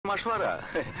মাসওয়ারা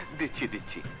দিচ্ছি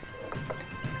দিচ্ছি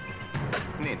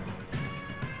নিন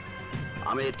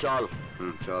আমির চল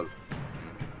চল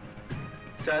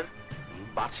স্যার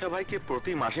বাদশা ভাইকে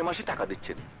প্রতি মাসে মাসে টাকা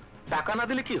দিচ্ছেন টাকা না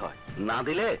দিলে কি হয় না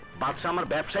দিলে বাদশা আমার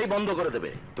ব্যবসাই বন্ধ করে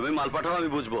দেবে তুমি মাল পাঠাও আমি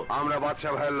বুঝবো আমরা বাদশা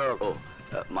ভাইয়ের লোক ও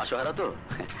মাসওয়ারা তো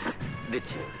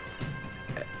দিচ্ছি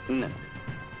না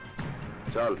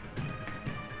চল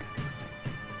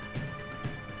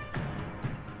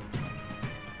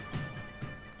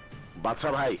বাদশা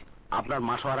ভাই আপনার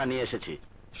মাসওয়ারা নিয়ে এসেছি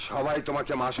সবাই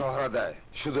তোমাকে মাসোহারা দেয়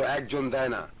শুধু একজন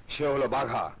দেয় না সে হলো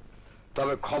বাঘা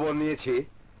তবে খবর নিয়েছি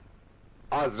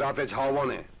আজ রাতে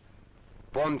ঝাউবনে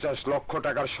 50 লক্ষ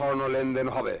টাকার স্বর্ণ লেনদেন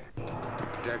হবে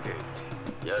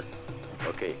ইয়েস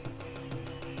ওকে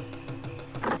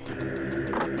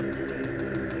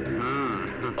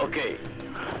ওকে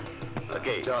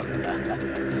ওকে চল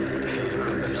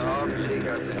সব ঠিক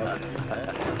আছে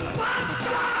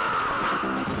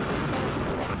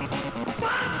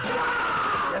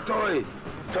এতই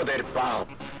তোদের পাপ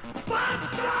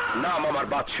নাম আমার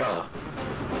বাদশাহ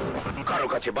কারো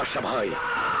কাছে বাদশা ভাই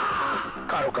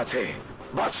কারো কাছে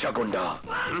বাদশা গুন্ডা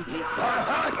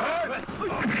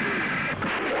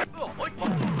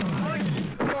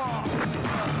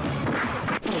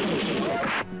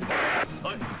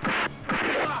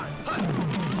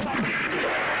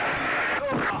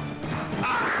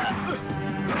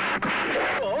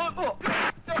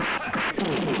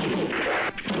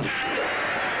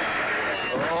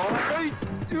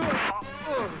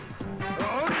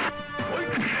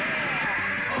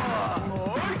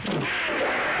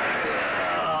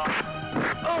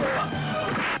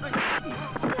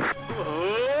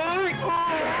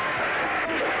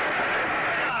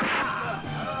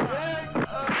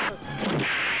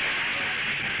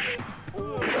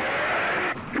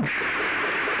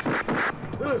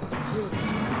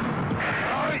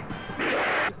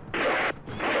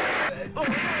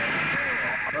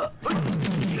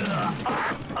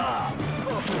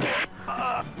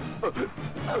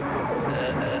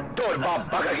তোর বাপ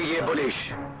বাঘাকে গিয়ে বলিস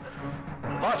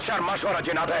বাদশার মাসওয়ারা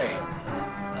যে না দেয়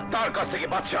তার কাছ থেকে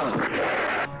বাদশা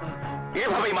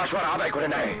এভাবেই মাসওয়ারা আদায় করে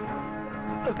নেয়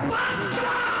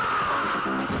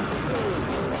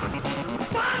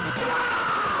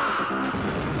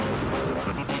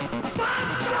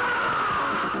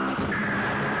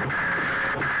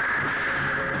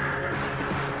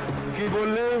কি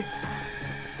বললে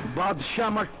বাদশা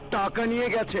আমার টাকা নিয়ে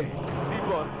গেছে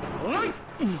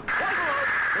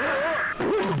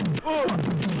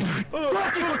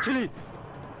কি করছিলি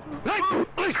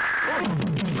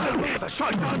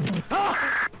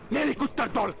মেরি কুত্তার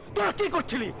দল তোরা কি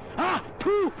করছিলি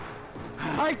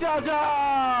ফাইটা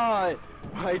যায়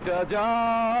ফাইটা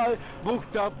যায়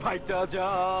বুকটা ফাইটা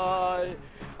যায়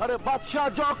আরে বাদশা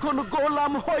যখন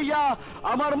গোলাম হইয়া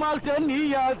আমার মালটা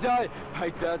নিয়া যায়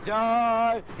ফাইটা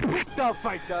যায় বুকটা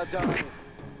ফাইটা যায়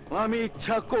আমি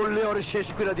ইচ্ছা করলে ওরে শেষ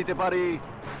করে দিতে পারি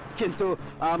কিন্তু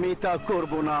আমি তা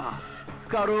করব না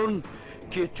কারণ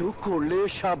কিছু করলে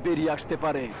সাপ বেরিয়ে আসতে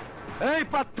পারে এই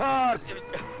পাথর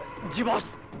জি বস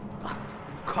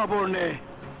খবর নে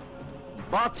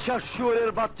বাদশা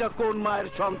শুয়োরের বাচ্চা কোন মায়ের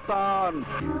সন্তান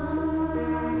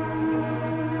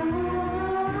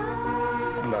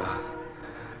মা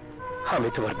আমি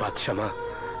তোমার বাদশা মা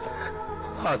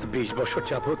আজ 20 বছর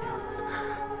যাবত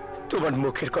তোমার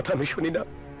মুখের কথা আমি শুনি না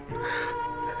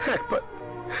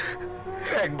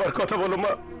একবার কথা বলো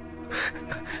মা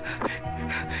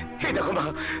এই দেখো মা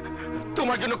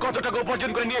তোমার জন্য কত টাকা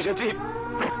উপার্জন করে নিয়ে এসেছি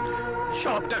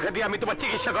সব টাকা দিয়ে আমি তোমার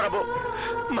চিকিৎসা করাবো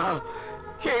মা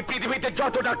এই পৃথিবীতে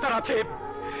যত ডাক্তার আছে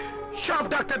সব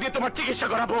ডাক্তার দিয়ে তোমার চিকিৎসা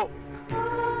করাবো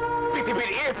পৃথিবীর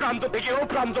এ প্রান্ত থেকে ও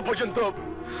প্রান্ত পর্যন্ত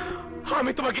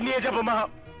আমি তোমাকে নিয়ে যাব মা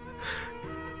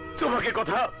তোমাকে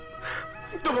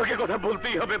কথা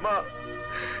বলতেই হবে মা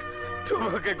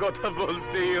তোমাকে কথা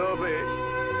বলতেই হবে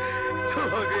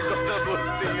তোমাকে কথা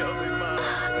বলতেই হবে মা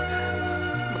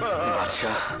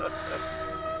বাদশা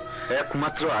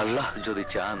একমাত্র আল্লাহ যদি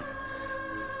চান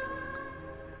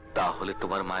তাহলে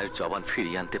তোমার মায়ের জবান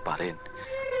ফিরিয়ে আনতে পারেন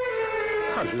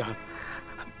আল্লাহ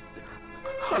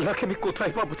আল্লাহকে আমি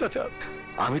কোথায় পাবো চাচা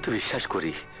আমি তো বিশ্বাস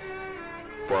করি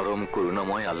পরম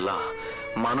করুণাময় আল্লাহ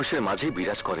মানুষের মাঝে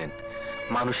বিরাজ করেন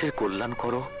মানুষের কল্যাণ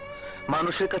করো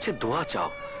মানুষের কাছে দোয়া চাও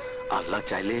আল্লাহ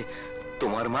চাইলে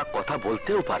তোমার মা কথা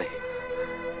বলতেও পারে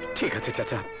ঠিক আছে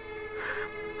চাচা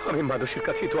আমি মানুষের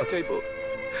কাছেই দোয়া চাইবো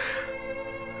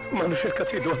মানুষের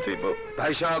কাছেই দোয়া চাইবো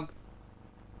ভাই সাহেব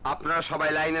আপনারা সবাই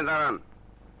লাইনে দাঁড়ান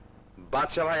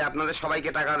বাদশা ভাই আপনাদের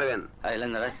সবাইকে টাকা দেবেন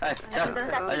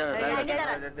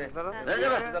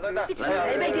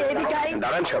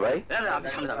দাঁড়ান সবাই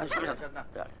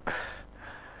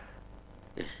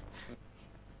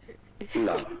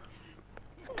না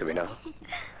তুমি না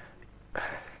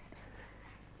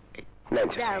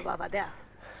দাও বাবা দাও।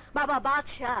 বাবা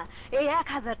বাদশা, এই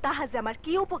 1000 টাকা যে আমার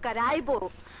কি উপকারে আইবো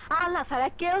আল্লাহ ছাড়া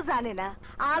কেউ জানে না।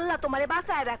 আল্লাহ তোমারে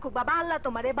বাঁচায় রাখুক বাবা, আল্লাহ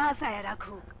তোমারে বাঁচায়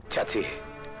রাখুক। চাচি,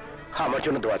 আমার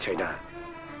জন্য দোয়া চাই না,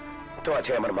 দোয়া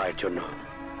চাই আমার মায়ের জন্য।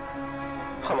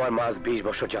 আমার মা 20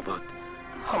 বছর যাবত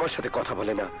আমার সাথে কথা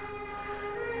বলে না,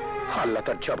 আল্লাহ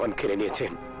তার জবান কেড়ে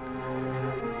নিয়েছেন।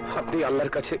 আপনি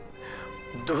আল্লাহর কাছে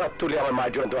দুহাত তুলে আমার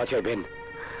মায়ের জন্য দোয়া চাইবেন,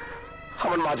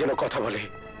 আমার মা যেন কথা বলে।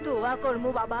 দোয়া করমু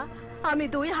বাবা, আমি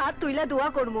 2 হাত তুইলা দোয়া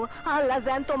করমু, আল্লাহ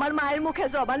যেন তোমার মায়ের মুখে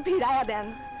জবান ফিরাইয়া দেন।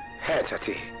 হ্যাঁ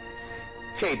চাচি,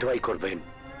 এই দোয়াই করবেন।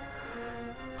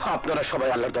 আপনারা সবাই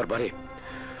আল্লাহর দরবারে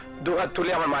দুহাত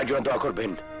তুলে আমার মায়ের জন্য দোয়া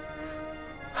করবেন,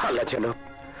 আল্লাহ যেন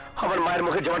আমার মায়ের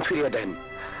মুখে জবান ফিরিয়ে দেন।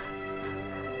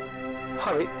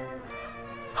 আমি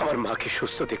আমার মাকে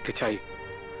সুস্থ দেখতে চাই,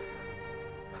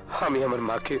 আমি আমার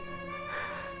মাকে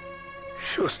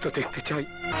সুস্থ দেখতে চাই।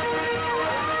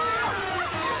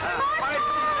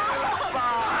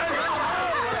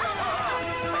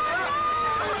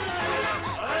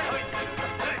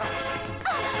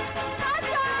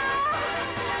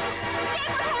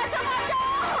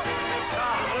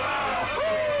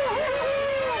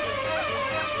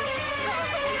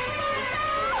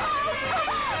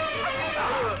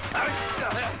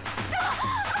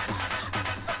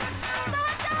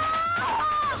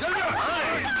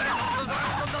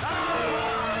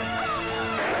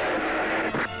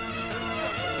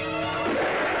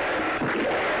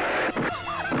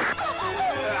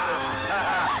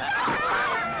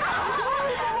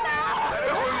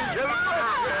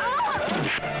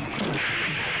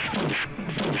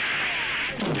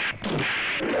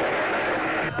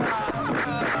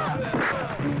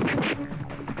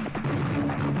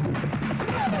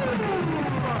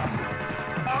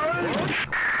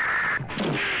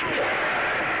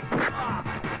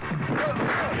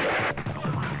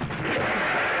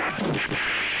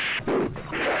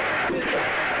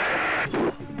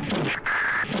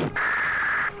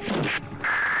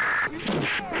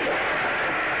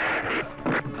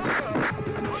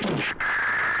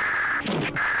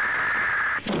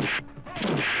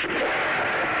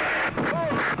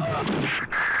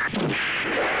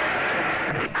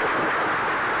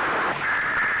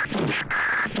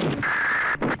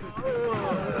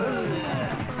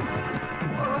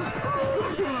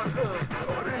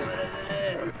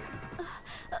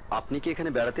 আপনি কি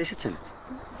এখানে বেড়াতে এসেছেন?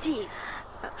 জি।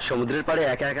 সমুদ্রের পাড়ে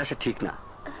একা একা আসা ঠিক না,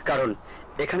 কারণ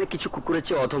এখানে কিছু কুকুরের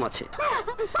চেয়ে অধম আছে।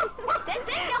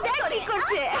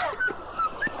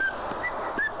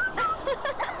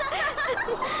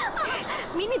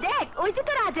 মিনি দেখ, ওই যে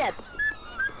তোর আজাদ।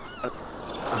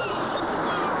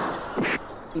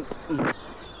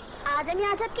 আজ আমি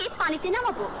আজাদকে পানিতে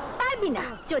নামাবো, পারবি না?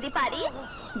 যদি পারি,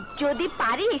 যদি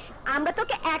পারিস আমরা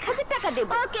তোকে 1000 টাকা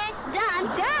দেবো। ওকে ডান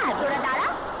ডান, তোরা দাঁড়া,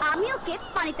 আমি ওকে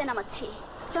পানিতে নামাচ্ছি।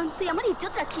 শোন, তুই আমার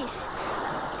ইজ্জত রাখিস।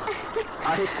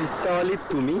 আরে কুত্তাওয়ালি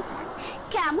তুমি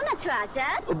কেমন আছো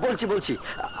আজাদ? বলছি বলছি,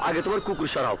 আগে তোমার কুকুর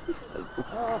সরাও।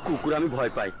 কুকুর আমি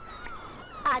ভয় পাই।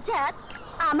 আজাদ,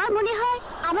 আমার মনে হয়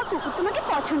আমার কুকুর তোমাকে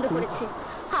পছন্দ করেছে।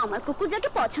 আমার কুকুর যাকে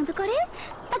পছন্দ করে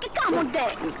তাকে কামড়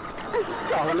দেয়।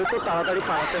 তাহলে তো তাড়াতাড়ি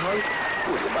পালাতে হয়।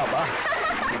 ওরে বাবা,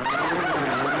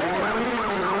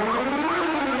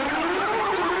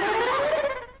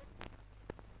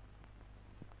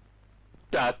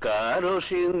 টাকার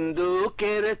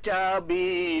সিন্ধুকের চাবি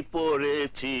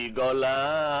পড়েছি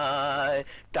গলায়,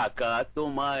 টাকা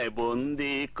তোমায়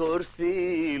বন্দি করছি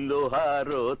লোহার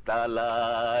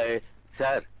তালায়।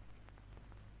 স্যার,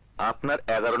 আপনার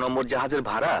 11 নম্বর জাহাজের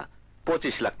ভাড়া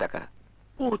 25 লাখ টাকা।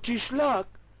 25 লাখ?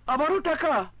 আবারও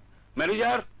টাকা?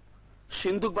 ম্যানেজার,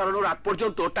 সিন্ধুক বানানোর আগ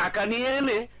পর্যন্ত টাকা নিয়ে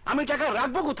এলে আমি টাকা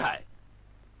রাখবো কোথায়?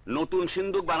 নতুন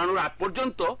সিন্ধুক বানানোর আগ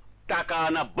পর্যন্ত টাকা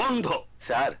আনা বন্ধ।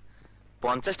 স্যার,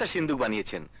 50টা সিন্ধুক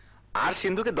বানিয়েছেন, আর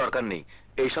সিন্ধুকের দরকার নেই।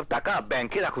 এইসব টাকা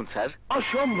ব্যাংকে রাখুন স্যার।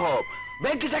 অসম্ভব,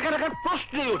 ব্যাংকে টাকা রাখার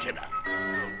প্রশ্নই ওঠে না।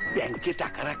 ব্যাংকে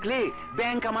টাকা রাখলে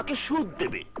ব্যাংক আমাকে সুদ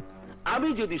দেবে। আমি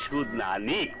যদি সুদ না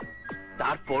নিই,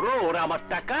 তারপরও ওরা আমার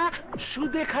টাকা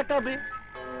সুদে খাটাবে।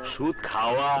 সুদ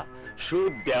খাওয়া,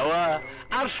 সুদ দেওয়া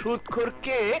আর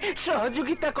সুদখোরকে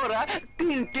সহযোগিতা করা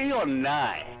তিনটেই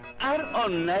অন্যায়, আর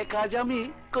অন্যায় কাজ আমি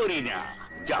করি না।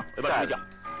 যাও এবার স্যার, যাও।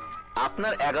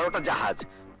 আপনার 11টা জাহাজ,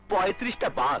 35টা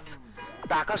বাস,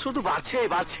 টাকা শুধু বাড়ছে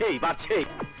বাড়ছে বাড়ছে।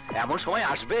 এমন সময়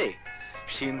আসবে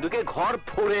সিন্ধুকে ঘর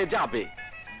ভরে যাবে,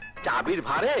 চাবির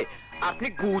ভারে আপনি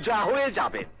গুজা হয়ে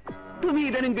যাবেন। তুমি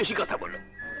ইদানিং বেশি কথা বলো।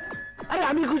 আরে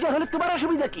আমি গুজা হলে তোমার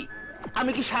অসুবিধা কি?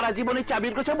 আমি কি সারা জীবনে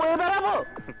চাবির গোছা বয়ে বেড়াবো?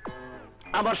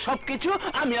 আমার সবকিছু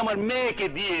আমি আমার মেয়েকে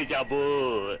দিয়ে যাব।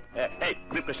 এই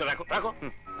প্রিপারেশন রাখো রাখো।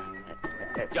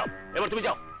 যাও এবার তুমি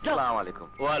যাও। আসসালামু আলাইকুম।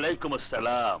 ওয়ালাইকুম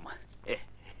আসসালাম।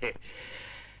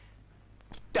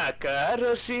 টাকার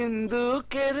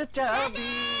সিন্ধুকের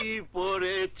চাবি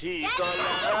পড়েছি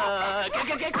গলা। কে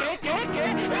কে কে কে কে কে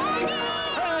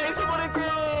এসে পড়েছে,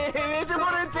 এসে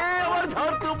পড়েছে আমার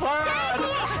ঝড় তুফান।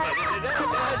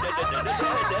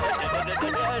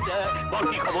 বল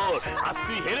কি খবর? আজ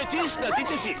তুই হেরেছিস না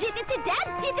জিতেছিস? জিতেছি ড্যাড,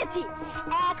 জিতেছি।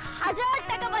 1000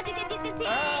 টাকা বাজিতে জিতেছি।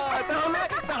 তাহলে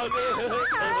তাহলে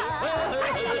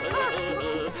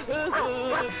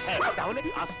তাহলে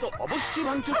আজ তো অবশ্যই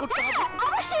ভাঙচুর করতে হবে।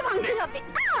 অবশ্যই ভাঙতে হবে।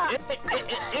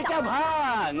 এটা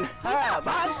ভাঙ। হ্যাঁ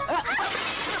ভাঙ।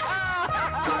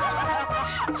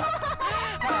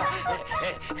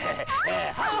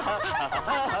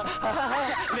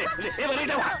 এবার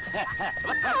এটা ভাঙ।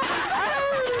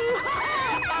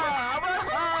 আবার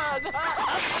ভাঙ।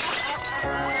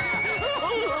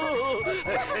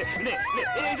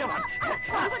 এইটা ভাঙ।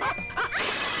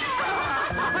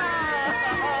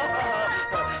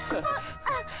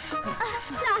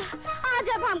 না, আজ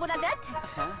আর ভাঙবো না ড্যাড,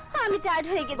 আমি টায়ার্ড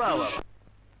হয়ে গেছি।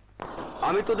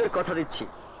 আমি তোদের কথা দিচ্ছি,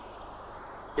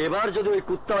 এবার যদি ওই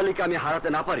কুত্তাওয়ালিকে আমি হারাতে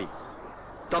না পারি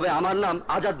তবে আমার নাম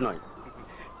আজাদ নয়।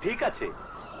 ঠিক আছে,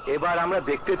 এবার আমরা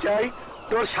দেখতে চাই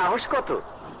তোর সাহস কত।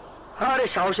 আরে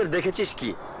সাহসের দেখেছিস কি?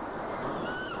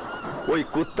 ওই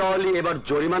কুত্তাওয়ালি এবার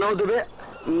জরিমানাও দেবে,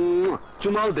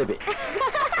 চুমাও দেবে।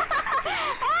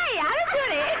 এই আরো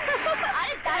জোরে।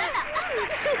 আরে দাঁড়া না,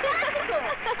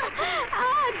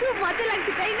 খুব মজা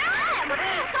লাগছে তাই না?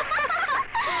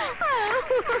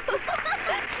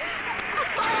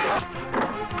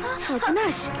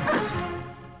 সর্বনাশ।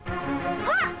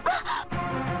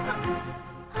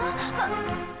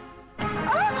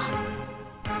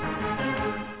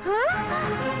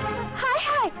 হায়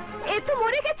হায়, এ তো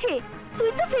মরে গেছে।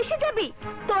 তুই তো ফেঁসে যাবি,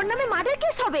 তোর নামে মার্ডার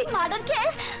কেস হবে। Murder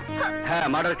case? হ্যাঁ,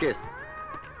 মার্ডার কেস।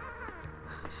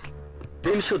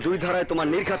 302 ধারায় তোমার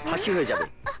নির্ঘাত ফাঁসি হয়ে যাবে।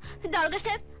 দারোগা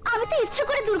সাহেব, আমি তো ইচ্ছে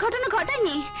করে দুর্ঘটনা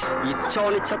ঘটাইনি। ইচ্ছা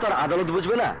অনিচ্ছা তো আর আদালত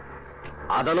বুঝবে না,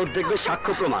 আদালত দেখবে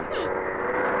সাক্ষ্য প্রমাণ।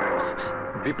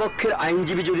 বিপক্ষের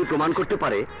আইনজীবী যদি প্রমাণ করতে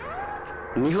পারে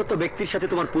নিহত ব্যক্তির সাথে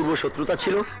তোমার পূর্ব শত্রুতা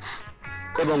ছিল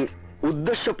এবং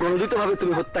উদ্দেশ্য প্রণোদিতভাবে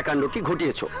তুমি হত্যাকাণ্ডটি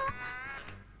ঘটিয়েছ,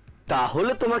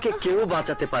 তাহলে তোমাকে কেউ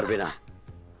বাঁচাতে পারবে না।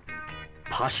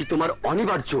 ফাঁসি তোমার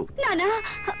অনিবার্য। না না,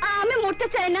 আমি মরতে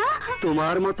চাই না।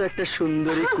 তোমার মতো একটা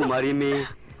সুন্দরী কুমারী মেয়ে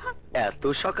এত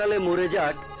সকালে মরে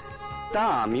যাক তা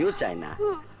আমিও চাই না।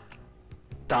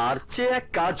 তার চেয়ে এক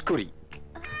কাজ করি,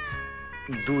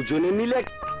 দুজনে মিলে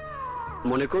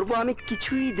মনে করব আমি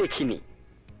কিছুই দেখিনি।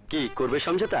 কি করবে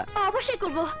সমঝোতা? অবশ্যই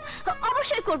করব,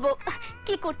 অবশ্যই করব।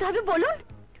 কি করতে হবে বলুন?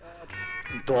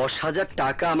 10,000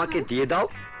 টাকা আমাকে দিয়ে দাও,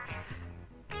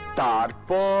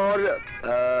 তারপর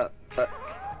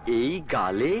এই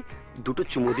গালে দুটো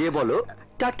চুমু দিয়ে বলো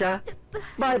টাটা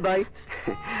বাই বাই।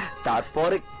 তারপর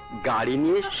গাড়ি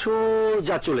নিয়ে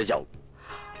সোজা চলে যাও।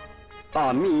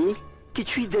 আমি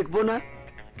কিছুই দেখব না,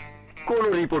 কোনো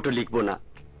রিপোর্টও লিখব না।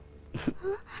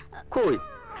 কই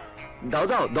দাও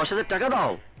দাও, 10,000 টাকা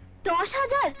দাও।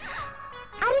 10,000?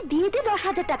 আরে দিয়ে দে,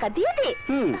 10,000 টাকা দিয়ে দে।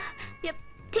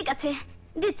 ঠিক আছে,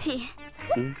 দিচ্ছি।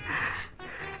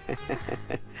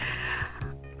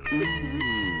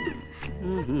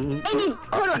 এই নিন,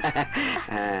 ধরুন।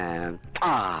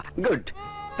 Good,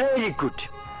 very good.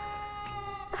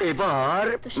 এবার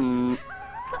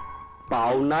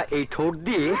পাওনা এই ঠোঁট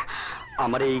দিয়ে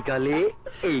আমার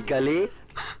এই গালে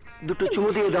দুটো চুমু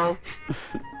দিয়ে দাও।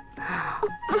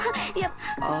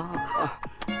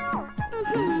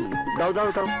 দাও দাও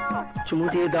দাও, চুমু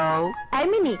দিয়ে দাও।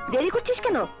 মিনি, দেরি করছিস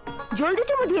কেন? জলদি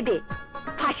চুমু দিয়ে দে,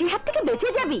 ফাঁসির হাত থেকে বেঁচে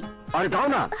যাবি। আরে দাও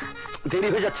না, দেরি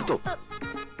হয়ে যাচ্ছে তো।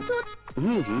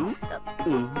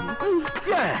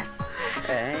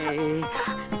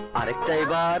 আরেকটা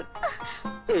এবার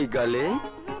এই গালে।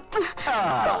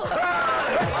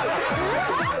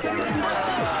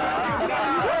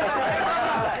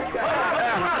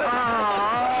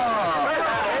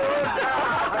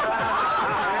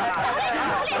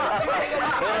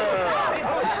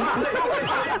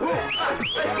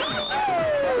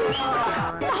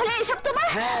 তাহলে এসব তোমার?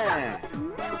 হ্যাঁ,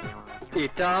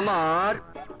 এটা আমার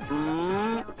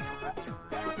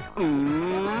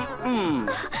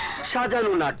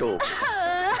সাজানো নাটক।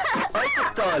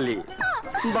 তাহলে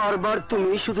বারবার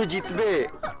তুমি শুধু জিতবে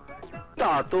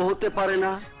তা তো হতে পারে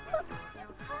না।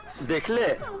 দেখলে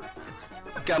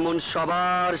কেমন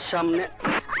সবার সামনে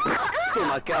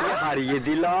তোমাকে আমি হারিয়ে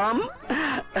দিলাম।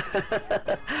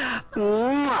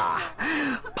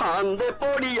 ফান্দে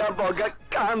পড়িয়া বগা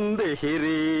কান্দে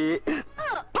হেরে,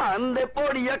 কান্দে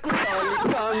পড়িয়া কুতালি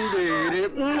কান্দে রে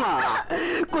মা,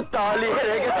 কুতালি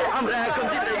হেরে গেছে, আমরা এখন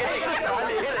জিতে গেছি,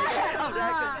 কুতালি হেরে গেছে, আমরা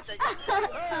এখন জিতে গেছি।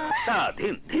 তা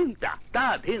ধিন ধিন তা, তা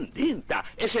ধিন ধিন তা,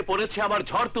 এসে পড়েছে আমার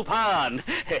ঝড় তুফান।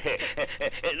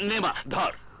 নেমা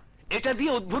ধর, এটা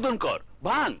দিয়ে উদ্বোধন কর,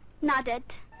 ভাঙ। না ড্যাড,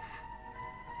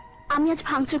 আমি আজ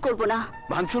ভাঙচুর করব না।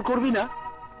 ভাঙচুর করবি না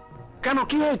কেন,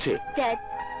 কি হয়েছে? ড্যাড,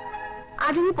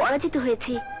 আজ আমি পরাজিত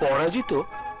হয়েছি। পরাজিত?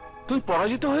 তুই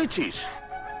পরাজিত হয়েছিস?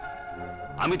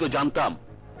 আমি তো জানতাম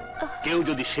কেউ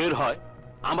যদি শের হয়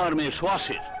আমার মেয়ে 1.25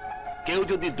 শের, কেউ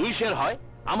যদি 2 শের হয়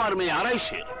আমার মেয়ে 2.5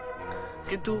 শের,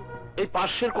 কিন্তু এই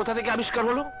 5 শের কোথা থেকে আবিষ্কার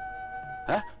হলো?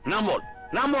 হ্যাঁ, নাম বল,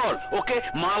 নাম বল, ওকে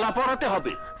মালা পরাতে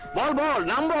হবে, বল বল,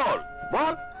 নাম বল,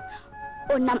 বল।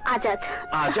 ওর নাম আজাদ।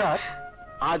 আজাদ?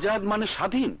 আজাদ মানে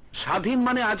স্বাধীন, স্বাধীন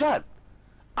মানে আজাদ।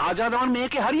 আজাদ আমার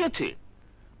মেয়েকে হারিয়েছে,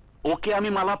 ওকে আমি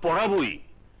মালা পরাবই,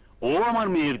 ও আমার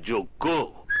মেয়ের যোগ্য।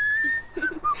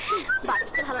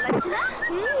 বাচ্চাটা ভালো লাগছে না?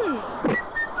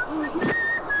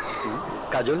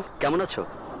 কাজল, কেমন আছো?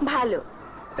 ভালো।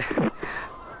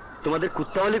 তোমাদের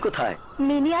কুত্তাওয়ালি কোথায়?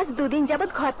 মিনি আজ 2 দিন যাবৎ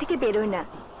ঘর থেকে বেরোয় না,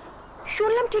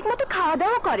 শুনলাম ঠিক মতো খাওয়া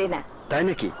দাওয়া করে না। তাই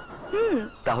নাকি?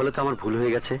 তাহলে তো আমার ভুল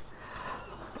হয়ে গেছে,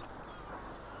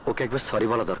 ওকে একবার সরি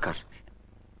বলা দরকার।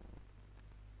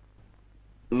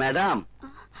 ম্যাডাম,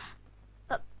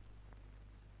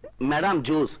 ম্যাডাম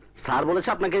জুস, স্যার বলেছে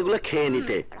আপনাকে এগুলো খেয়ে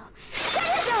নিতে।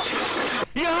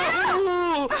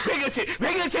 ভেগেছে,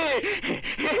 ভেগেছে,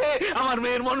 আমার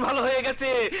মেয়ের মন ভালো হয়ে গেছে,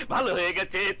 ভালো হয়ে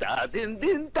গেছে। তা দিন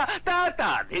দিন তা, তা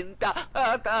তা দিন তা,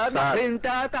 তা দিন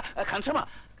তা তা। খানসামা,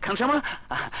 খানসামা,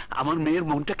 আমার মেয়ের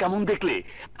মনটা কেমন দেখলে?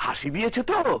 হাসি দিয়েছে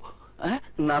তো?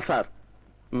 না স্যার,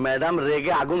 ম্যাডাম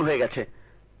রেগে আগুন হয়ে গেছে,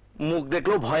 মুখ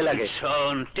দেখলেও ভয় লাগে।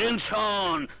 টেনশন,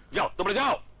 টেনশন, যাও তোমরা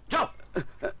যাও, যাও,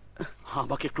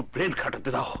 আমাকে একটু ব্রেন খাটাতে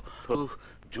দাও।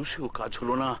 জুসেও কাজ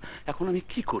হলো না, এখন আমি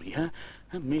কি করি? হ্যাঁ,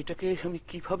 মেয়েটাকে আমি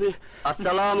কিভাবে?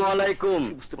 আসসালামু আলাইকুম।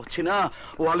 বুঝতে পারছি না।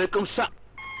 ওয়ালাইকুম সালাম।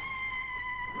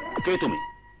 কে তুমি?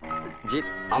 জি,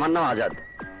 আমার নাম আজাদ।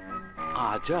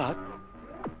 আজাদ?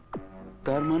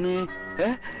 তার মানে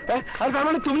তার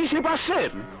মানে তুমি সে 5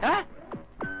 শের? হ্যাঁ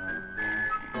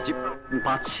জি,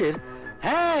 5 শের?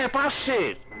 হ্যাঁ, 5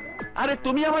 শের। আরে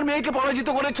তুমি আমার মেয়েকে পরাজিত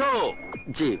করেছো।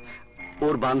 জি,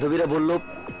 ওর বান্ধবীরা বলল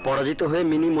পরাজিত হয়ে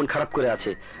মিনি মন খারাপ করে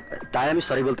আছে, তাই আমি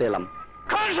সরি বলতে এলাম।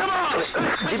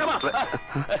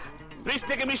 ফ্রিজ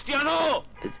থেকে মিষ্টি আনো,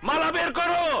 মালা বের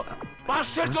করো, 5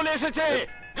 শের চলে এসেছে,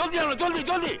 জলদি আনো, জলদি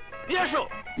জলদি নিয়ে এসো।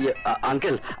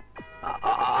 আঙ্কেল,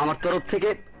 আমার তরফ থেকে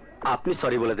আপনি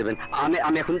সরি বলে দেবেন,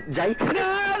 আমি এখন যাই। না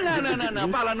না না না না,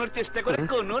 পালানোর চেষ্টা করে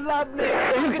কোনো লাভ নেই,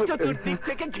 তোমাকে চতুর্দিক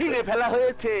থেকে ঘিরে ফেলা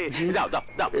হয়েছে। দাও দাও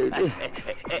দাও,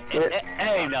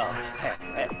 এই নাও,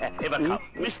 এবার খাও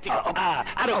মিষ্টি,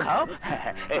 আরো খাও,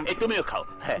 তুমিও খাও,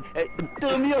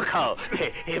 তুমিও খাও,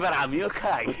 এবার আমিও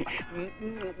খাই।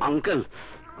 আঙ্কেল,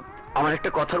 আমার একটা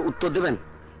কথার উত্তর দেবেন?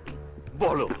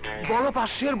 বলো বলো,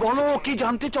 5 শের বলো, কি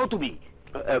জানতে চাও তুমি?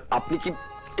 আপনি কি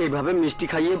এইভাবে মিষ্টি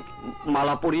খাইয়ে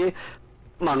মালা পরিয়ে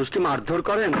মানুষকে মারধর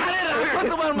করেন?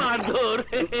 তোমার মারধর?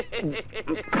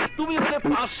 তুমি হলে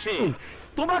 5 শের,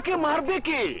 তোমাকে মারবে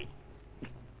কে?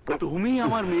 তুমি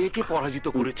আমার মেয়েকে পরাজিত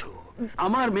করেছো,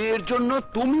 আমার মেয়ের জন্য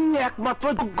তুমি একমাত্র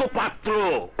যোগ্য পাত্র।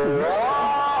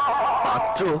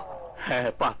 পাত্র? হ্যাঁ,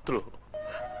 পাত্র।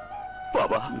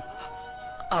 বাবা,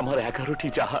 আমার 11টি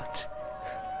জাহাজ,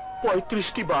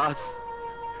 35টি বাস,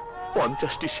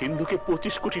 50টি সিন্ধুকে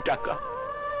 25 কোটি টাকা,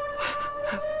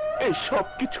 এই সব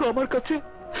কিছু আমার কাছে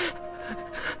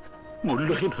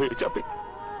মূল্যহীন হয়ে যাবে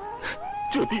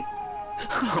যদি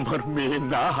আমার মেয়ে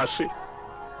না হাসে।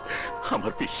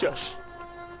 আমার বিশ্বাস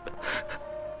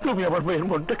তুমি আমার মেয়ের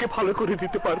মনটাকে ভালো করে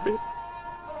দিতে পারবে।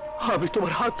 আমি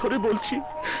তোমার হাত ধরে বলছি,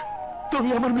 তুমি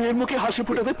আমার মেয়ের মুখে হাসি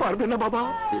ফোটাতে পারবে না বাবা।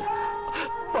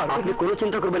 আপনি কোনো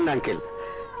চিন্তা করবেন না আঙ্কেল,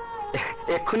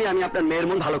 এক্ষুনি আমি আপনার মেয়ের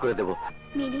মন ভালো করে দেব।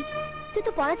 মিনি, তুই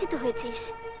তো পরাজিত হয়েছিস,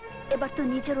 এবার তো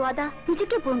নিজের ওয়াদা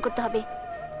নিজেকে পূরণ করতে হবে।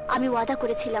 আমি ওয়াদা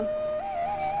করেছিলাম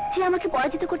যে আমাকে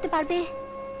পরাজিত করতে পারবে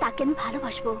তাকে আমি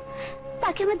ভালোবাসবো,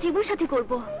 তাকে আমার জীবন সাথী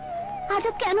করবো।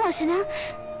 আজাদ কেন আসে না,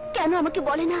 কেন আমাকে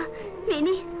বলে না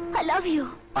mini I love you?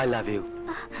 I love you.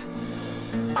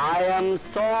 I am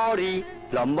sorry.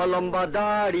 লম্বা লম্বা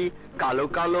দাড়ি, কালো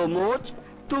কালো মোচ,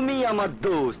 তুমি আমার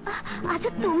দোস্ত। আচ্ছা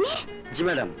তুমি? জি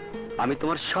ম্যাডাম, আমি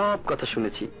তোমার সব কথা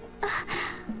শুনেছি।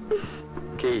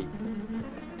 কে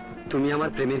তুমি আমার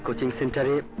প্রেমের কোচিং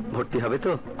সেন্টারে ভর্তি হবে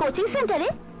তো? কোচিং সেন্টারে?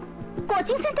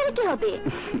 কোচিং সেন্টারে কি হবে?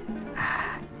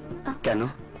 কেন,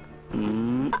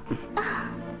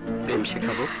 প্রেম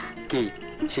শেখাবো। কি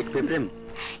শিখবে প্রেম?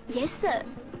 Yes sir.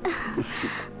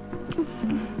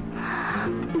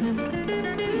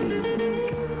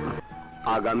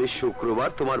 আগামী শুক্রবার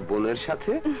তোমার বোনের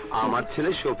সাথে আমার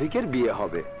ছেলে শফিকের বিয়ে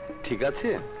হবে, ঠিক আছে?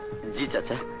 জি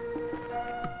চাচা।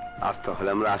 আজ তাহলে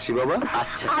আমরা আসি বাবা।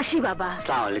 আচ্ছা, আসি বাবা।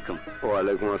 আসসালামু আলাইকুম।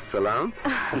 ওয়ালাইকুম আসসালাম।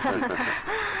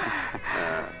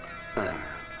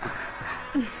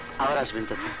 আবার আসবেন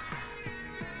চাচা।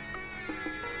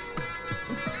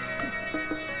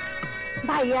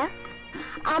 ভাইয়া,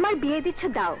 আমার বিয়ে দিচ্ছ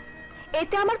দাও,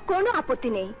 এতে আমার কোনো আপত্তি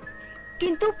নেই,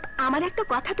 কিন্তু আমার একটা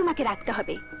কথা তোমাকে রাখতে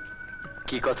হবে।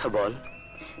 কি কথা বল?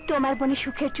 তোমার বোনের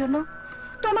সুখের জন্য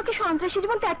তোমাকে সন্ত্রাসী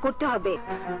জীবন ত্যাগ করতে হবে।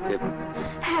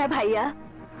 হ্যাঁ ভাইয়া,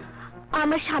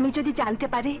 আমার স্বামী যদি জানতে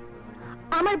পারে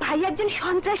আমার ভাই একজন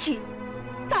সন্ত্রাসী,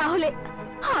 তাহলে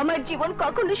আমার জীবন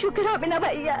কখনো সুখের হবে না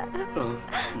ভাইয়া।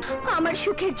 আমার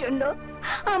সুখের জন্য,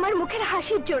 আমার মুখের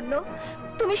হাসির জন্য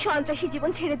তুমি সন্ত্রাসী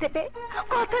জীবন ছেড়ে দেবে?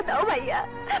 কথা দাও ভাইয়া,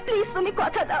 প্লিজ তুমি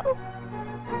কথা দাও।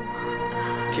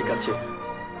 ঠিক আছে,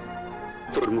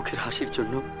 তোর মুখের হাসির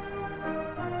জন্য,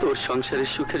 তোর সংসারের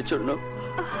সুখের জন্য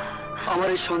আমার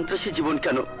এই সন্ত্রাসী জীবন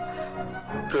কেন,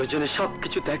 প্রয়োজনে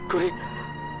সবকিছু ত্যাগ করে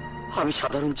আমি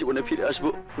সাধারণ জীবনে ফিরে আসবো।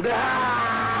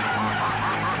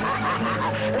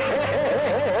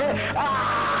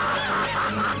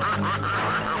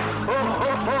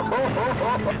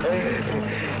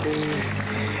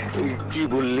 কি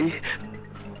বললি?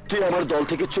 তুই আমার দল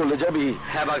থেকে চলে যাবি?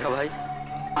 হ্যাঁ বাঘা ভাই,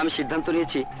 আমি সিদ্ধান্ত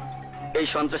নিয়েছি এই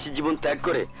সন্ত্রাসী জীবন ত্যাগ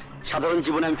করে সাধারণ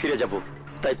জীবনে আমি ফিরে যাব।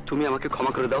 তাই তুমি আমাকে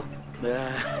ক্ষমা করে দাও।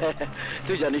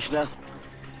 তুই জানিস না,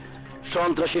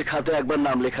 সন্ত্রাসীর খাতে একবার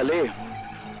নাম লেখালে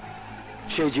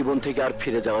সেই জীবন থেকে আর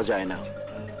ফিরে যাওয়া যায় না।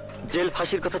 জেল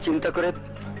ফাঁসির কথা চিন্তা করে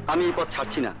আমি এই পথ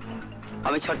ছাড়ছি না,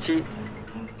 আমি ছাড়ছি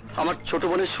আমার ছোট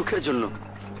বোনের সুখের জন্য।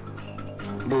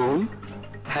 বোন?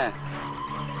 হ্যাঁ,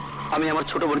 আমি আমার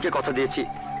ছোট বোনকে কথা দিয়েছি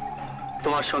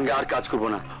তোমার সঙ্গে আর কাজ করব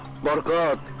না।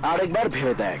 বরকত, আরেকবার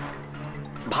ভেবে দেখ।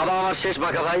 ভাবা আমার শেষ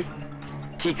বাঘা ভাই।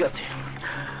 ঠিক আছে,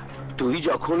 তুই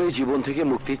যখন এই জীবন থেকে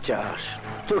মুক্তি চাস,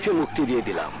 তোকে মুক্তি দিয়ে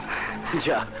দিলাম।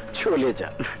 যা, চলে যা।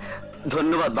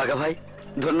 ধন্যবাদ বাঘা ভাই,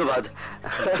 ধন্যবাদ।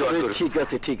 ঠিক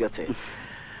আছে, ঠিক আছে,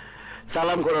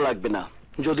 সালাম করা লাগবে না।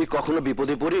 যদি কখনো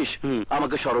বিপদে পড়িস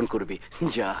আমাকে স্মরণ করবি।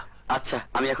 যা। আচ্ছা,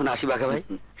 আমি এখন আসি বাঘা ভাই,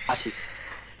 আসি।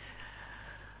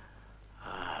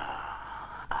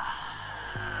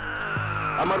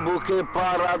 আমার বুকে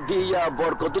পাড়া দিয়া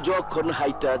বরকত যখন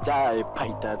হাইটা যায়,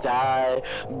 ফাইটা যায়,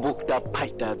 বুকটা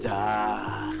ফাইটা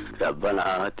যায়। রব্বানা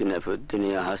আতিনা ফিদ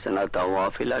দুনিয়া হাসানাতাও ওয়া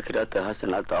ফিল আখিরাতি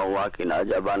হাসানাতাও ওয়া কিনা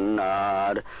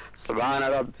আযাবান্নার। সুবহান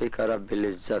রাব্বিকা রাব্বিল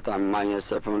ইজ্জাতি আম্মা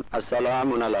ইয়াসিফুন,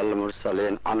 আসসালামু আলাল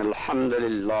মুরসালিন,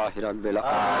 আলহামদুলিল্লাহি রাব্বিল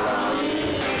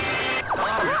আলামিন।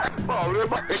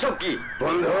 এসব কি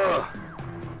বন্ধু,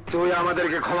 তুই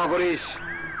আমাদেরকে ক্ষমা করিস,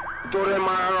 তোরে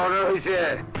মারার অর্ডার হয়েছে।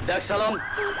 দেখ সালাম,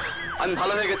 আমি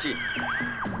ভালো হয়ে গেছি।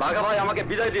 বাঘা ভাই আমাকে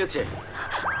বিদায় দিয়েছে।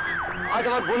 আজ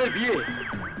আমার বোনের বিয়ে,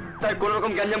 তাই কোন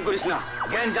রকম গ্যাঞ্জাম করিস না।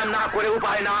 গ্যাঞ্জাম না করে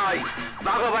উপায় নাই,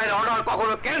 বাঘা ভাইয়ের অর্ডার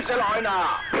কখনো ক্যান্সেল হয় না।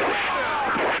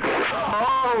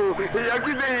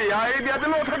 একই নেই, আই দিয়া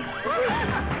দিল।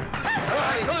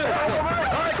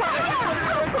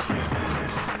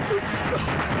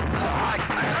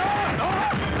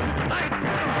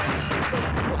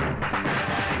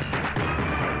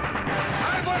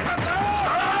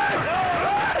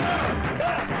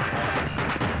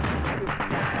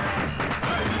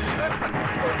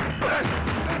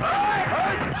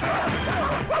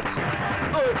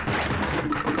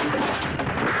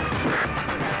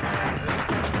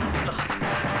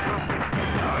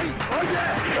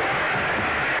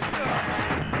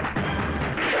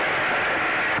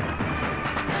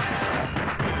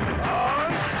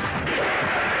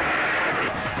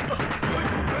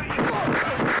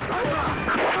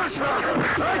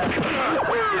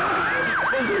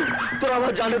 তোরা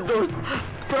আমার জানের দোস্ত,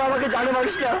 তোরা আমাকে জানে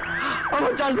মারিস না,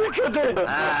 আমার জান রেখে দে।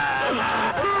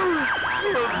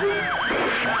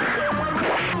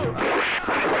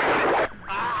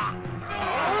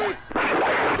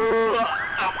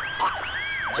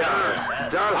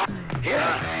 চল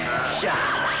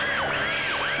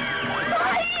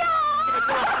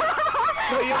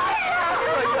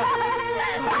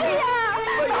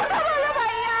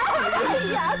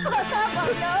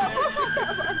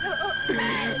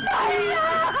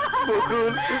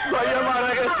বকুল, ভাইয়া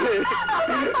মারা গেছে।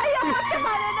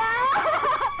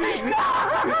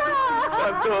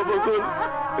 বকুল,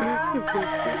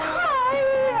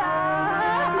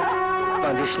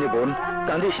 কাঁদিস নে বোন,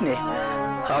 কাঁদিস নে।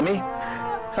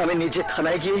 আমি নিজে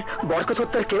থানায় গিয়ে বরকত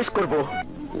হত্যার কেস করব।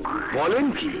 বলেন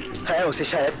কি? হ্যাঁ ওসি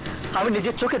সাহেব, আমি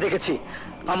নিজের চোখে দেখেছি।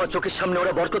 আমার চোখের সামনে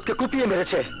ওরা বরকতকে কুপিয়ে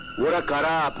মেরেছে। ওরা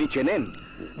কারা আপনি চেনেন?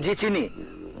 জি চিনি,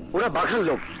 ওরা বাঘার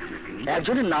লোক।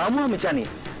 একজনের নামও আমি জানি,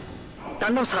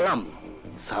 তার নাম সালাম।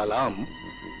 সালাম?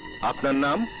 আপনার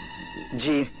নাম?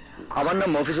 জি, আমার নাম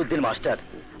মফিজউদ্দিন মাস্টার।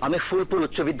 আমি ফুলপুর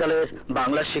উচ্চ বিদ্যালয়ের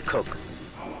বাংলা শিক্ষক।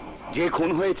 যে খুন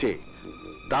হয়েছে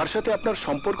তার সাথে আপনার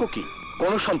সম্পর্ক কি?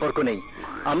 কোনো সম্পর্ক নেই,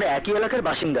 আমরা একই এলাকার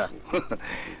বাসিন্দা।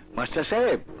 মাস্টার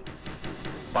সাহেব,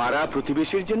 পাড়া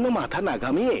প্রতিবেশীর জন্য মাথা না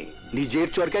ঘামিয়ে নিজের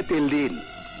চরকায় তেল দিন,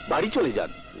 বাড়ি চলে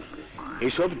যান।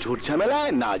 এসব ঝুট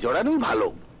ঝামেলায় না জড়ানোই ভালো।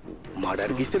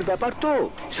 মার্ডার কেসের ব্যাপার তো,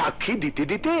 সাক্ষী দিতে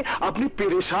দিতে আপনি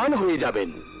পেরেশান হয়ে যাবেন।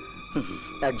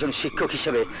 একজন শিক্ষক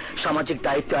হিসেবে সামাজিক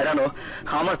দায়িত্ব এড়ানো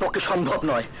আমার পক্ষে সম্ভব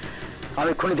নয়।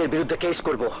 আমি খুনিদের বিরুদ্ধে কেস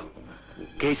করব।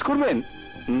 কেস করবেন?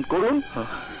 করুন।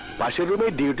 পাশের রুমে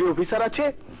ডিউটি অফিসার আছে,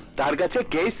 তার কাছে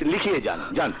কেস লিখিয়ে যান।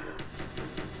 যান।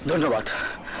 ধন্যবাদ।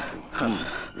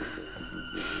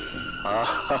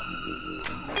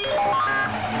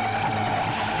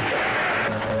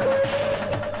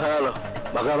 হ্যালো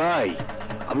বাঘা ভাই,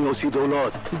 আমি ওসি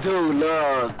দৌলত।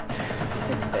 দৌলত,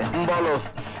 বলো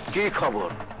কি খবর?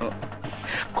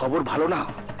 খবর ভালো না।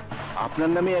 আপনার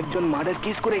নামে একজন মার্ডার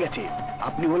কেস করে গেছে।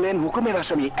 আপনি হলেন হুকুমের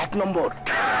আসামি 1 নম্বর।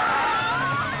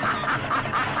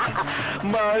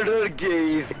 Murder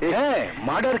case? হ্যাঁ,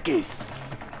 মার্ডার কেস।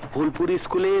 ফুলপুর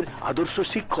স্কুলের আদর্শ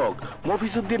শিক্ষক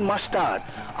মফিজউদ্দিন মাস্টার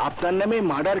আপনার নামে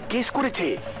মার্ডার কেস করেছে।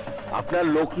 আপনার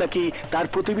লোক নাকি তার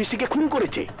প্রতিবেশীকে খুন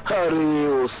করেছে। আরে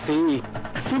ওসি,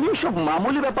 তুমি সব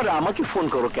মামুলি ব্যাপারে আমাকে ফোন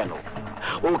করো কেন?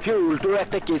 ওকে উল্টো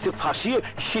একটা কেসে ফাঁসিয়ে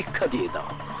শিক্ষা দিয়ে দাও,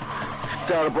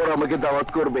 তারপর আমাকে দাওয়াত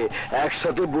করবে,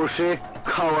 একসাথে বসে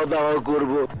খাওয়া দাওয়া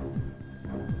করব।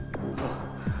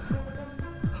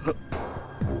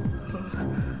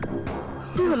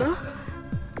 কি হলো?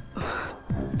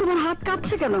 তোমার হাত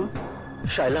কাঁপছে কেন?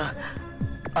 শায়লা,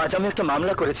 আজ আমি একটা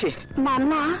মামলা করেছি।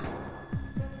 মামলা?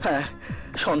 হ্যাঁ,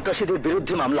 সন্ত্রাসীদের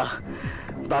বিরুদ্ধে মামলা।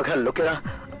 বাঘার লোকেরা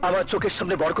আমার চোখের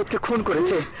সামনে বরকতকে খুন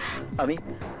করেছে।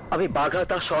 আমি বাঘা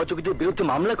তার সহযোগীদের বিরুদ্ধে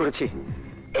মামলা করেছি।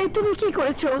 এই তুমি কি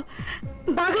করেছো?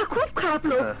 বাঘা খুব খারাপ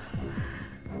লোক,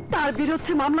 তার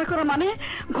বিরুদ্ধে মামলা করা মানে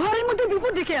ঘরের মধ্যে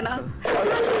বিপদ ডেকে আনা।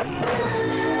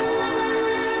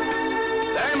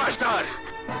 এই মাস্টার!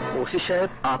 ওসি সাহেব,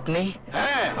 আপনি?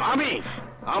 হ্যাঁ, আমি।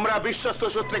 আমরা বিশ্বস্ত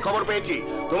সূত্রে খবর পেয়েছি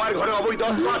তোমার ঘরে অবৈধ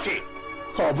অস্ত্র আছে।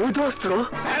 অবৈধ অস্ত্র?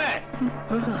 হ্যাঁ,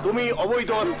 তুমি অবৈধ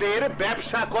অস্ত্রের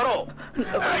ব্যবসা করো।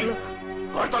 এই,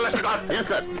 ঘর তল্লাশি কর। Yes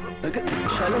sir.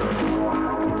 শায়লা,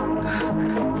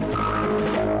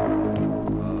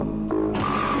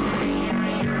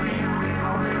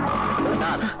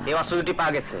 এই অস্ত্র দুটি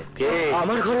পাওয়া গেছে। কে?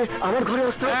 আমার ঘরে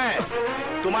অস্ত্র? হ্যাঁ,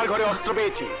 তোমার ঘরে অস্ত্র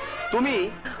পেয়েছি। তুমি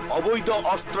অবৈধ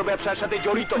অস্ত্র ব্যবসার সাথে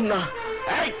জড়িত? না।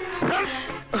 এই,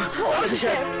 ওসি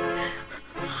সাহেব,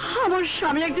 আমার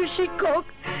স্বামী একজন শিক্ষক,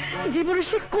 জীবনে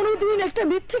সে কোনোদিন একটা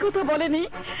মিথ্যে কথা বলেনি,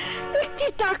 একটি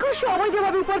টাকা সে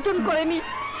অবৈধভাবে উপার্জন করেনি।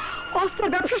 অস্ত্র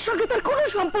ব্যবসার সঙ্গে তার কোনো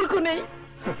সম্পর্ক নেই।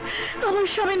 আমার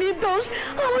স্বামী নির্দোষ,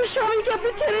 আমার স্বামীকে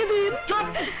আপনি ছেড়ে দিন। চুপ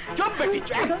চুপ বেটি,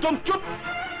 একদম চুপ।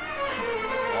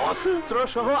 অস্ত্র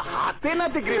সহ হাতে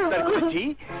নাতে গ্রেফতার করেছি,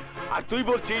 আর তুই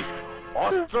বলছিস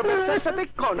অস্ত্র ব্যবসার সাথে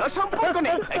কোনো সম্পর্ক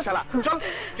নেই? এই শালা, চল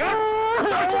চল।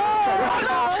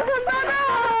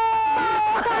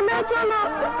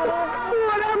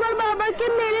 আমার বাবাকে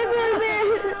মেরে ফেলবে।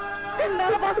 না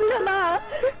বাচ্চা না,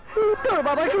 তোর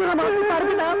বাবাকে ওরা মারতে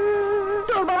পারবে না।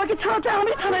 তোর বাবাকে ছাড়াতে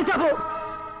আমি থানায় যাবো।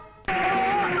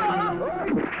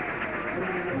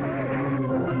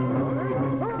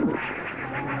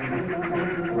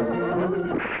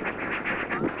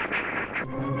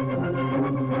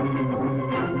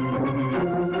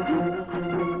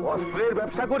 অস্ত্রের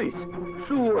ব্যবসা করিস?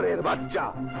 শুয়োরের বাচ্চা!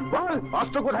 বল,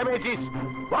 অস্ত্র কোথায় পেয়েছিস?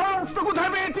 বল, অস্ত্র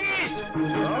কোথায় পেয়েছিস?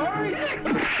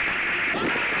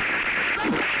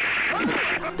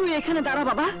 তুই এখানে দাঁড়া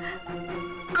বাবা,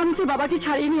 আমি তোর বাবাকে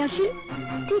ছাড়িয়ে নিয়ে আসি।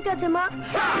 ঠিক আছে মা।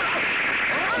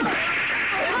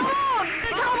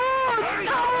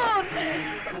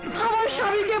 আমার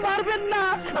স্বামীকে মারবেন না,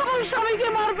 আমার স্বামীকে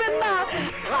মারবেন না,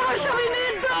 আমার স্বামী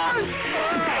নির্দোষ।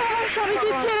 আমার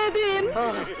স্বামীকে ছেড়ে দিন,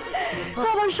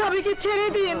 আমার স্বামীকে ছেড়ে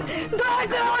দিন, দয়া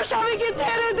করে আমার স্বামীকে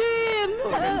ছেড়ে দিন।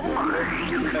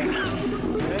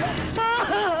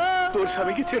 তোর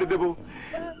স্বামীকে ছেড়ে দেবো,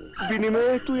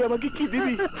 বিনিময়ে তুই আমাকে কি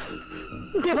দিবি?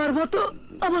 দেবার মতো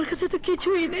আমার কাছে তো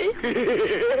কিছুই নেই।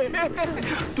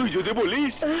 তুই যদি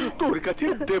বলিস তোর কাছে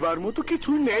দেবার মতো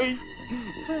কিছু নেই,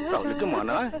 তাহলে তো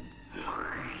মানায়।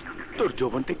 তোর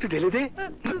যৌবনটা একটু ঢেলে দে,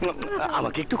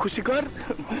 আমাকে একটু খুশি কর।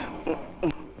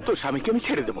 তোর স্বামীকে আমি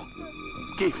ছেড়ে দেবো,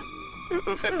 কি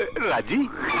রাজি?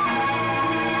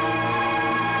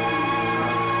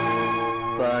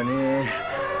 পানি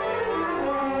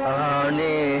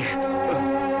আনে।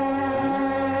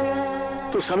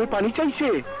 তোর স্বামী পানি চাইছে,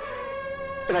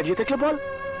 রাজি থাকলে বল,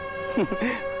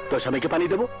 তোর স্বামীকে পানি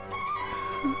দেবো।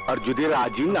 আর যদি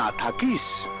রাজি না থাকিস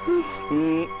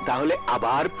তাহলে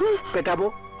আবার পেটাবো।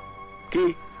 কি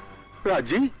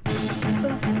রাজি?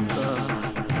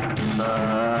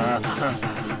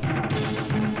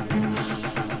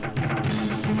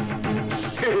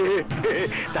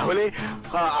 তাহলে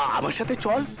আমার সাথে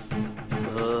চল।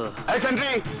 এই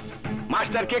সেন্ট্রি,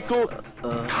 মাস্টারকে একটু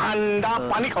ঠান্ডা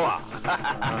পানি খাওয়া।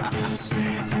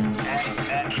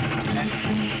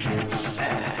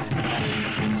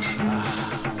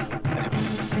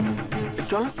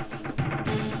 চলো।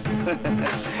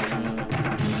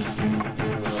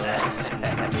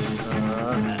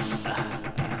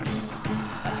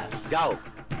 যাও,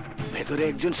 ভেতরে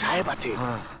একজন সাহেব আছে,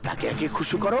 তাকে একে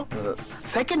খুশি করো।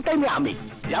 সেকেন্ড টাইমে আমি।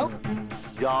 যাও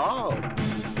যাও।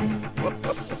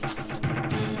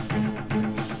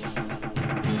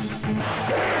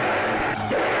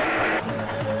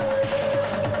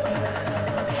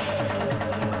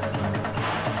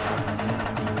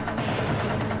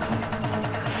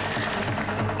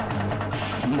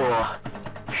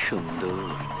 সুন্দর,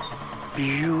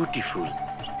 বিউটিফুল।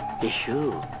 এসো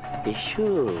এসো।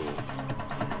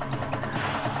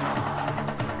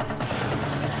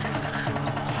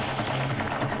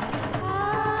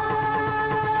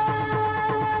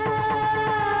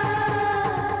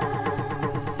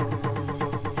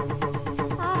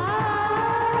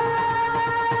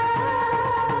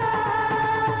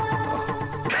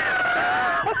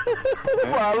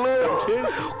 ভালো,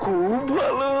 খুব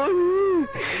ভালো।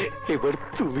 এবার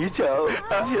তুমি যাও।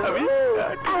 আমি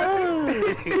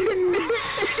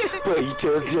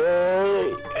পাইটা যায়,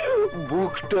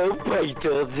 বুকটা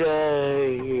পাইটা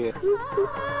যায়।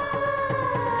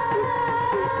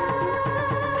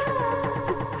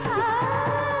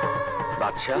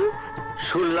 বাদশা,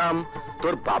 শুনলাম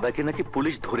তোর বাবাকে নাকি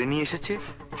পুলিশ ধরে নিয়ে এসেছে।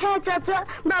 হ্যাঁ চাচা,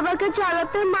 বাবাকে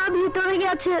ছাড়াতে মা ভিতরে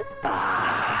গেছে।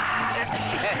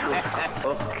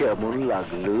 কেমন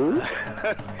লাগলো?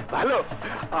 ভালো,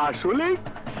 আসলে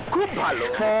খুব ভালো।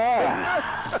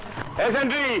 এই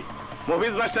সেন্ট্রি,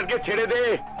 মুভিজ মাস্টারকে ছেড়ে দে।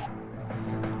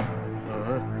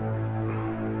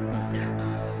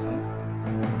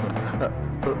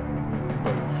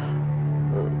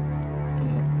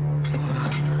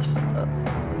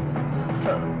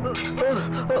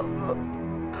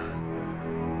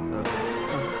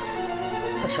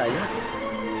 শায়লা,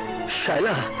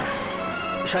 শায়লা,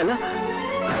 শায়লা,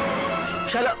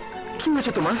 শায়লা, কি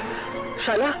হয়েছে তোমার?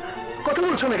 শায়লা, কথা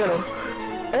বলছো না কেন?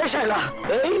 এই শায়লা,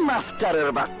 এই মাস্টারের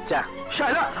বাচ্চা।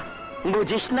 শায়লা,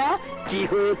 বুঝিস না কি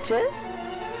হয়েছে?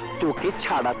 তোকে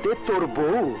ছাড়াতে তোর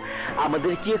বউ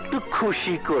আমাদের কি একটু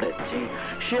খুশি করেছে।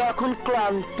 সে এখন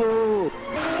ক্লান্ত।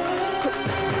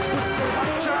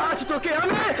 আজ তোকে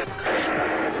আমি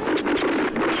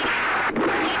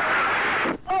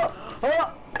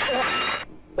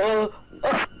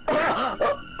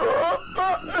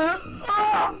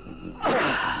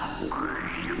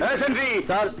সেন্ট্রি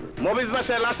স্যার, মুভিজ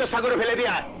মাস্টার লাশটা সাগরে ফেলে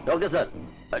দিয়া। Okay sir.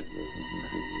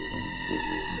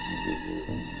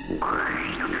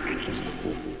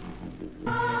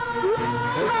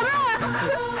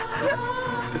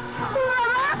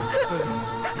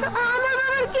 আমার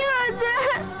বাবার কি হয়েছে?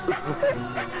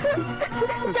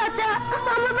 চাচা,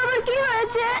 আমার বাবার কি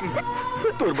হয়েছে?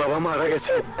 তোর বাবা মারা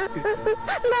গেছে।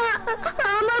 না,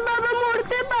 আমার বাবা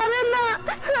মরতে পারে না।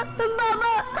 বাবা,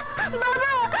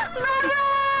 বাবা, বাবা,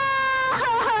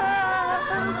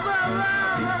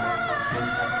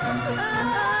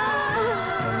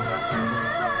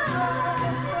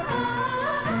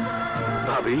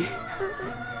 ভাবি,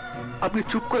 আপনি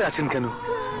চুপ করে আছেন কেন?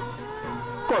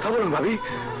 কথা বলুন ভাবি,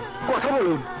 কথা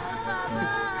বলুন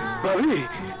ভাবি।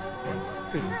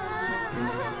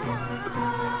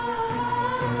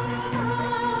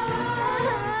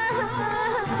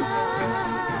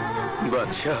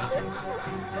 বাদশা,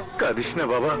 কাঁদিস না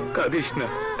বাবা, কাঁদিস না।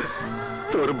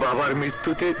 তোর বাবার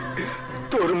মৃত্যুতে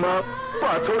তোর মা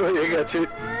পাথর হয়ে গেছে।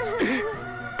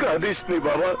 কাঁদিস নি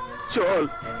বাবা, চল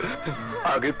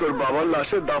আগে তোর বাবার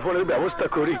লাশের দাফনের ব্যবস্থা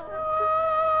করি।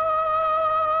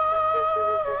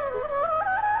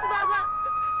 বাবা,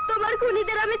 তোমার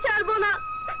খুনিদের আমি ছাড়বো না।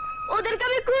 ওদেরকে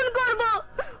আমি খুন করব,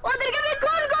 ওদেরকে আমি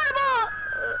খুন করব।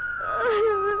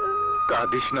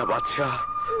 কাঁদিস না বাদশা,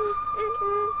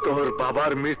 তোর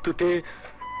বাবার মৃত্যুতে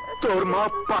তোর মা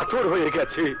পাথর হয়ে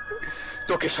গেছে।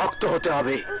 তোকে শক্ত হতে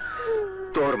হবে।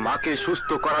 তোর মাকে সুস্থ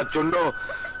করার জন্য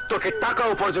তোকে টাকা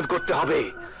উপার্জন করতে হবে।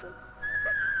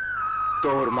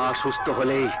 তোর মা সুস্থ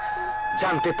হলেই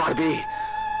জানতে পারবি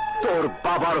তোর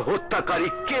বাবার হত্যাকারী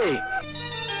কে।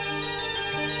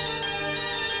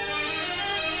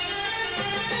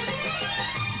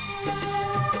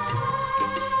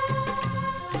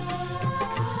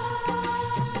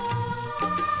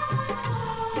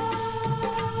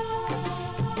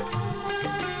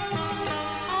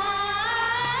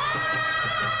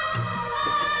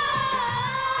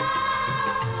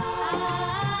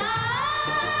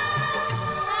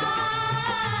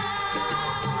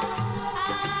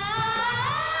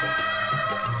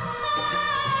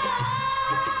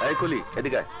 খুলি,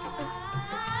 এদিকে আয়।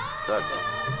 ধর।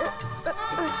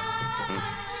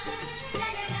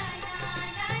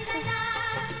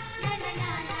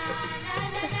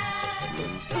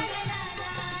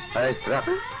 এই, রাখ।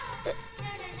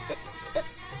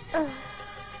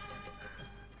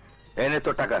 এনে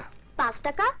তোর টাকা। 5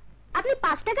 টাকা? আপনি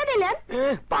 5 টাকা দিলেন?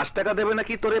 5 টাকা দেবে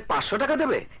নাকি তোরে 500 টাকা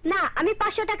দেবে? না, আমি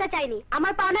 500 টাকা চাইনি,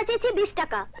 আমার পাওনা চেয়েছি 20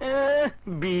 টাকা।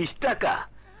 20 টাকা?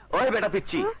 ওই বেটা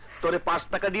পিচ্ছি, তোরে 5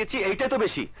 টাকা দিয়েছি, এইটাই তো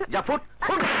বেশি। যা ফুট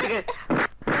ফুট থেকে।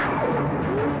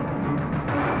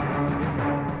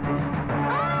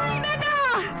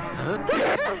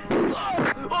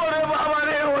 ওরে বাবা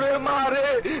রে, ওরে মা রে,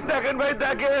 দেখেন ভাই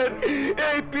দেখেন,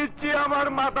 এই পিচ্ছি আমার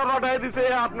মাথা ফাটাই দিছে।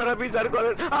 আপনারা বিচার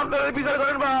করেন, আপনারা বিচার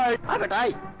করেন ভাই।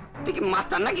 বেটাই, তুই কি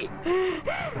মাস্টার নাকি?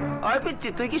 ওই পিচ্ছি,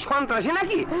 তুই কি সন্ত্রাসী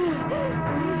নাকি?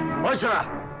 ওই সারা,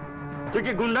 তুই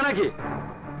কি গুন্ডা নাকি?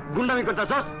 গুন্ডামি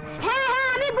করতেছস? হ্যাঁ হ্যাঁ,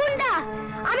 আমি গুন্ডা,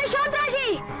 আমি সন্ত্রাসী,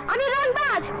 আমি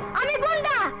রংবাজ, আমি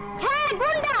গুন্ডা। হ্যাঁ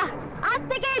গুন্ডা, আজ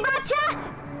থেকে এই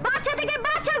বাচ্চা থেকে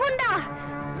বাচ্চা গুন্ডা,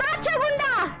 বাচ্চা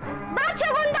গুন্ডা, বাচ্চা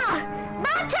গুন্ডা,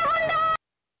 বাচ্চা গুন্ডা।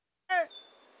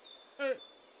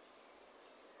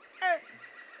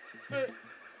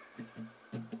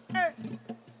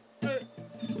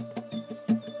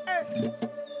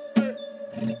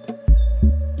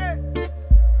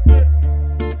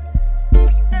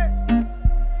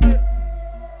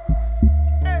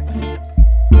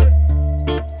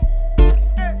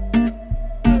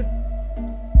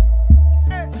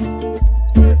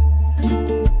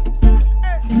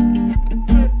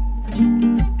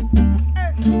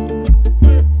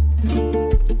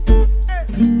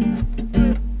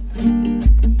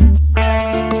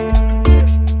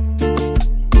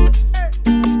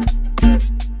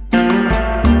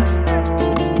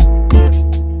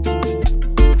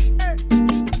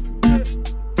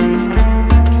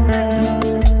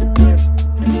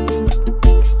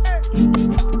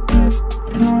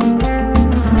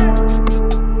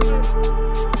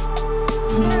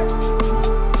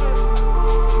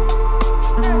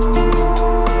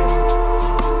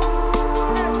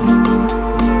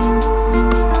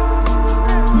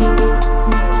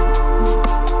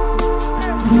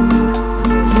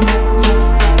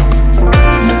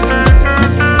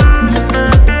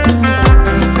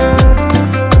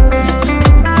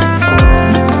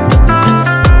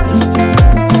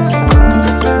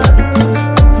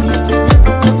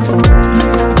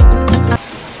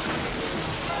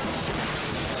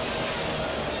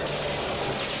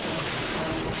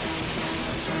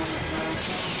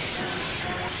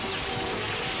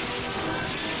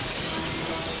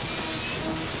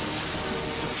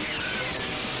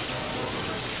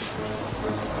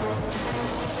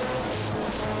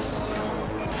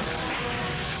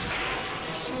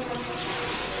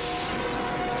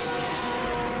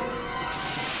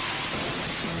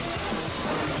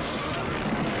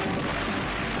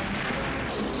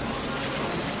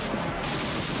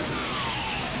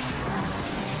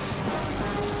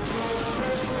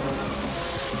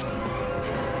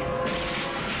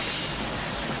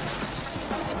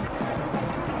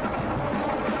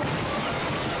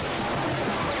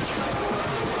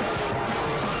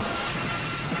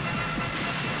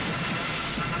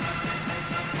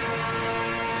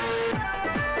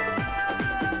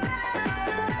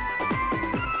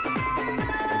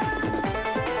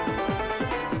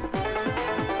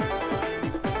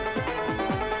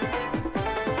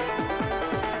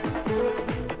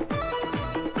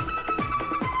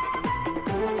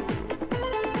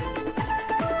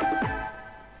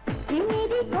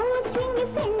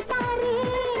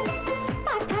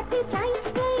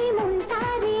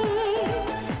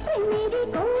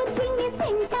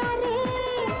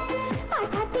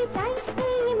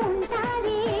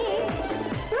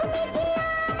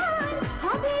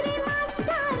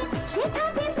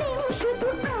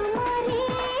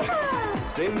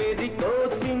 প্রেমেরই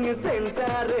কোচিং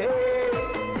সেন্টারে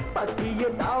পাঠিয়ে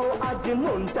দাও আজ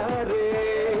মনটারে,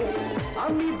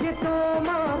 আমি যে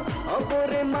তোমার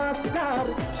অপরে মাস্টার,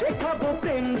 শেখাবো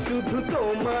প্রেম শুধু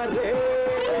তোমারে।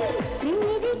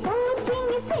 প্রেমেরই কোচিং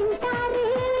সেন্টারে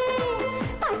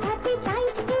পাঠাতে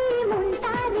চাইছি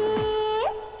মনটারে।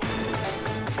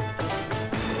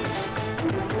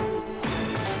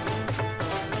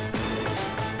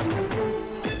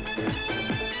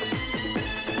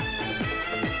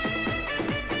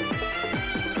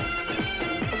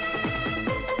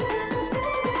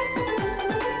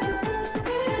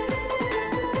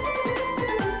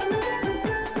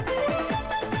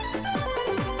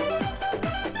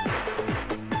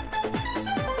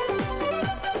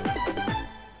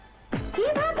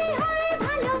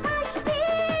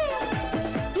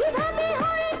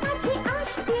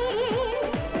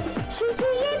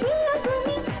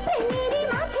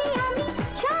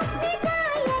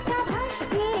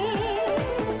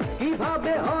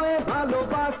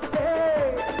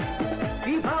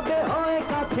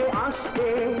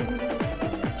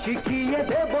 শিখিয়ে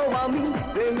দেব আমি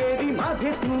প্রেমেরই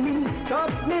মাঝে তুমি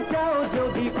স্বপ্নে চাও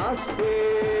যদি ভাসতে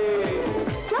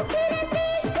চোখের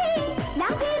দৃষ্টি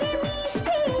লাগের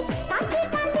মিষ্টি কাছে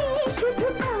কাছে শুধু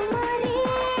আমারে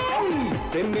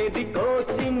প্রেমেরই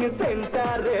কোচিং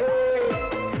সেন্টারে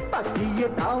পাঠিয়ে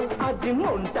দাও আজ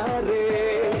মনটারে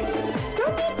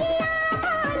তুমি কি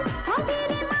আমার হবে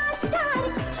রে মাস্টার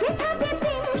শেখাবে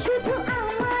প্রেম শুধু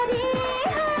আমারে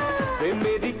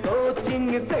প্রেমেরই কোচিং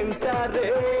সেন্টারে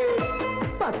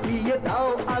পাঠিয়ে দাও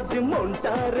আজ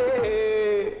মনটারে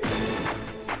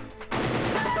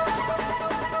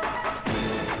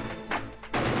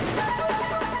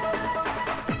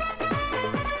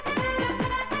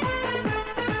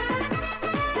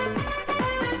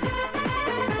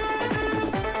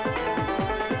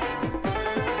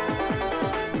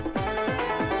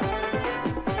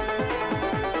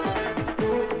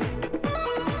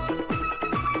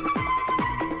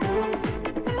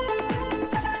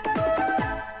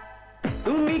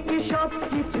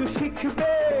কিছু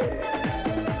শিখবে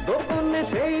গোপনে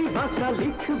সেই ভাষা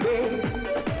লিখবে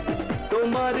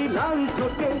তোমারই লাল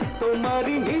চোখে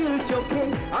তোমারই নীল চোখে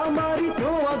আমারই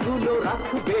ছোঁয়াগুলো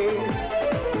রাখবে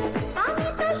আমি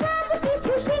তো সব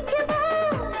কিছু শিখব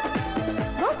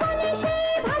গোপনে সেই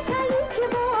ভাষা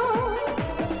লিখব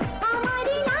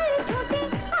আমারই লাল চোখে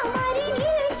আমারই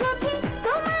নীল চোখে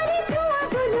তোমারই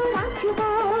ছোঁয়াগুলো রাখব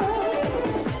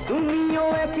তুমিও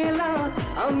একলা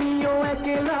আমিও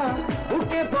একলা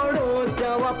বুকে বড়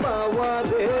যাওয়া পাওয়া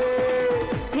রে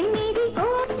প্রেমেরই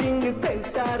কোচিং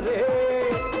সেন্টারে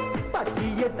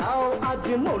পাঠিয়ে দাও আজ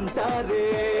মনটারে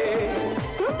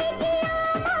তুমি কি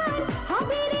আমার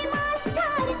হবে রে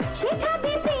মাস্টার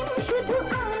শেখাবে প্রেম শুধু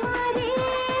আমারে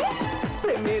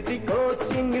প্রেমেরই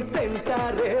কোচিং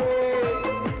সেন্টারে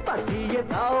পাঠিয়ে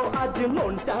দাও আজ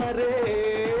মনটারে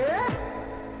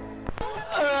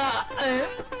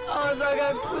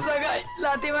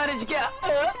লাঠি মারিস কে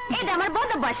এটা আমার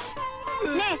বদভ্যাস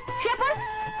নে শুয়ে পড়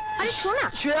আরে শোনা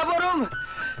শুয়ে পড়ুম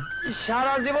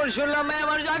সারা জীবন শুনলাম মেয়ে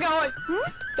আমার জায়গা হয়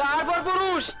তারপর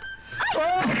পুরুষ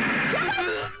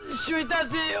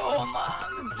শুইতাছি ও মা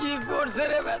কি করছে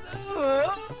রে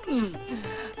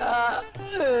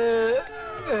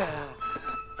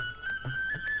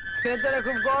ভেতরে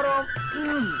খুব গরম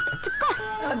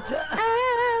আচ্ছা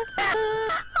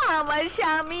আমার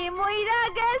স্বামী মইরা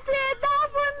গেছে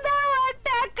দাফন দেওয়ার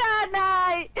টাকা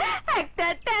নাই একটা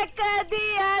টাকা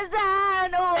দিয়া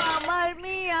যান ও আমার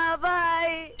মিয়া ভাই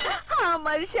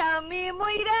আমার স্বামী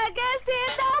মইরা গেছে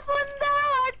দাফন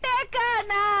দেওয়ার টাকা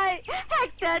নাই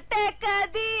একটা টাকা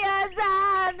দিয়া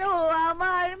যান ও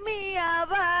আমার মিয়া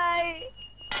ভাই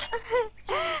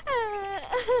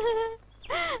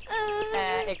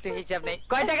একটু হিসাব নেই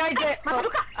কয় টাকা হয়েছে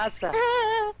আচ্ছা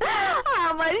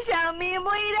আমার স্বামী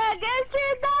মইরা গেছে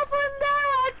দাফন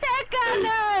দেওয়ার টাকা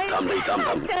নাই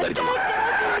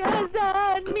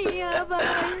মিয়া ভাই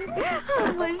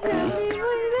আমার স্বামী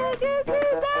মইরা গেছে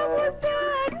দাফন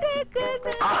দেওয়ার টাকা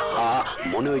নাই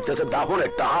মনে হইতেছে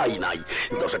দাফনের টাহাই নাই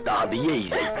 10 টাকা দিয়েই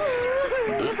যাই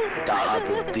টাকা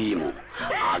তো দিমু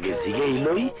আগে জিগেই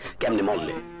লই কেমনে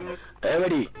মরলে এ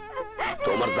বেডি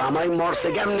তোমার জামাই মরছে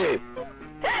কেমনে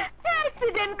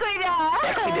অ্যাক্সিডেন্ট কইরা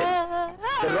অ্যাক্সিডেন্ট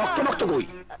রক্ত রক্ত কই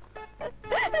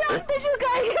রক্ত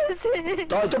শুকাই গেছে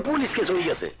তাই তো পুলিশ কেস হয়ে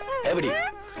গেছে এ বেডি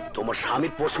তোমার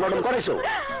স্বামীর পোস্টমর্টম করেছো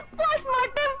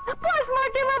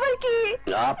পোস্টমর্টম আবার কি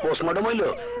পোস্টমর্টম হইলো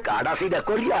কাডা সিডা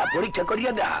করিয়া পরীক্ষা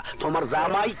করিয়া দা তোমার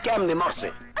জামাই কেমনে মরছে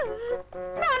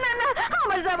না না না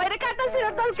আমার জামাইরে কাটা ছিল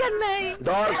দরকার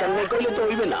নাই কইলে তো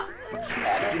হইবে না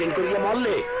অ্যাক্সিডেন্ট করিয়া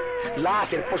মরলে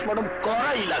লাশের পোস্টমর্টম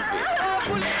করাই লাগবে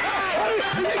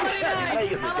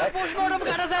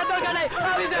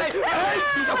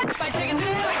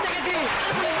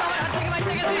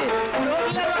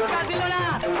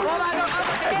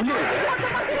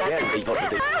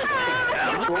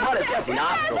তোমার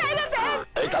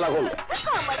এই তালা খোল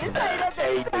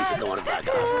এই তোমার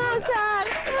জায়গা স্যার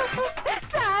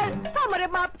আমারে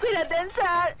মাফ করে দেন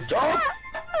স্যার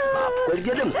মাফ করে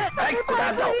দিয়ে দেন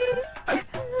কোথায় দাও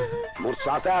মোর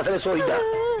চাষা আসলে শহীদা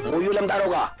মুই হলাম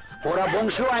দারোগা ওরা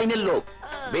বংশীয় আইনের লোক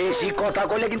বেশি কথা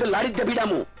কইলে কিন্তু লাড়িতে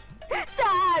বিড়ামু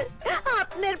স্যার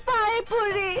আপনার পায়ে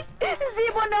পড়ি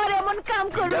জীবনে আর এমন কাম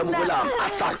করবেন না বললাম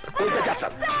আচ্ছা কইতে যাচ্ছ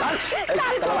স্যার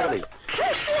এই তালা লাগা দেই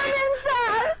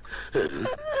স্যার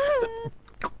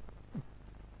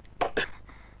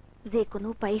যে কোনো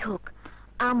উপায় হোক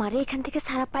আমারে এখান থেকে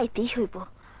ছাড়া পাইতেই হইব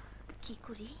কি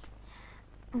করি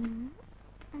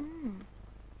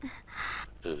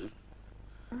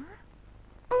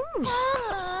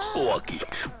ও কি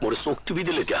মোরে শক্তি বি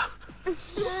দিলে ক্যা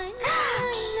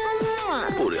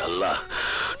ওরে আল্লাহ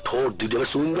ঠোঁট দুইটা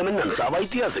সুইং গামের না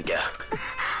চাবাইতে আছে ক্যা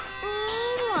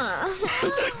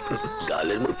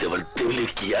গালের মধ্যে আবার তেলে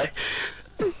কি আয়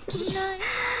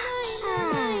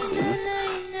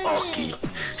কি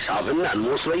সাবেন না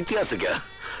মশরাইতে আছে কে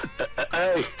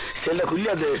সেটা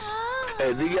খুলিয়া দে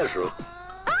এদিকে আসো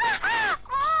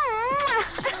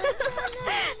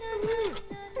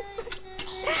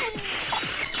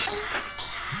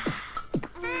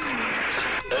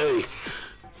এই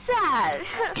স্যার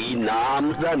কি নাম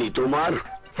জানি তোমার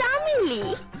চামেলি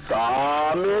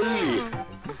চামেলি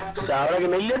চাওড়াকে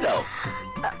মিলিয়ে দাও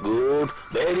গুড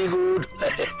ভেরি গুড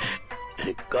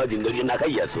কদিন ধরে না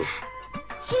খাই আসো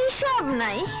হিসাব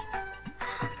নাই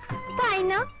পাই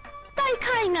না তাই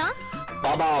খাই না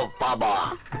বাবা বাবা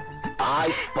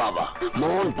আইস বাবা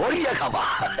মন ভরিয়া খাবা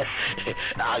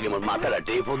আগে মোর মাথাটা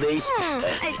টেপো দেই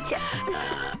আচ্ছা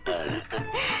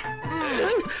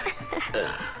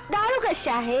দারোগা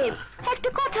সাহেব একটা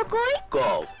কথা কই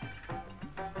কও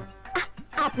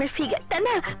আপনার ফিগারটা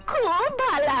না খুব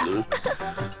ভালো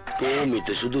তুমি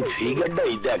তো শুধু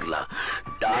ফিগারটাই দেখলা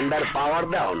ডান্ডার পাওয়ার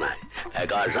দাও না এক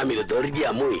আসামিরে ধরে গিয়া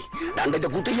মুই ডান্ডায় তো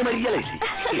গুটিয়ে মারি গেলাইছি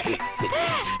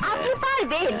আপনি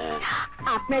পারবেন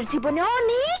আপনার জীবনে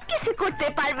অনেক কিছু করতে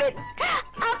পারবেন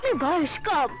আপনার বয়স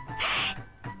কম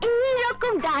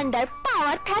এইরকম ডান্ডার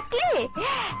পাওয়ার থাকলে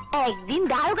একদিন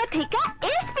দারোগা থেকে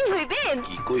এসপি হইবেন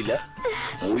কি কইলা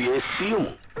মুই এসপি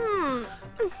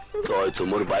তয়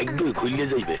তোমার বাইক দুই খুললে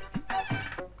যাইবে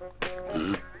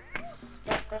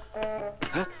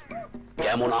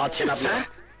কেমন আছেন আপনি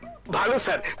ভালো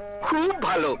স্যার, খুব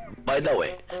ভালো। বাই দা ওয়ে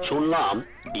শুনলাম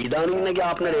ইদানিং নাকি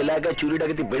আপনার এলাকায় চুরি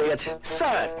ডাকাতি বেড়ে গেছে।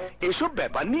 স্যার এসব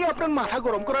ব্যাপার নিয়ে আপনার মাথা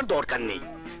গরম করার দরকার নেই।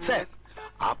 স্যার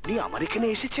আপনি আমার এখানে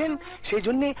এসেছেন, সেই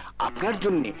জন্য আপনার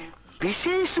জন্য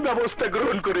বিশেষ ব্যবস্থা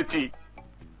গ্রহণ করেছি।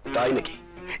 তাই নাকি?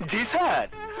 জি স্যার,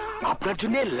 আপনার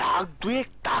জন্য লাখ 2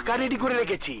 টাকা রেডি করে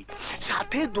রেখেছি,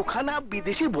 সাথে দুখানা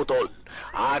বিদেশি বোতল,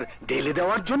 আর ঢেলে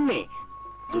দেওয়ার জন্য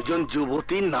 2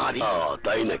 যুবতী নারী।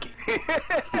 তাই নাকি?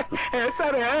 হ্যাঁ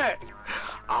স্যার, হ্যাঁ।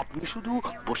 আপনি শুধু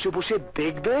বসে বসে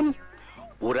দেখবেন,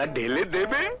 ওরা ঢেলে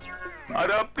দেবে, আর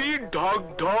আপনি ঢক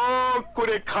ঢক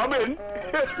করে খাবেন।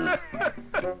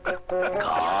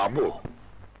 খাবো?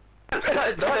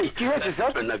 কি হয়েছে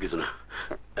স্যার? না কিছু না।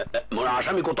 মোর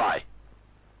আসামি কোথায়?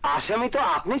 আসামি তো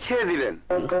আপনি ছেড়ে দিলেন,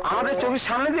 আমাদের চোখের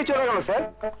সামনে দিয়ে চলে গেল স্যার।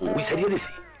 মুই ছাড়িয়ে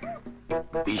দিছি?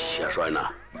 বিশ্বাস হয় না।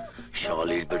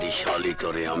 শালির বেটি শালি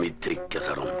তোরে আমি দেখে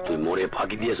সারম, তুই মোরে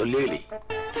ফাঁকি দিয়ে চলে গেলি।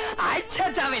 আচ্ছা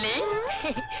চামেলি,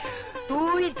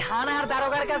 তুই থানার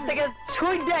দারোগার কাছ থেকে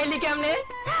ছুট যাইলি কেমনে?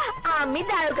 আমি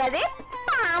দারোগারে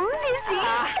পাম দিছি।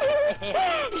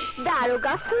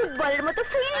 দারোগা ফুটবলের মতো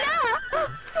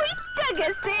ফুইটা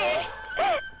গেছে,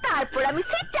 তারপর আমি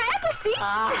সিটটায় বসছি।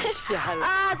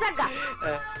 জাগা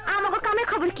আমাকে কামের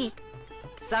খবর কি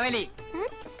চামেলি?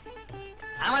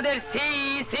 আমাদের C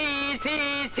C C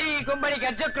C company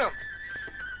কার্যক্রম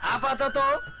আপাতত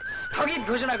স্থগিত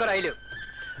ঘোষণা করা হইল।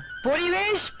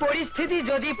 পরিবেশ পরিস্থিতি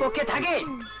যদি পক্ষে থাকে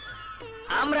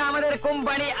আমরা আমাদের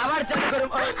কোম্পানি আবার চালু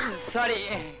করব। সরি,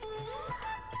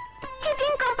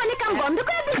 চিটিং কোম্পানি কাম বন্ধ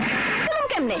করে দিন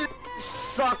কেমনে?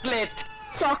 Chocolate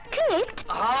chocolate?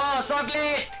 হ্যাঁ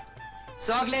চকলেট,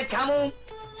 চকলেট খামু,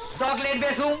 চকলেট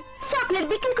বেচুম। চকলেট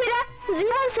বিক্রি কইরা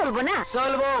জীবন চলবো না?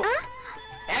 চলবো,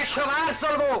 100 বার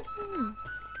চলবো।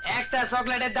 একটা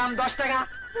চকলেটের দাম 10 টাকা,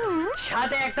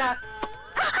 সাথে একটা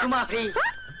চুমা ফ্রি।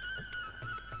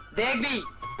 দেখবি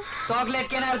চকলেট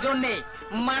কেনার জন্য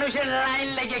মানুষের লাইন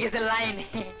লেগে গেছে, লাইন।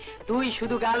 তুই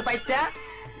শুধু গাল পাইতা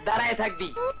দাঁড়ায় থাকবি,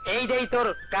 এইটাই তোর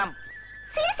কাম।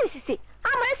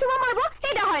 আমার চুমা মারবো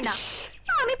এটা হয় না,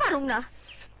 আমি পারুম না।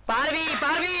 পারবি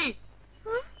পারবি,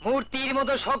 মূর্তির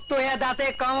মতো শক্ত হয়ে দাঁতে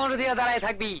কামড় দিয়ে দাঁড়ায়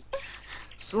থাকবি।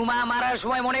 চুমা মারার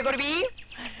সময় মনে করবি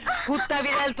কুত্তা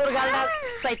বিড়াল তোর গালটা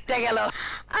সাইটটা গেল।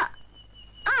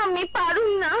 আমি পারুম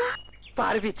না।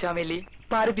 পারবি চামেলি,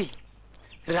 পারবি।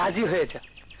 রাজি হয়ে যা,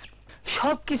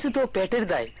 সবকিছু তো পেটের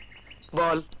দায়।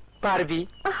 বল পারবি?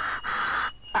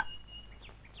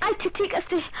 আচ্ছা ঠিক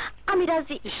আছে, আমি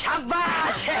রাজি।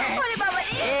 সাব্বাস,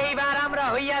 এইবার আমরা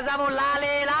হইয়া যাবো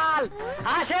লালে লাল।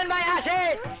 আসেন ভাই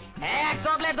আসেন, এক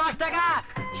চকলেট 10 টাকা,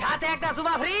 সাথে একটা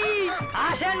সুমা ফ্রি।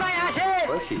 আসেন ভাই আসেন,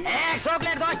 এক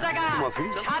চকলেট 10 টাকা,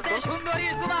 সাথে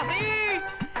সুন্দরীর সুমা ফ্রি।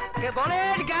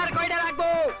 বলেন কার কয়টা রাখবো?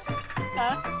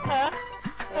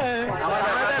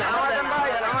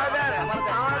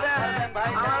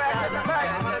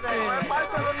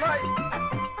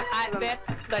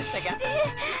 দশ টাকা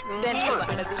দেন,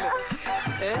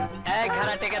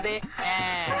 11 টাকা দে।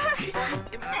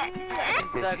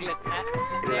 চকলেট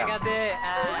টাকা দে।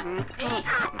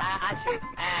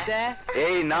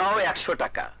 এই নাও 100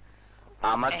 টাকা,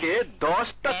 আমাকে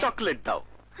 10টা চকলেট দাও।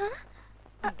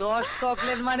 10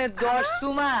 চকলেট মানে 10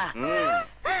 চুমা?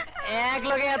 এক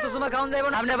লগে এত সময় খাওয়ান যাইব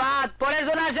না। আপনি বাদ, পরের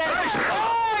জন আসে।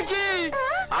 কি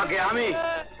আগে আমি,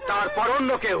 তারপর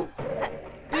অন্য কেউ।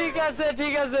 ঠিক আছে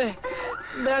ঠিক আছে,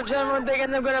 ব্যবসার মধ্যে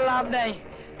কেন করে লাভ নাই।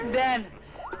 দেন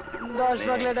 10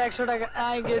 চকলেট 100 টাকা।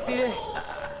 আই গেছি রে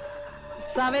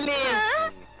সামেলি,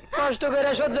 কষ্ট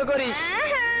করে সহ্য করিস।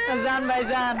 জান ভাই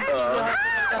জান।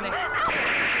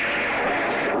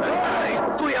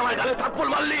 তুই আমার গালে থাপ্পড়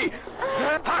মারলি,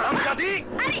 হারামজাদি!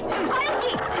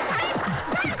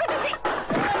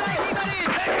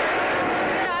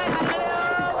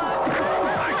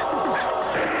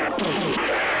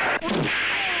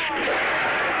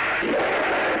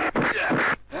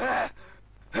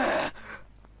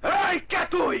 কে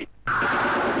তুই?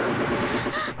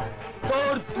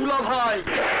 তোর দুলা ভাই।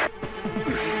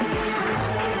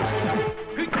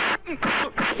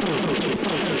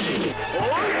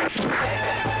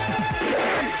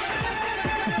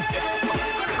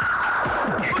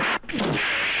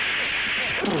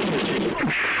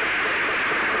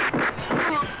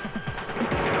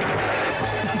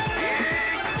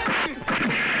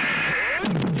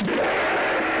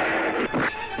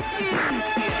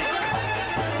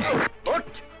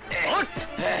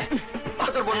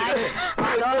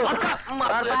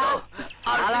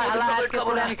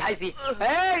 আমি খাইছি।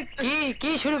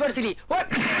 কি শুরু করছিলি?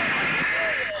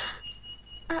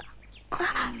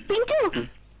 পিন্টু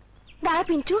দাঁড়া।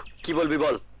 পিন্টু, কি বলবি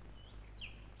বল।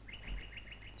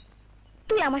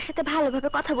 তুই আমার সাথে ভালোভাবে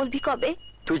কথা বলবি কবে?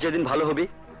 তুই যেদিন ভালো হবি,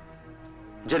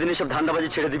 যেদিন এসব ধান্দাবাজি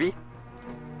ছেড়ে দিবি।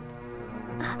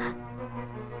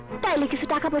 তাইলে কিছু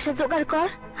টাকা পয়সা জোগাড় কর,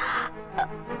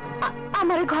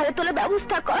 আমার ঘরে তোলার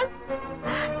ব্যবস্থা কর,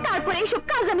 তারপরে এইসব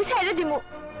কাজ আমি ছেড়ে দিব।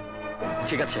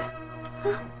 ঠিক আছে।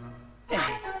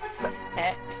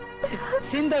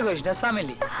 চিন্তা করিস না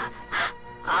সামেলি,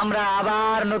 আমরা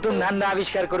আবার নতুন ধান্দা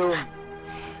আবিষ্কার করুম,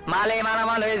 মালে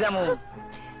মালামাল হয়ে যাবো,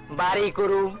 বাড়ি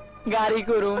করুম, গাড়ি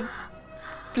করুম,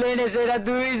 প্লেনে সেটা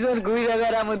 2 জন ঘুরে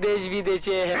বেড়ামু দেশ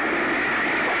বিদেশে।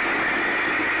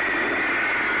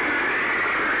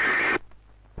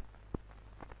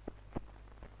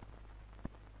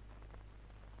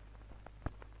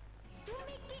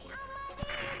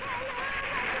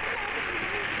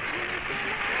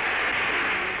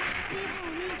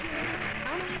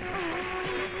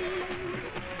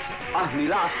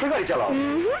 নীলা, আস্তে গাড়ি চালাও।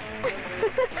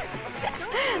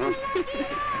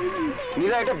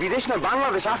 নীলা, এটা বিদেশ না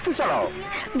বাংলাদেশ, আস্তে চালাও।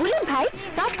 বুলেট ভাই,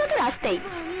 রাস্তা তো রাস্তাই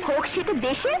হোক, সেটা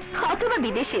দেশের অথবা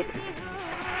বিদেশের।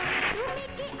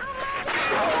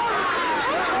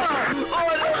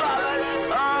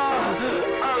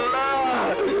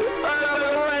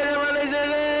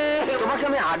 তোমাকে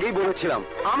আমি আগেই বলেছিলাম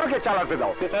আমাকে চালাতে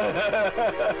দাও।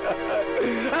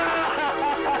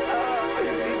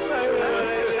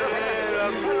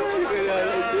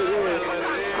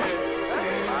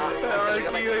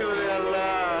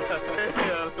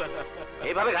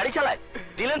 এইভাবে গাড়ি চালায়?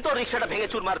 দিলেন তো রিক্সাটা ভেঙে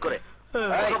চুরমার করে।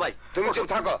 ভাই তুমি চুপ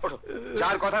থাকো,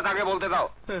 যার কথা তাকে বলতে দাও।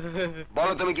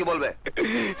 বলো তুমি কি বলবে?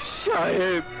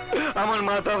 সাহেব, আমার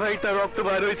মাথা ভাইটা রক্ত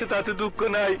বার হয়েছে, তাতে দুঃখ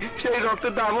নাই, সেই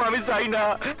রক্তের দামও আমি চাই না।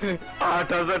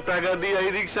 8,000 টাকা দিয়ে এই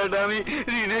রিক্সাটা আমি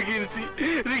ঋণে কিনছি,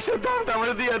 রিক্সার দামটা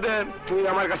আমার দিয়ে দেন। তুই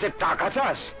আমার কাছে টাকা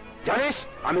চাস? জানিস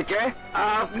আমি কে?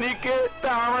 আপনি কে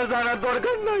তা আমার জানার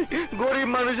দরকার নাই, গরিব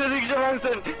মানুষের রিক্সা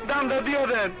ভাঙছেন, দামটা দিয়ে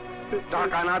দেন।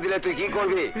 টাকা না দিলে তুই কি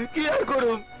করবি? কি আর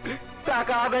করুম,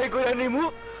 টাকা আদায় করে নিমু,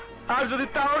 আর যদি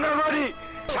তাও না করি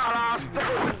সারা আস্তে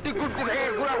কুট্টি কুট্টি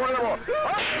ভেঙে গুঁড়া করে দেবো।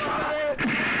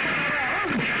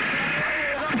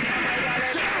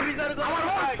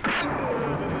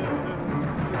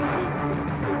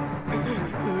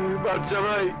 বাদশা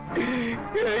ভাই,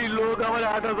 এই লোক আমার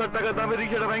 8,000 টাকা দামে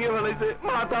রিক্সাটা ভেঙে ফেলাইছে,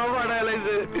 মাথাও ফাটাই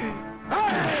লাইছে।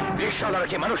 রিক্সাওয়ালা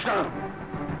কি মানুষ না?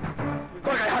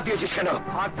 কোথায় হাত দিয়েছিস কেন?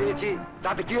 হাত দিয়েছি,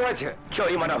 তাতে কি হয়েছে?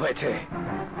 জরিমানা হয়েছে।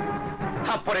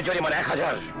 থাপ্পড়ে জরিমানা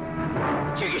 1,000,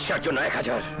 চিকিৎসার জন্য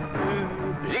 1,000,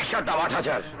 রিক্সার দাম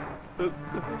 8,000,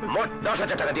 মোট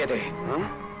 10,000 টাকা দিয়ে দে,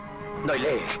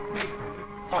 নইলে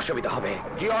অসুবিধা হবে।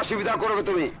 কি অসুবিধা করবে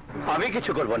তুমি? আমি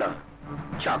কিছু করব না,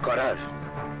 যা করার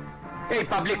এই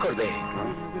পাবলিক করবে।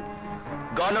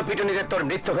 গণপিটুনিতে তোর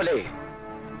মৃত্যু হলে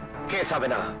কেস হবে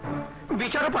না,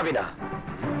 বিচারও পাবি না।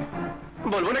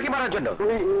 বলবো নাকি মারার জন্য?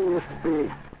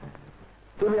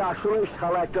 তুমি আসলে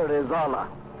শালা একটা রেজালা,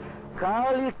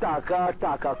 খালি টাকা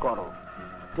টাকা করো।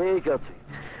 ঠিক আছে,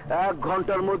 1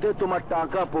 ঘন্টার মধ্যে তোমার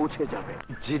টাকা পৌঁছে যাবে।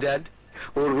 জি ড্যাড।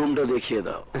 ওর রুমটা দেখিয়ে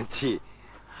দাও। জি।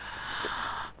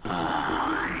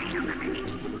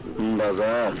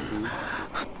 বাজার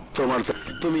তোমার,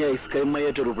 তুমি এই স্কাই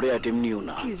মাইয়াটের উপরে অ্যাটেম নিও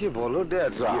না। কি যে বলো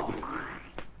ড্যাড।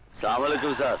 সালাম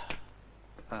আলাইকুম স্যার।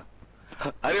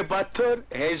 আরে পাথর,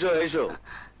 এসো এসো।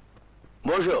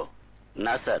 বসো।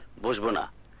 না স্যার, বসবো না।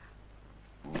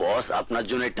 বস আপনার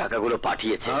জন্য এই টাকাগুলো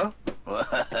পাঠিয়েছে।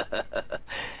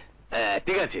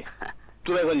 ঠিক আছে,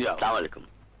 তুমি এখন যাও। আসসালামু আলাইকুম।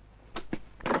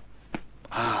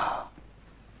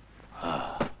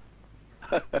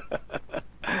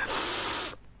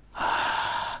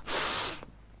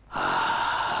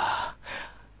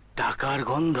 টাকার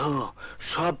গন্ধ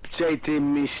সবচাইতে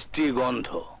মিষ্টি গন্ধ।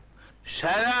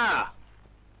 শায়লা,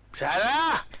 শায়লা,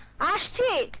 আসছি।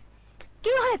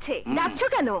 কি হয়েছে, ডাকছো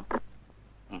কেন?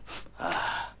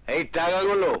 এই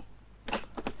টাকাগুলো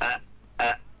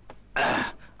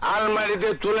আলমারিতে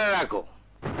তুলে রাখো।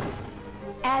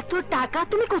 এত টাকা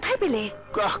তুমি কোথায় পেলে?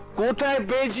 কোথায়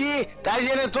পেয়েছি তাই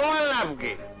জেনে তোমার লাভ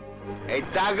কি? এই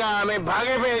টাকা আমি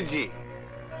ভাগে পেয়েছি।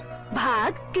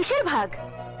 ভাগ? কিসের ভাগ?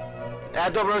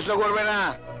 এত প্রশ্ন করবে না,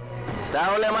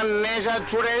 তাহলে আমার নেশা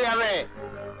ছুটে যাবে।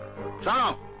 শোনো,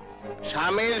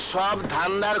 স্বামীর সব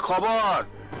ধান্দার খবর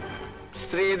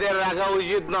স্ত্রীদের রাখা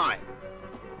উচিত নয়।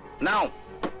 নাও,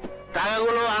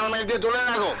 টাকাগুলো আলমারিতে তুলে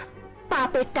রাখো।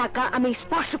 পাপের টাকা আমি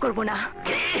স্পর্শ করব না।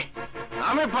 কি?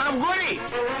 আমি পাপ করি?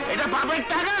 এটা পাপের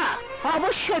টাকা?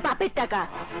 অবশ্যই পাপের টাকা।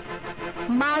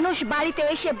 মানুষ বাড়িতে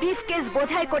এসে ব্রিফকেস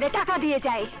বোঝাই করে টাকা দিয়ে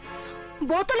যায়,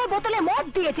 বোতলে বোতলে মদ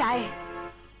দিয়ে যায়।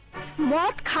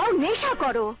 মদ খাও, নেশা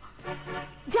করো,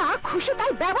 যা খুশি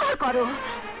তাই ব্যবহার করো।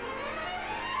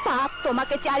 পাপ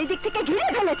তোমাকে চারিদিক থেকে ঘিরে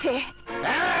ফেলেছে।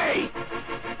 এই,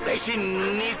 বেশি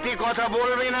নীতি কথা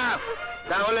বলবি না,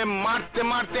 তাহলে মারতে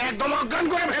মারতে একদম অজ্ঞান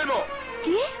করে ফেলবো।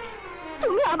 কি?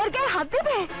 তুমি আমার গায়ে হাত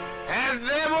দেবে? হ্যাঁ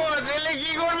দেবো। দিলে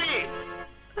কি করবি?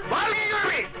 বল কি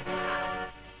করবি?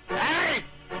 এই,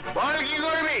 বল কি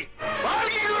করবি? বল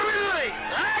কি করবি তুই?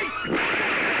 এই!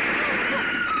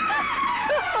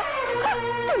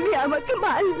 তুমি আমাকে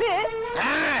মারলে?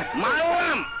 হ্যাঁ,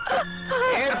 মারলাম।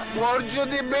 এরপর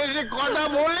যদি বেশি কথা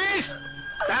বলিস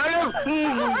তাহলে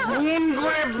খুন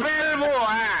করে ফেলবো।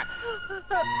 হ্যাঁ,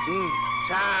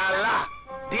 শালা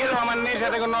দিল আমার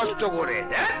নেশাটাকে নষ্ট করে।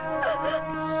 হ্যাঁ,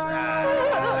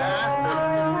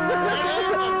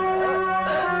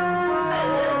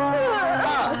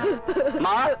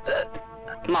 মা,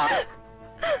 মা,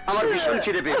 আমার ভীষণ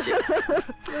খিদে পেয়েছে,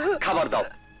 খাবার দাও।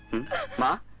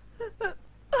 মা,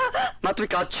 মা তুমি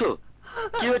কাঁদছো?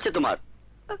 কি হয়েছে তোমার?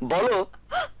 বলো।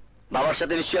 বাবার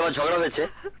সাথে নিশ্চয়ই আবার ঝগড়া হয়েছে।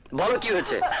 বলো কি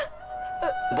হয়েছে,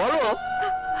 বলো।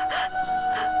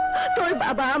 তোর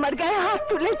বাবা আমার গায়ে হাত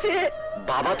তুলেছে।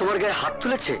 বাবা তোমার গায়ে হাত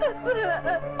তুলেছে?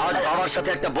 আজ বাবার সাথে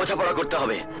একটা বোঝাপড়া করতে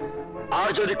হবে। আর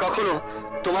যদি কখনো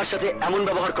তোমার সাথে এমন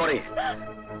ব্যবহার করে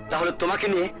তাহলে তোমাকে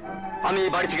নিয়ে আমি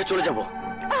এই বাড়ি থেকে চলে যাব।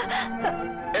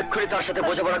 এক্ষুনি তার সাথে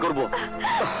বোঝাপড়া করবো।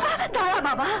 দাঁড়া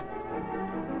বাবা,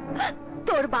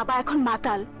 তোর বাবা এখন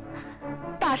মাতাল,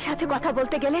 তার সাথে কথা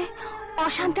বলতে গেলে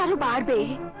অশান্তি আরো বাড়বে।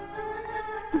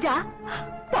 যা,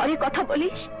 পরে কথা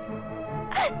বলিস।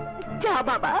 যা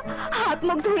বাবা, হাত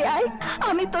মুখ ধুয়ে আয়,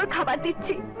 আমি তোর খাবার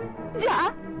দিচ্ছি। যা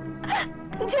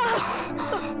যা।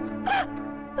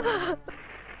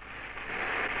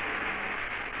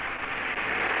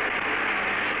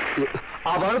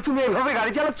 আবারও তুমি এভাবে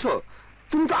গাড়ি চালাচ্ছ?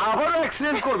 তুমি তো আবারও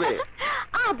অ্যাক্সিডেন্ট করবে।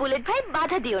 বুলেট ভাই,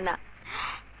 বাধা দিও না।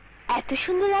 এত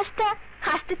সুন্দর রাস্তা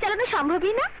হাসতে চালানো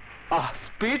সম্ভবই না।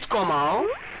 স্পিড কমাও।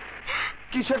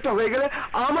 কিছু একটা হয়ে গেলে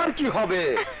আমার কি হবে?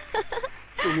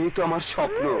 তুমি তো আমার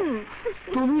স্বপ্ন,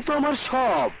 তুমি তো আমার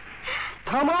সব।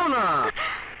 থামাও না,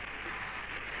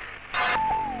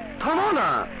 থামাও না।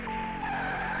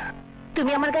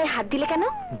 তুমি আমার গায়ে হাত দিলে কেন?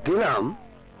 দিলাম,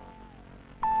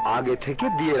 আগে থেকে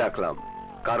দিয়ে রাখলাম,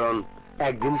 কারণ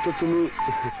একদিন তো তুমি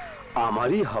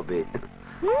আমারই হবে।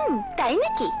 তাই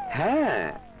নাকি? হ্যাঁ,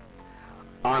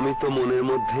 আমি তো মনের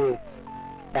মধ্যে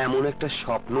এমন একটা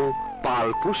স্বপ্ন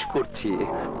পালপুষ করছি।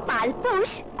 পালপুষ?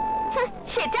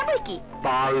 সেটা আবার কি?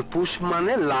 পালপুষ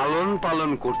মানে লালন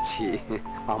পালন করছি।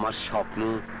 আমার স্বপ্ন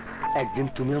একদিন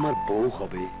তুমি আমার বউ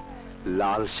হবে,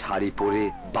 লাল শাড়ি পরে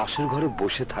বাসর ঘরে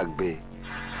বসে থাকবে,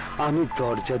 আমি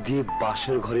দরজা দিয়ে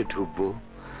বাসর ঘরে ঢুকবো,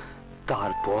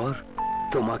 তারপর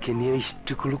তোমাকে নিয়ে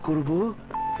ইষ্টকুলো করবো।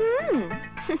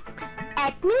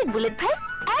 এক মিনিট বুলেট ভাই,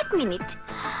 এক মিনিট।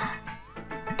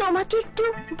 তোমাকে একটু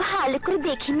ভালো করে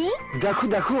দেখে নিই। দেখো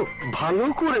দেখো, ভালো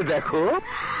করে দেখো।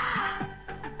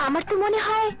 আমার তো মনে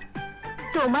হয়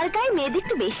তোমার গায়ে মেয়েদের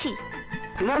একটু বেশি।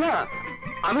 না না,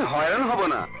 আমি হয়রান হব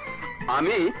না।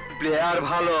 আমি প্লেয়ার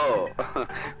ভালো,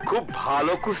 খুব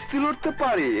ভালো কুস্তি লড়তে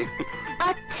পারি।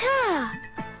 আচ্ছা,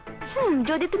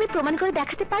 যদি তুমি প্রমাণ করে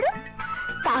দেখাতে পারো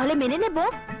তাহলে মেনে নেব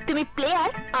তুমি প্লেয়ার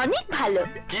অনেক ভালো।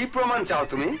 কি প্রমাণ চাও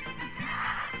তুমি?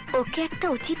 ওকে একটা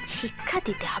উচিত শিক্ষা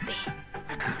দিতে হবে।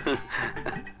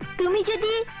 তুমি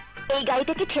যদি এই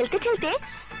গাড়িটাকে ঠেলতে ঠেলতে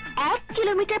 1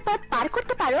 কিলোমিটার পথ পার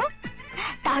করতে পারো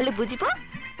তাহলে বুঝবো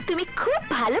তুমি খুব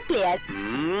ভালো প্লেয়ার।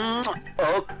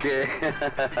 ওকে।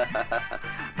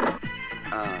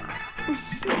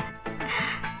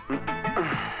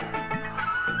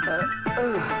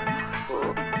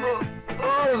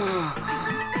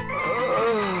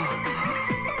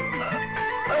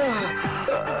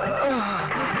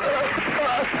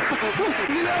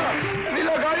 নীলা,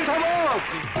 নীলা গাড়ি থামো,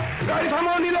 গাড়ি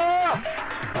থামো নীলা,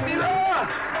 নীলা,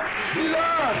 নীলা,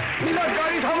 নীলা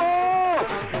গাড়ি থামো,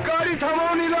 গাড়ি থামো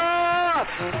নীলা,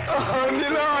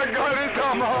 নীলা গাড়ি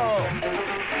থামো।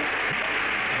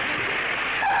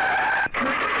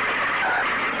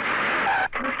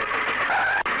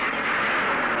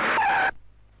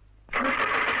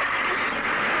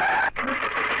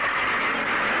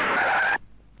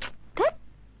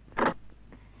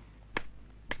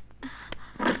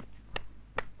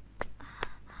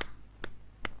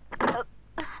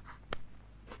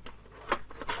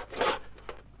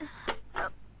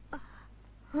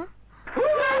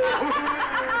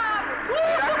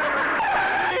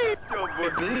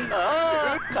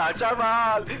 কাঁচা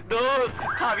মাল দোস্ত,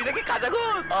 খাবি নাকি কাঁচা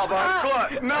গোস? আবার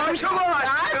নাম সবাই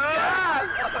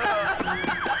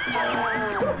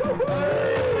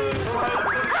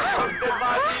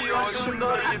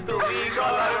সুন্দরী তুমি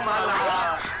গলার মালা,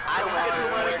 আজকে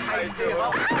তোমার খাইতে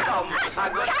হবে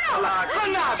সাগর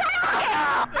কলা।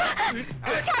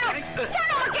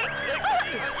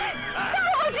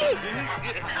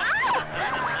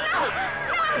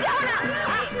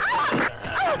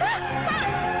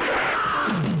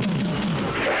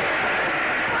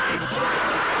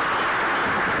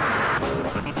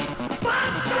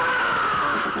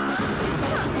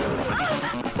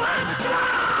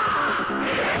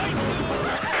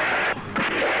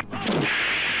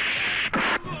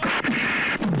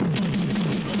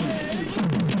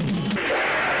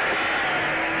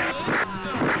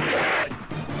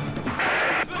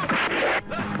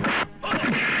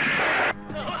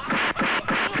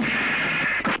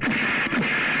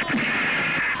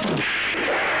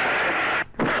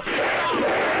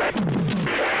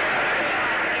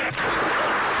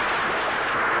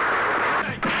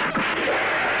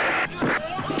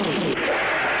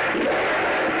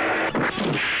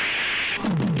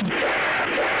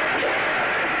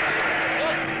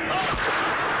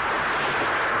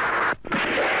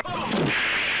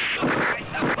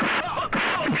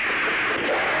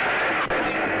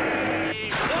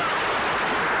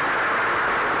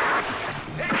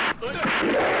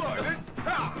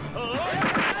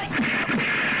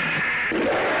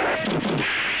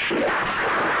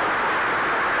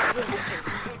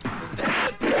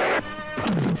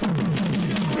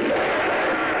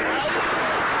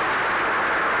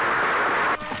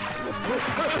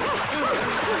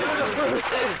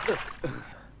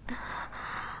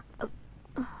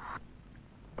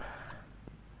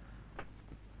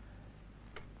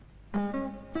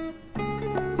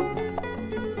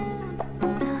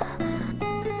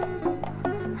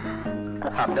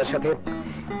 আপনার সাথে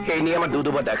এই নিয়ে আমার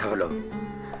দুবার দেখা হলো।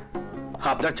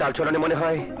 আপনার চালচলনে মনে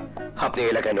হয় আপনি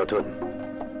এলাকায় নতুন।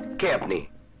 কে আপনি?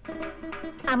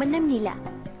 আমার নাম নীলা,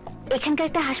 এখানকার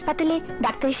একটা হাসপাতালে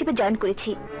ডাক্তার হিসেবে জয়েন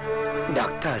করেছি।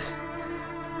 ডাক্তার?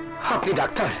 আপনি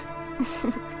ডাক্তার?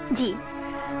 জি,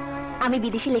 আমি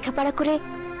বিদেশে লেখাপড়া করে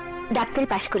ডাক্তারি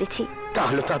পাশ করেছি।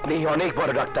 তাহলে তো আপনি অনেক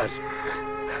বড় ডাক্তার।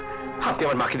 আপনি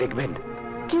আমার মাকে দেখবেন।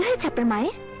 কি হয়েছে আপনার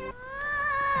মায়ের?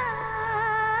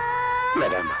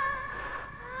 ম্যাডাম,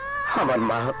 আমার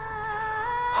মা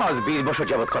আজ 20 বছর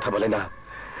যাবৎ কথা বলে না,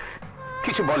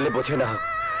 কিছু বললে বোঝে না,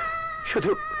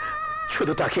 শুধু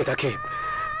শুধু তাকিয়ে থাকে।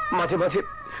 মাঝে মাঝে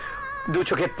দু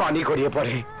চোখে পানি গড়িয়ে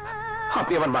পড়ে।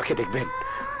 আপনি আমার মাকে দেখবেন।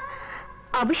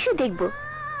 অবশ্যই দেখব,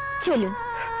 চলুন।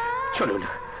 চলুন।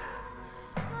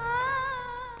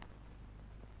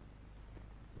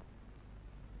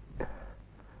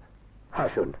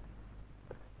 আসুন।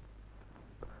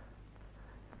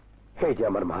 এই যে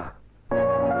আমার মা।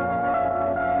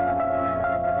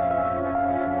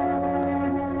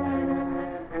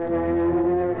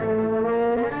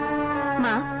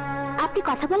 মা, আপনি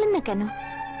কথা বলেন না কেন?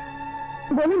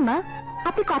 বলুন মা,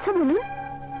 আপনি কথা বলুন।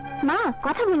 মা,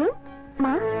 কথা বলুন।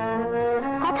 মা,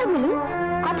 কথা বলুন,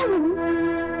 কথা বলুন।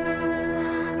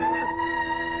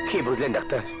 কি বুঝলেন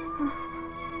ডাক্তার?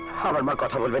 আমার মা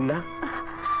কথা বলবেন না?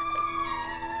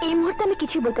 এই মুহূর্তে আমি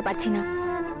কিছুই বলতে পারছি না।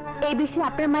 এই বিষয়ে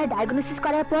আপনার মায়ের ডায়াগনোসিস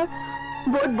করার পর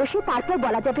বোর্ড বসে তারপর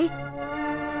বলা যাবে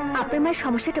আপনার মায়ের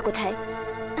সমস্যাটা কোথায়।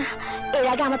 এর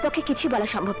আগে আমার পক্ষে কিছুই বলা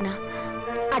সম্ভব না।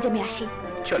 আজ আমি আসি।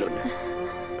 চলুন।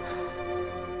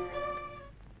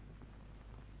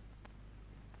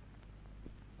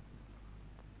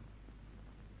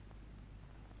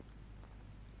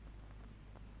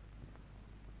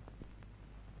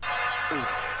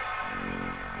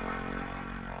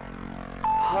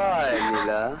 হাই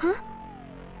নীলা।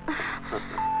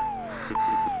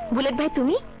 বুলেট ভাই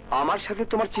তুমি? আমার সাথে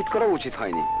তোমার চিট করা উচিত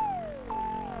হয়নি।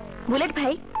 বুলেট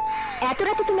ভাই, এত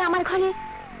রাতে তুমি আমার ঘরে,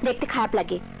 দেখতে খারাপ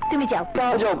লাগে, তুমি যাও।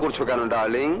 যাও করছো কেন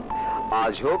ডার্লিং?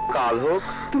 আজ হোক কাল হোক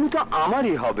তুমি তো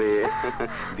আমারই হবে।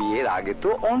 বিয়ের আগে তো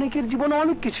অনেকের জীবনে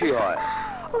অনেক কিছুই হয়,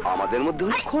 আমাদের মধ্যে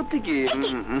ক্ষতি কি?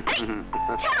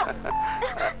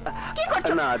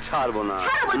 না ছাড়বো না,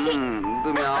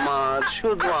 তুমি আমার,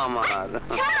 শুধু আমার।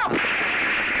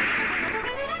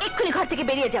 এক্ষুনি ঘর থেকে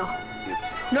বেরিয়ে যাও,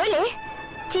 নইলে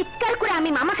চিৎকার করে আমি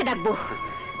মামাকে ডাকবো।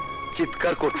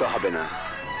 চিৎকার করতে হবে না,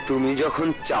 তুমি যখন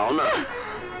চাও না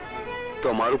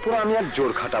তোমার উপর আমি আর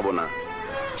জোর খাটাবো না।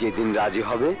 যেদিন রাজি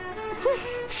হবে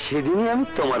সেদিনই আমি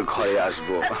তোমার ঘরে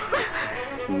আসবো।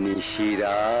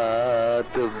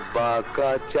 নিশিরাত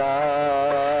বাঁকা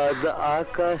চাঁদ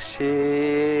আকাশে।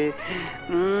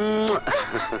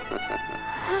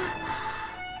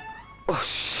 ও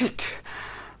শিট,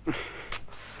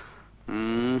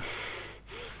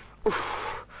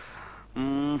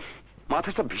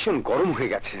 মাথাটা ভীষণ গরম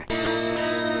হয়ে গেছে।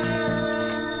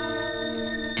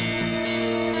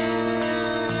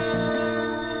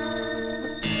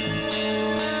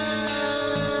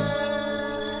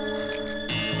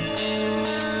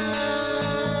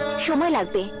 সময়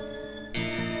লাগবে,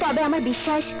 তবে আমার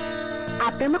বিশ্বাস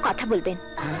আপনার মা কথা বলবেন।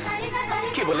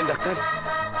 কি বলেন ডাক্তার?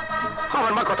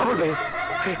 আমার মা কথা বলবে?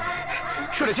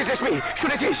 শুনেছিস রেশমি,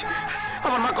 শুনেছিস?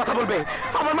 আমার মা কথা বলবে,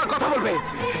 আমার মা কথা বলবে।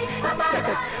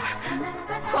 ডাক্তার,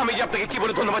 আমি যে আপনাকে কি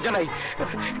বলে ধন্যবাদ জানাই,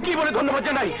 কি বলে ধন্যবাদ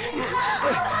জানাই।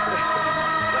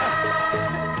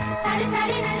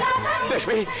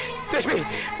 রেশমি, রেশমি,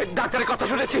 ডাক্তারের কথা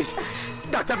শুনেছিস?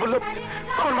 ডাক্তার বলল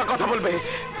আমার মা কথা বলবে।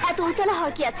 এত উতলা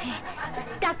হওয়ার কি আছে?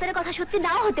 ডাক্তারের কথা সত্যি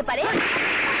নাও হতে পারে।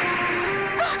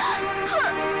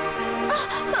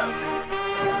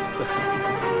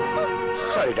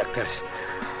 সরি ডাক্তার,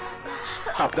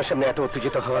 আপনার সামনে এত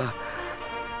উত্তেজিত হওয়া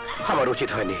আমার উচিত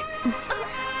হয়নি।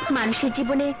 মানুষের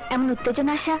জীবনে এমন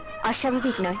উত্তেজনা আসা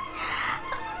অস্বাভাবিক নয়,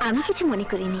 আমি কিছু মনে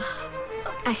করিনি।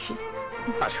 আসি।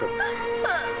 আসুন।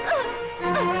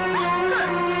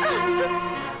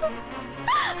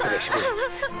 রেশমি,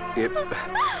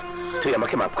 তুই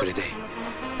আমাকে মাফ করে দে।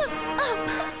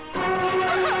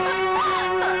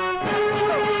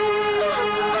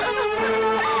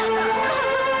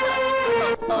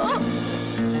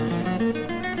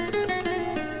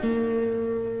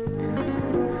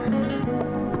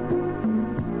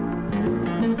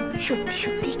 সত্যি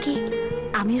সত্যি কি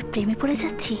আমি ওর প্রেমে পড়ে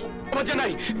যাচ্ছি?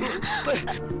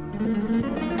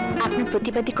 আপনার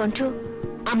প্রতিবাদী কণ্ঠ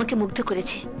আমাকে মুগ্ধ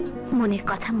করেছে। মনের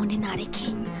কথা মনে না রেখে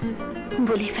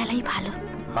বলে ফেলাই ভালো।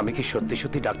 আমি কি সত্যি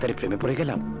সত্যি ডাক্তারের প্রেমে পড়ে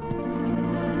গেলাম?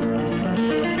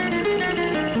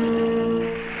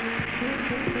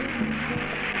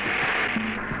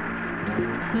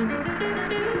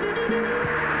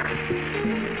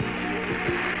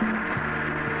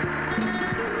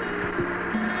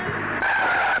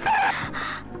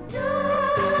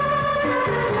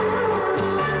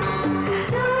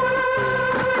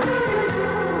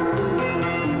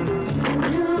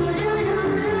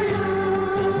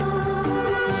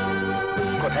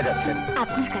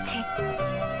 আপনার কাছে।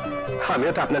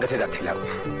 আমিও তো আপনার কাছে যাচ্ছিলাম।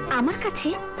 আমার কাছে?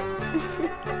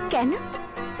 কেন?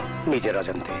 নিজের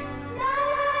অজান্তে।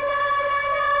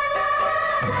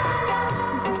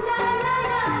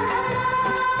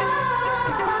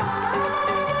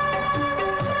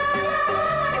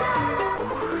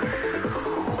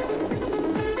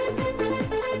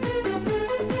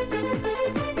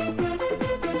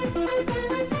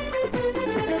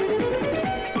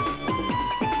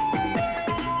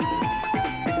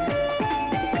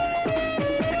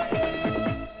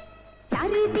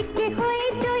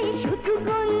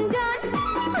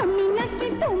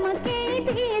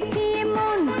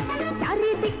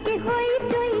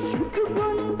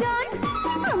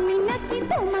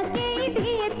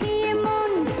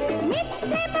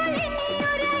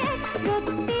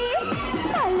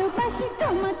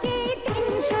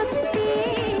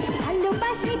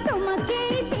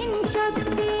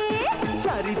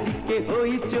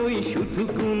 শুধু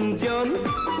গুঞ্জন,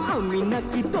 আমি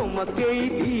নাকি তোমাকেই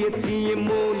দিয়েছি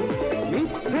মন।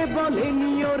 মিথ্যে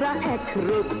বলেনি ওরা এক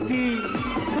রত্তি,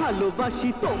 ভালোবাসি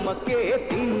তোমাকে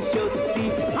তিন সত্যি।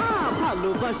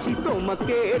 ভালোবাসি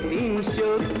তোমাকে তিন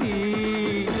সত্যি।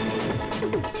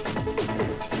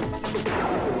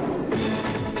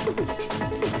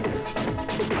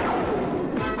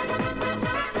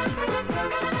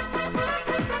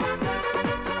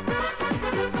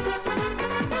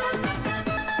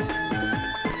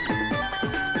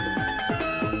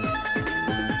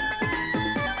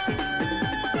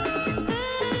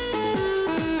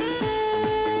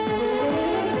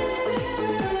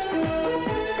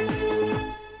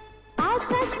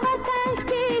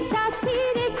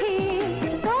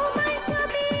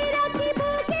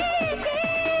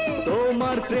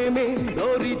 তোমার প্রেমে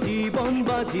ধরি জীবন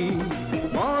বাজি,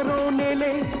 মরণ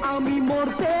এলে আমি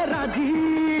মরতে রাজি।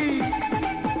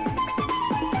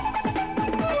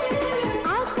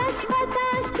 আকাশ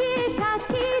বাতাসকে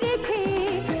সাথে রেখে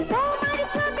তোমার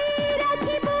ছবি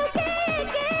রাখি বুকে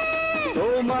এঁকে।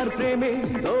 তোমার প্রেমে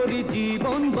ধরি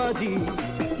জীবন বাজি,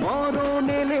 মরণ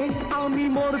এলে আমি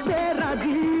মরতে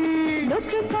রাজি।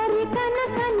 লোকে করে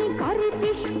কানাকানি করে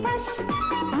ফিসফাস,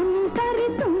 অন্তরে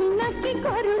তুমি নাকি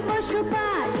করো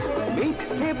বসবাস।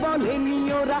 মিথ্যে বলেনি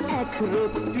ওরা এক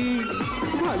রত্তি,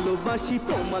 ভালোবাসি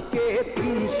তোমাকে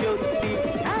 300।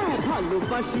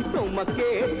 ভালোবাসি তোমাকে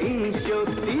 300।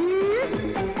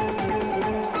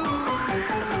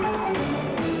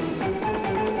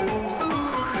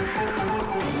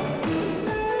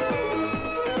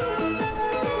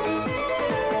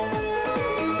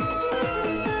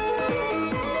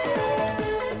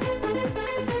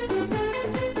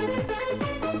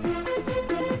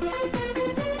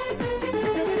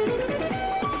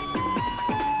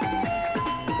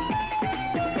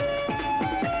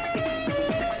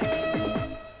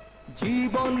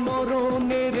 জীবন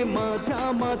মরণের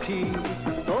মাঝামাঝি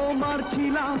তোমার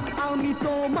ছিলাম আমি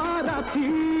তোমার আছি।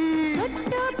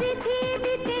 ছোট্ট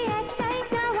পৃথিবীতে একটাই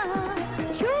চাওয়া,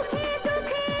 সুখে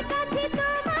দুঃখে কাছে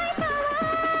তোমায় পাওয়া।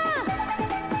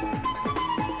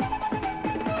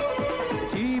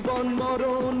 জীবন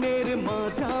মরণের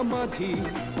মাঝামাঝি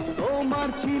তোমার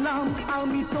ছিলাম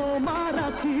আমি তোমার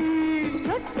আছি।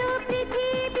 ছোট্ট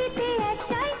পৃথিবীতে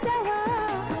একটাই চাওয়া,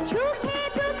 সুখে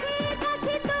দুঃখে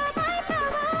কাছে তোমায়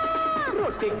পাওয়া।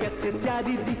 রটে গেছে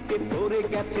চারিদিকে পড়ে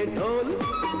গেছে ঢোল,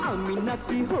 আমি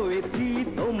নাকি হয়েছি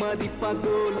তোমারই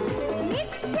পাগল।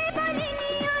 মিথ্যে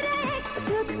বলেনি ওরা এক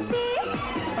সত্যি,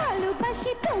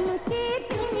 ভালোবাসি তোমাকে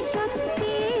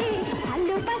 300।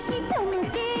 ভালোবাসি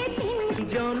তোমাকে 300।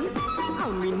 জন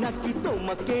আমি নাকি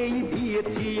তোমাকেই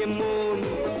দিয়েছি মন।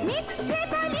 মিথ্যে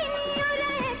বলেনি ওরা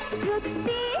এক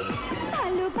সত্যি,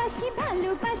 ভালোবাসি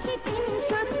ভালোবাসি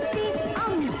 300।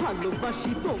 আমি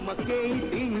ভালোবাসি তোমাকেই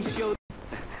 300।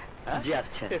 জি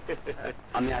আচ্ছা,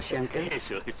 আমি আসি আঙ্কেল।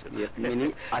 এসো এসো। মিনি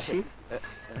আসি।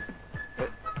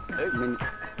 মিনি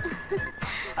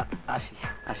আসি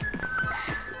আসি।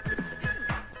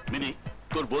 মিনি,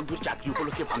 তোর বন্ধুর চাকরি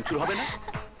উপলক্ষে ভাঙচুর হবে না?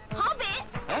 হবে।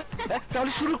 হ্যাঁ,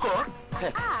 তাহলে শুরু কর।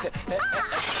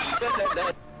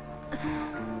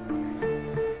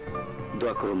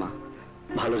 দোয়া করো মা,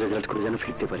 ভালো রেজাল্ট করে যেন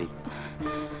ফিরতে পারি।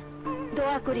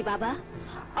 দোয়া করি বাবা,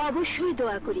 অবশ্যই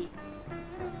দোয়া করি।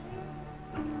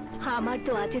 আমার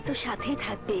দোয়া যে তোর সাথেই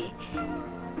থাকবে।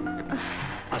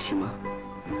 আসি মা।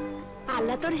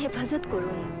 আল্লাহ তোর হেফাজত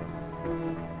করুন।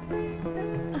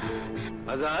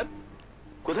 আজাদ,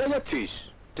 কোথায় যাচ্ছিস?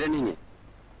 ট্রেনিং এ।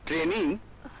 ট্রেনিং?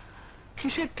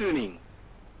 কিসের ট্রেনিং?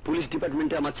 পুলিশ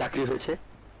ডিপার্টমেন্টে আমার চাকরি হয়েছে,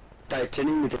 তাই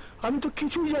ট্রেনিং নিতে। আমি তো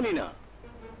কিছুই জানি না।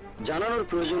 জানানোর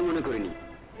প্রয়োজন মনে করিনি,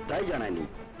 তাই জানাইনি।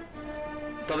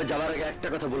 তবে যাওয়ার আগে একটা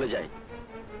কথা বলে যাই,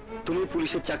 তুমি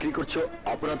পুলিশের চাকরি করছো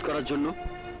অপরাধ করার জন্য,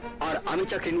 আর আমি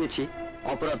চাকরি নিয়েছি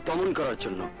অপরাধ দমন করার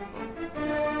জন্য।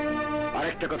 আর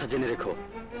একটা কথা জেনে রেখো,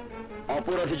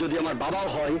 অপরাধী যদি আমার বাবাও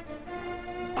হয়,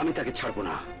 আমি তাকে ছাড়বো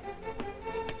না।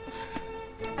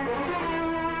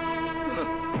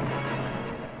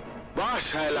 বাহ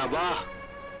শায়লা বাহ,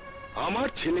 আমার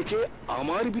ছেলেকে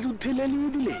আমার বিরুদ্ধে লেলিয়ে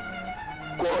দিলে।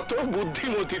 কত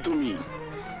বুদ্ধিমতী তুমি।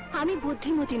 আমি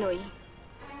বুদ্ধিমতী নই,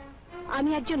 আমি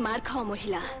একজন মার খাওয়া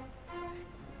মহিলা।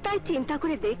 তাই চিন্তা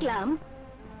করে দেখলাম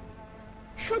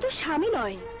শুধু স্বামী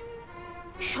নয়,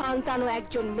 সন্তানও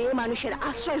একজন মেয়ে মানুষের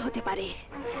আশ্রয় হতে পারে।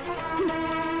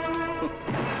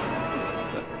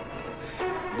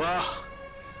 বাহ,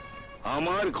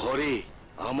 আমার ঘরে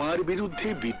আমার বিরুদ্ধে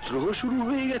বিদ্রোহ শুরু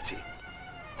হয়ে গেছে।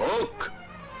 হোক,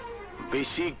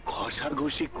 বেশি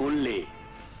ঘষাঘষি করলে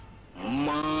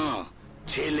মা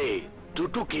ছেলে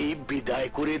দুটোকেই বিদায়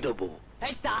করে দেবো।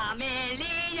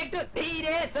 তামেলি একটু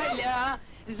ধীরে চললে,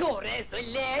 জোরে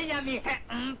চললে আমি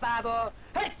পাবো।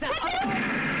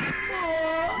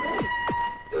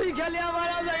 তুই খালি আমার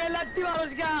জায়গায় লাত্তি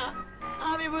মানুষ গা,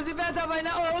 আমি বুঝি ব্যথা পাই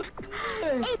না। ও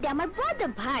এইটা আমার বদ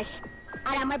অভ্যাস,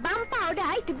 আর আমার বাম পাওটা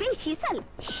একটু বেশি চল।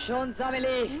 শোন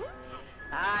সামেলি,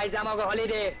 আজ আমাকে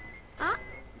হলিডে।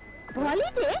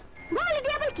 হলিডে?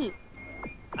 হলিডে আবার কি?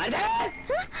 আরে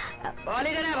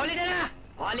হলিডে না, হলিডে না,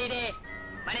 হলিডে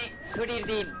মানে ছুটির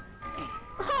দিন।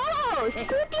 ও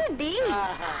ছুটির দিন?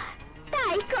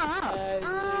 তাই তা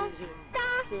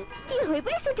কি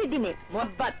হইবে ছুটির দিনে?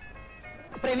 মোহব্বত,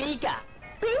 প্রেমিকা।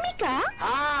 প্রেমিকা?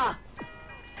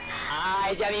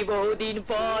 আজ আমি বহুদিন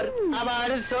পর আমার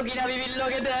সখিনা বিবির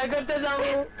লোকে দেখা করতে যাবো।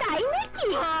 তাই নাকি?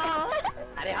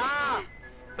 আরে হ্যাঁ,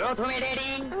 প্রথমে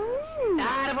ডেটিং,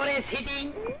 তারপরে সিটিং,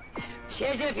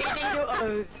 শেষে ফিটিং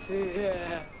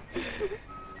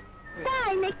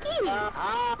তাই নাকি?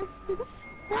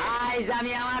 আইজ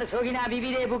আমি আমার সগিনা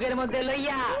বিবিরে বুকের মধ্যে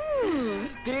লইয়া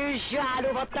কৃষ্ণ আলু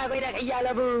ভত্তা কইরা খাইয়া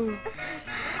লবু।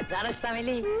 জানোস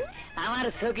তামিলি, আমার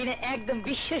সগিনে একদম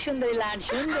বিশ্ব সুন্দরী লান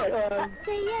সুন্দর।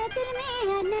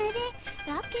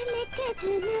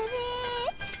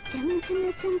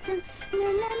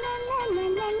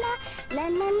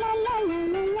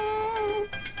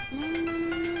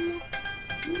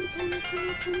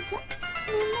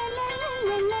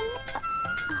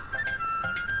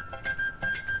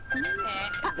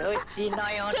 ধরছি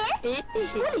নয়ন।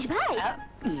 পুলিশ ভাই?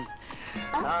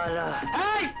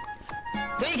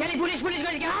 তুই খালি পুলিশ পুলিশ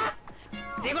করিস কেন?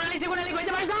 সেগুনালি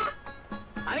কইতে পারিস না?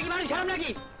 আমি কি মানুষ খারাপ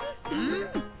নাকি?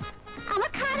 আমার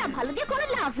খারাপ ভালো দিয়ে কোনো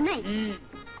লাভ নাই,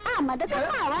 আমাদের তো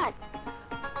পাওয়ার।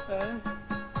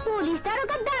 পুলিশ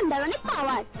দারোগা দান্ডার অনেক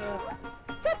পাওয়ার,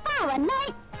 পাওয়ার নাই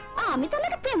আমি তো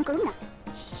আমাকে প্রেম করব না।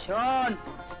 শোন,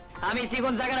 আমি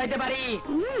চিকন জায়গা হইতে পারি,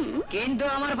 কিন্তু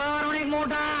আমার পাওয়ার অনেক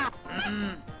মোটা।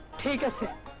 ঠিক আছে,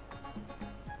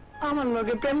 আমার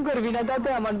লোকে প্রেম করবি না তাতে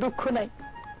আমার দুঃখ নাই।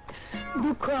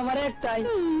 দুঃখ আমার একটাই,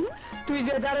 তুই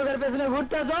যে দারোগার পেছনে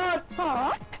ঘুরতে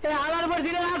আলার পর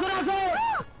দিনের আসর আছে।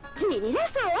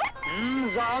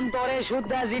 যখন তোরে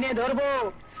শুদ্ধা জিনে ধরবো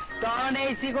তখন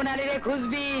এই চিকন আলীরে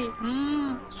খুঁজবি।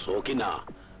 সকিনা,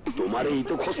 তোমার এই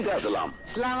তো খুঁজতে আসলাম।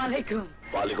 সালাম আলাইকুম।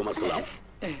 ওয়ালাইকুম আসসালাম।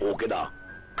 ওকে না,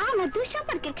 আমার দূর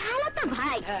সম্পর্কের খালাতো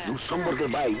ভাই। দূর সম্পর্কের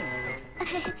ভাই?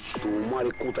 তোমার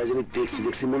কোথায় জানি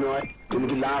দেখছি মনে হয়। তুমি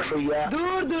কি লাশ হইয়া?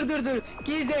 দূর দূর দূর দূর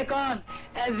কি যে কোন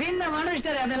জিন্দা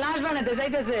মানুষটারে আপনি লাশ বানাতে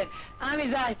চাইতেছে। আমি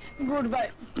যাই, গুড বাই।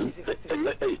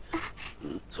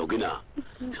 সকিনা,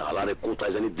 শালারে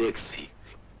কোথায় জানি দেখছি,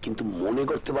 কিন্তু মনে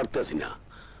করতে পারতেছি না।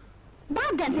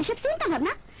 বাদ দেন এসব চিন্তা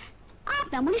ভাবনা,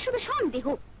 আপনার মনে শুধু সন্দেহ।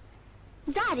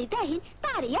 যারে দেখেন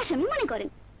তারই আসামি মনে করেন।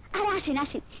 আর আসেন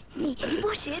আসেন,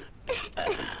 বসেন।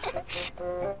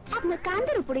 আপনার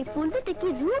কান্দের উপরে ফুল দুটো কি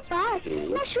রূপার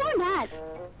না সোনার?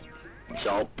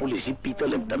 সব পুলিশই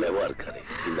পিতলেরটা ব্যবহার করে,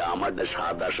 কিন্তু আমারটা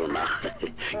সাদা সোনা।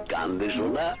 কান্দে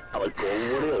সোনা, আবার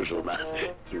কোমরেও সোনা।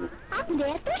 আপনি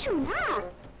এত সোনা?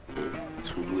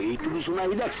 শুধু এইটুকু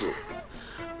সোনাই দেখছো?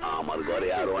 আমার ঘরে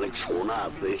আর অনেক সোনা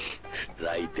আছে।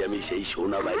 রাইতে আমি সেই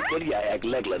সোনা বাইর করিয়া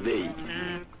একলা একলা দেই।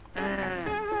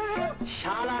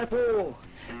 শালার পো,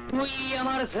 তুই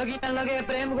আমার সগিনার লগে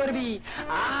প্রেম করবি,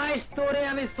 আজ তোরে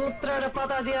আমি সূত্রের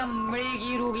পাতা দিয়া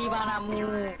মৃগী রুগী বানামু।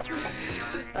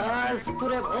 আজ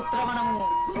তোরে ভোত্রা বানামু।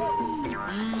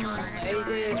 এই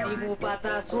যে নিমু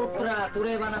পাতা সূত্রা,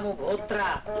 তোরে বানামু ভোত্রা।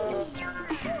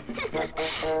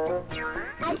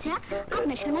 আচ্ছা,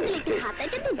 আপনার সোনাগুলো একটু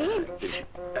হাতাইতে তো দেন।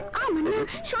 আমার না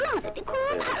সোনা হাতাতে খুব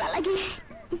ভালো লাগে।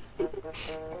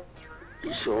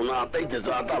 সোনা আতাইতেছ?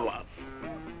 আতাবা?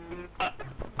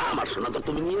 আমার সোনা তো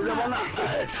তুমি নিয়ে যাবো না।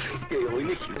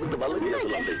 ওইলে কি করতে ভালো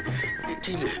গিয়েছিলাম।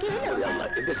 কি আল্লাহ,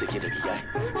 দেশে কি রেখে যায়?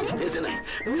 দেশে নাই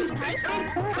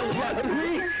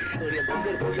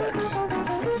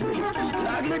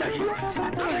লাগলে ডাকি।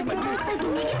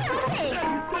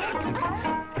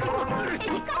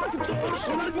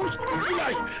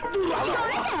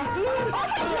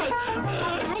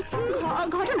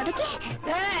 ঘটনাটা কি?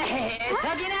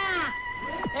 সগিনা,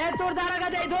 তোর দারোগা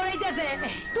দেয় দৌড়াইতেছে।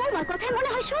 তোমার কথাই মনে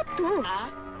হয় সত্য।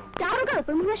 দারোগার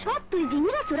উপর মনে হয় সব তুই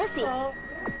জিনিস আছে।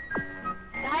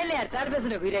 তাইলে আর তার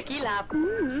পেছনে ঘুরে কি লাভ?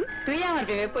 তুই আমার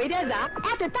প্রেমে পইরা যা।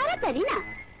 এত তাড়াতাড়ি না,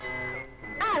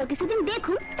 আরো কিছুদিন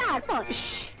দেখুন তারপর।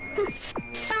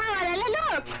 পাওয়ার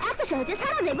লোক এত সহজে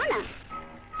ছাড়া দেব না,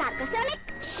 তার কাছে অনেক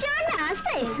সোনা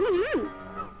আছে।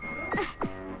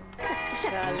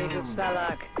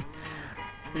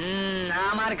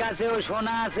 আমার কাছেও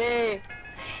সোনা আছে,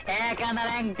 এক আনার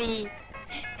আংটি।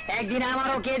 একদিন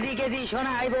আমারও কেজি কেজি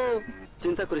সোনা আইব।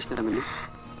 চিন্তা করিস না মিলি,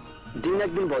 দিন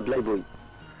একদিন বদলাইবই।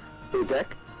 এই দেখ,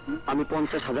 আমি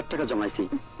 50,000 টাকা জমাইছি।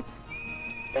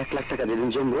 1 লাখ টাকা যেদিন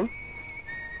জমবো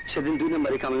সেদিন 2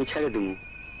 নম্বরে কাম আমি ছেড়ে দেবো।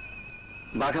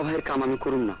 বাঘা ভাইয়ের কাম আমি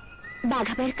করুম না।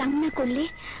 বাঘা ভাইয়ের কাম না করলে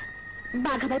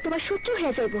বাঘা ভাই তোমার শত্রু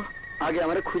হয়ে যাইব। আগে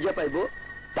আমারে খুঁজে পাইবো,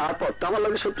 তারপর তো আমার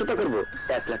লগে শত্রুতা করবো।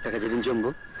 1 লাখ টাকা যেদিন জমবো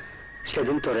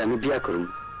সেদিন তোরে আমি বিয়া করুম।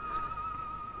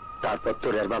 তারপর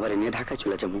তোরে আর বাবারে নিয়ে ঢাকায়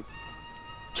চলে যাবো।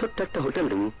 ছোট্ট একটা হোটেল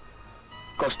দেবো,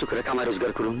 কষ্ট করে কামাই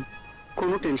রোজগার করুম।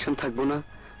 কোনো টেনশন থাকবো না,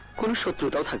 কোনো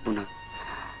শত্রুতাও থাকবো না,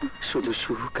 শুধু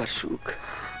সুখ আর সুখ।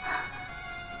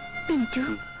 পিন্টু,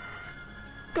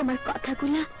 তোমার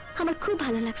কথাগুলা আমার খুব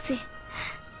ভালো লাগছে।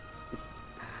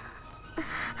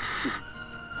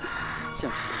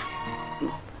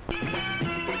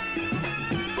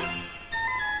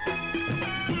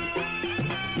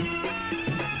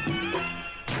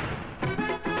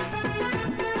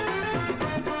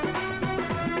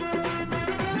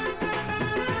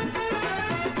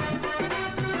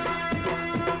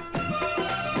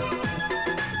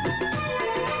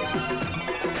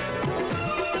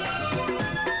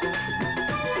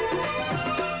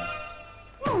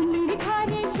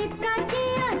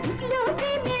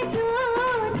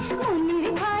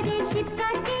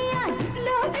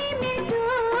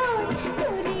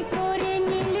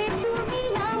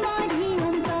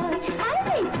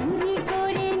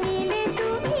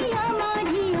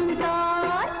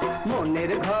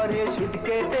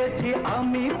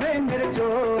 আমি প্রেমের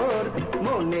চোর,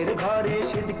 মনের ঘরে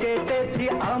শীত কেটেছি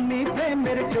আমি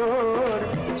প্রেমের চোর,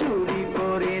 চুরি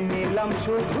করে নিলাম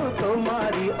শুধু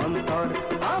তোমারই অন্তর,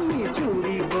 আমি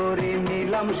চুরি করে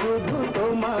নিলাম শুধু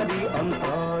তোমারই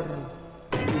অন্তর।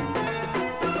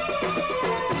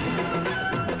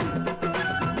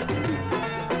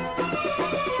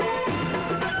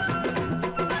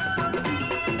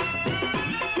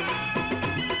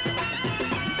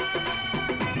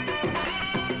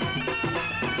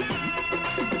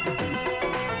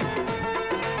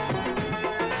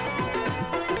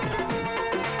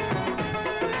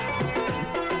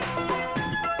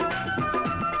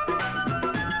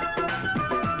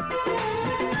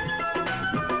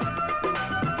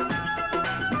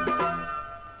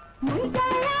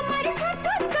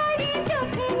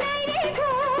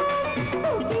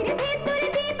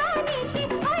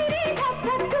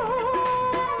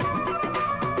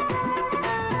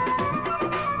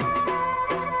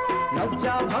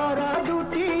 লজ্জা ভরা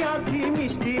দুটি আঁখি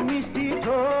মিষ্টি মিষ্টি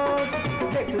ঠোঁট,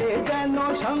 দেখলে যেন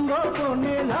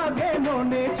সঙ্গপনে লাগে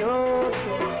মনে চোট।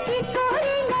 কি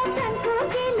করিলাম প্রাণ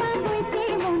কোকিলা বইছে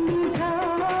মনে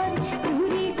ঝড়,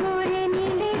 চুরি করে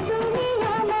নিলে তুমি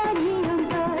আমারই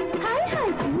অন্তর, হায়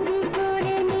হায় চুরি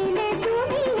করে নিলে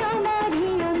তুমি আমারই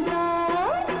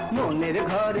অন্তর। মনের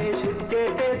ঘরে শীত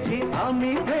কেটেছি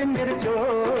আমি প্রেমের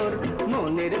চোর,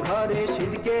 মনের ঘরে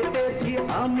শীত কেটেছি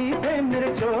আমি প্রেমের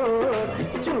চোর,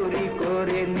 চুরি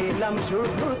করে নিলাম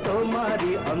শুধু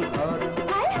তোমারই অন্তর,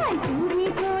 হায় হায় চুরি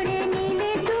করে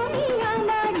নিলে তুমি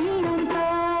আমারই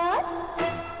অন্তর।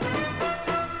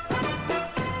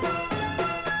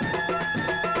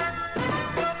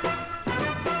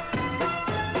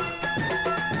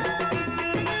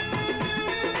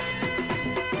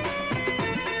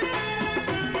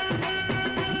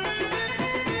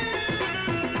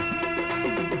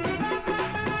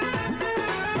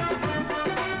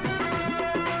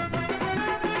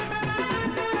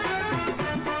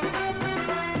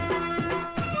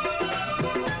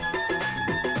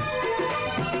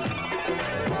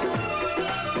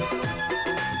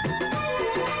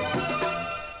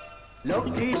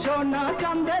 লক্ষ্মী সোনা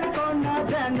চাঁদের কন্যা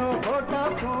যেন ফোটা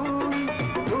ফুল,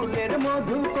 ফুলের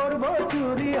মধু করব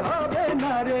চুরি হবে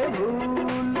না রে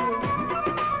ভুল।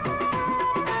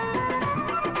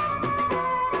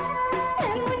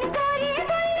 এমন করে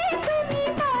বললে তুমি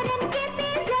পরাণ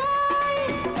কেঁপে যায়,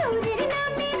 চুরির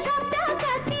নামে সব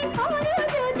ডাকাতি করো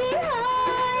যদি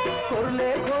হয়, করলে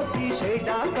ক্ষতি সেই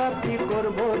ডাকাতি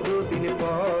করব দুদিন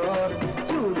পর,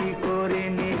 চুরি করে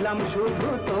নিলাম শুধু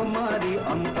তোমারই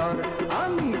অন্তর,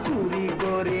 আমি চুরি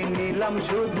করে নিলাম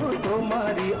শুধু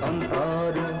তোমারই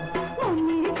অন্তর।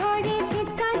 মনের ঘরে শীত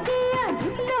কাটিয়া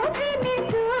ঢুকলো প্রেমের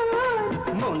চোর,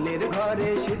 মনের ঘরে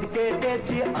শীত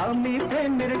কেটেছি আমি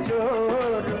প্রেমের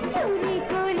চোর, চুরি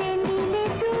করে নিলে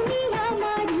তুমি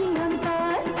আমারই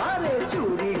অন্তর, আরে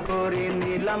চুরি করে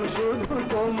নিলাম শুধু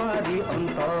তোমারই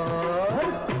অন্তর।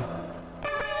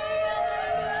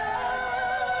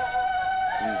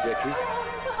 দেখি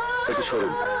একটু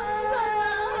সরুন।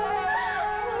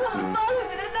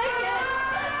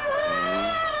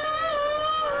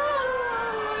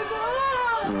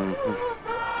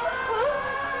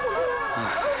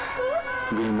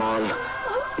 বিমল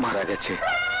মারা গেছে।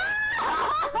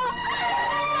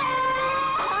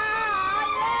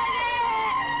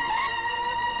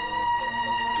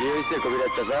 কি হয়েছে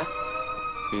কবিরাজ চাচা?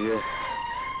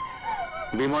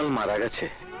 বিমল মারা গেছে।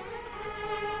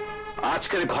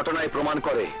 আজকের ঘটনায় প্রমাণ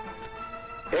করে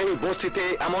এই বস্তিতে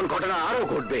এমন ঘটনা আরো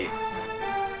ঘটবে।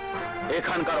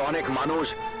 এখানকার অনেক মানুষ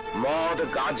মদ,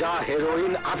 গাঁজা,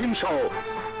 হেরোইন, আফিম সহ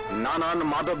নানান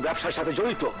মাদক ব্যবসার সাথে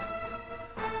জড়িত।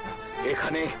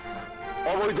 এখানে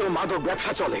অবৈধ মাদক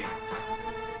ব্যবসা চলে।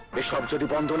 এসব যদি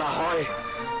বন্ধ না হয়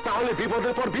তাহলে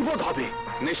বিপদের পর বিপদ হবে।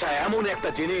 নেশা এমন একটা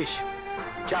জিনিস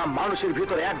যা মানুষের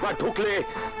ভিতরে একবার ঢুকলে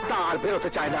তা আর বেরোতে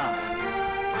চায় না।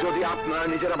 যদি আপনারা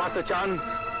নিজেরা বাঁচতে চান,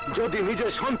 যদি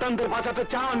নিজের সন্তানদের বাঁচাতে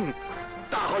চান,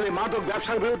 তাহলে মাদক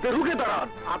ব্যবসার বিরুদ্ধে রুখে দাঁড়ান।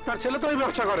 আপনার ছেলে তো ওই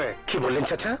ব্যবসা করে। কি বললেন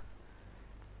চাচা?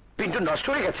 পিন্টু নষ্ট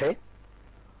হয়ে গেছে?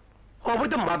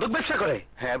 অবৈধ মাদক ব্যবসা করে?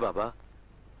 হ্যাঁ বাবা,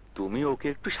 তুমি ওকে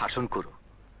একটু শাসন করো।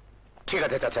 ঠিক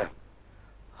আছে চাচা,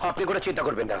 আপনি কোনো চিন্তা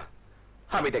করবেন না,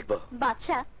 আমি দেখব।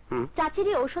 বাদশা, চাচির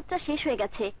এই ঔষধটা শেষ হয়ে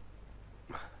গেছে।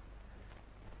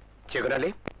 চিকন আলী,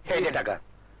 এই যে টাকা,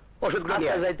 ওষুধগুলো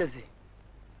নিয়ে যাইতেছি।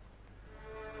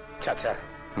 চাচা,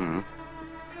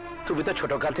 তুমি তো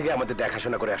ছোটকাল থেকে আমাদের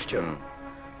দেখাশোনা করে আসছো।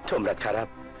 তোমরা ছাড়া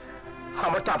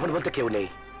আমার তো আপন বলতে কেউ নেই।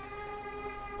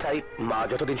 তাই মা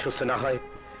যতদিন সুস্থ না হয়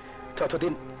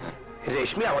ততদিন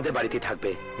রেশমি আমাদের বাড়িতে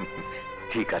থাকবে।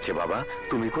 ঠিক আছে বাবা,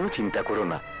 তুমি কোনো চিন্তা করো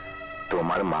না।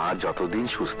 তোমার মা যতদিন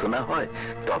সুস্থ না হয়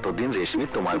ততদিন রেশমি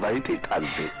তোমার বাড়িতেই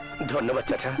থাকবে। ধন্যবাদ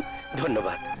চাচা,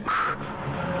 ধন্যবাদ।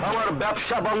 আমার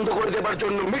ব্যবসা বন্ধ করে দেবার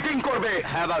জন্য মিটিং করবে?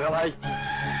 হ্যাঁ বাঘা ভাই,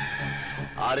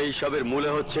 আর এই সবের মূলে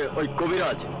হচ্ছে ওই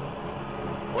কবিরাজ।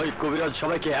 ওই কবিরাজ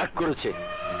সবাইকে এক করেছে।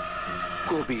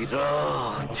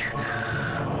 কবিরাজ?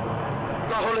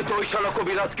 তাহলে তো ওই শালা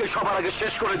কবিরাজকে সবার আগে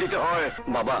শেষ করে দিতে হয়।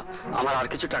 বাবা, আমার আর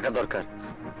কিছু টাকা দরকার,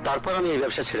 তারপর আমি এই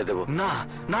ব্যবসা ছেড়ে দেব। না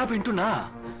না পিন্টু, না।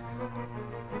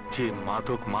 যে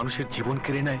মাদক মানুষের জীবন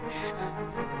কেড়ে নেয়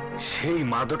সেই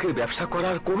মাদকের ব্যবসা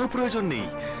করার কোনো প্রয়োজন নেই।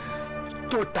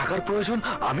 তোর টাকার প্রয়োজন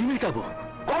আমি মেটাবো।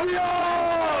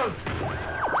 কবিরাজ!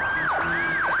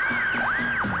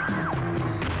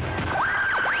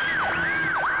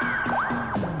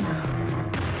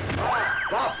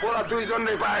 বাপ, ওরা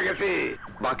দুইজনে পায়ে গেছে।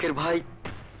 বাকের ভাই,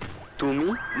 তুমি?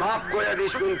 মাফ করে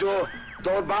দিস পিন্টু,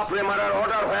 তোর বাপরে মারার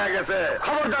অর্ডার হয়ে গেছে।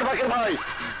 খবরদার বাকের ভাই,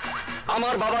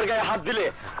 আমার বাবার গায়ে হাত দিলে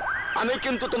আমি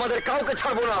কিন্তু তোমাদের কাউকে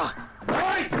ছাড়বো না।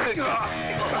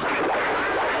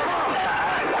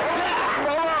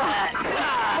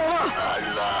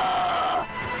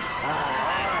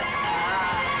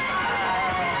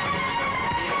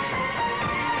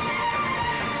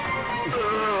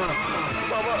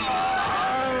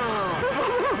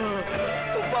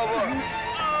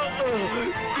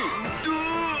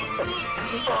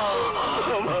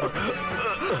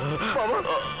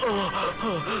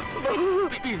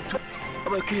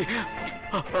 আমাকে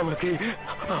আমাকে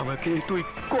আমাকে তুই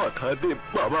কথা দে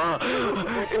বাবা,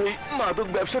 এই মাদক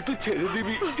ব্যবসা তুই ছেড়ে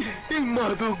দিবি। এই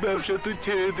মাদক ব্যবসা তুই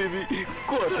ছেড়ে দিবি।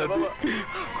 কথা দে,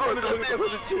 কথা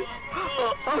দিচ্ছি।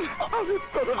 আমি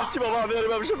কথা দিচ্ছি বাবা, আমি আর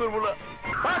ব্যবসা করবো না।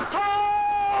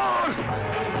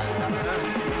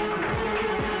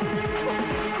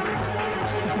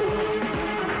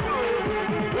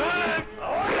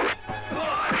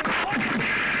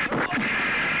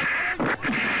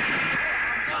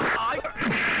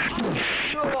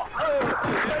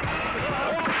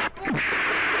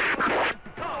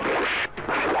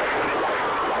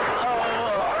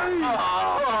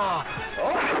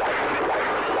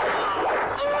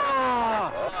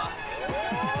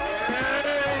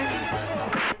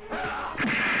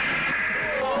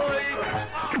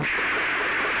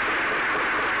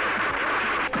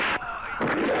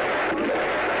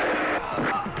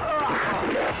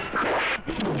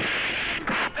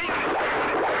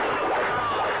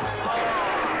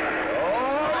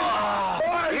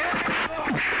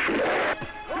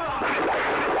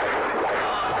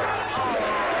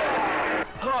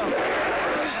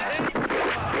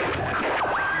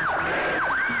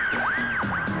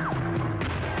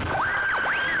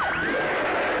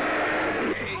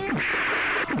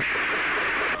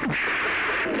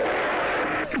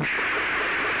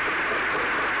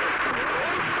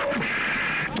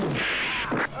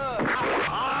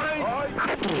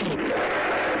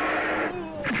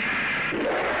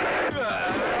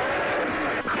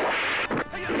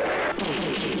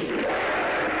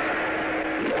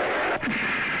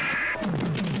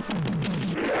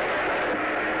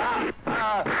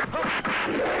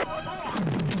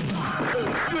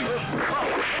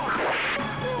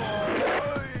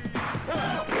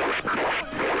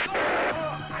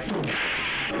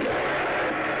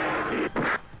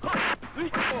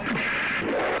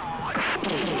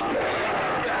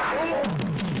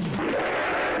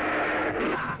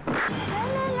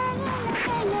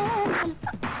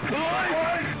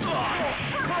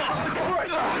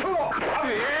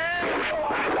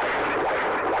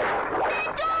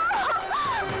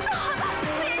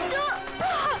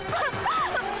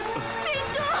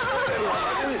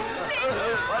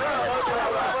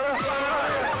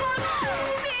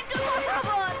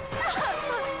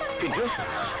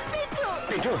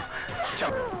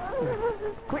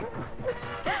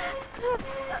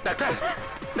 ডাক্তার,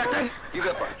 ডাক্তার, কি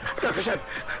ব্যাপার? ডাক্তার সাহেব,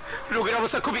 রোগীর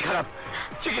অবস্থা খুবই খারাপ,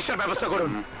 চিকিৎসার ব্যবস্থা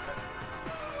করুন।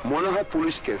 মনে হয়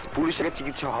পুলিশ কেস, পুলিশের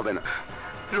চিকিৎসা হবে না।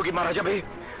 রোগী মারা যাবে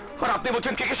আর আপনি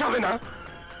বলছেন চিকিৎসা হবে না?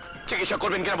 চিকিৎসা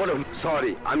করবেন কিনা বলুন।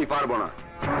 সরি, আমি পারবো না।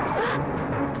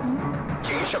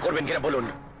 চিকিৎসা করবেন কিনা বলুন,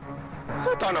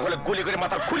 তা না হলে গুলি করে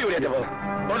মাথার খুলি উড়িয়ে দেবো।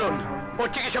 বলুন, ওর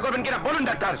চিকিৎসা করবেন কিনা বলুন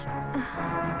ডাক্তার।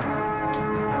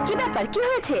 কি ব্যাপার, কি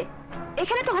হয়েছে?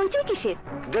 এখানে তো হইচই কিসের?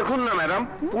 দেখুন না ম্যাডাম,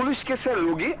 পুলিশ কেসের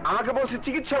রোগী আমাকে বলছে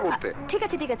চিকিৎসা করতে। ঠিক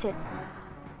আছে ঠিক আছে,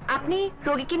 আপনি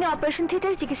রোগীকে নিয়ে অপারেশন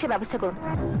থিয়েটারে চিকিৎসার ব্যবস্থা করুন।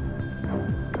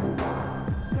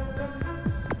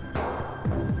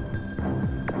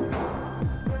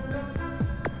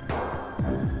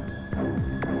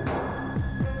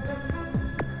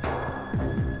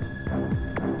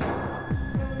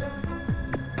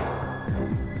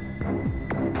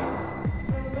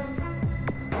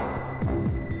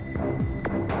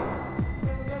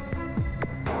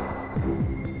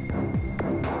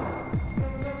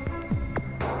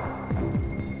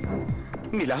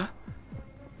 নীলা,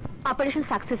 অপারেশন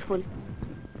সাকসেসফুল।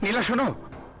 নীলা শোনো,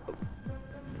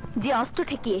 যে অস্ত্র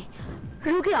ঠেকিয়ে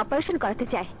রোগীর অপারেশন করাতে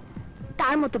চায়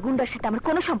তার মতো গুন্ডার সাথে আমার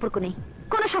কোনো সম্পর্ক নেই,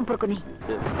 কোনো সম্পর্ক নেই।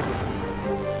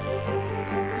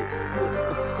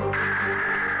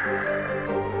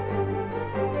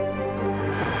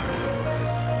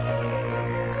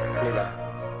 নীলা,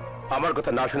 আমার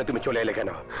কথা না শুনে তুমি চলে এলে কেন?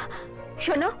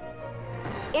 শোনো,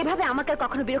 এভাবে আমাকে আর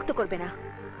কখনো বিরক্ত করবে না।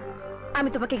 আমি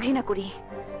তোমাকে ঘৃণা করি,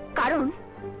 কারণ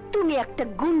তুমি একটা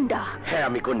গুন্ডা। হ্যাঁ,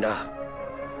 আমি গুন্ডা।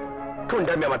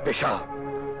 গুন্ডামি আমার পেশা।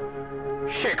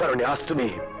 সে কারণে আজ তুমি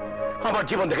আমার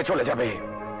জীবন থেকে চলে যাবে।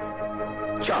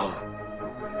 যাও,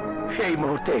 এই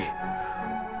মুহূর্তে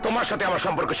তোমার সাথে আমার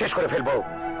সম্পর্ক শেষ করে ফেলবো।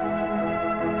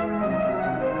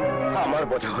 আমার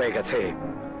বোঝা হয়ে গেছে,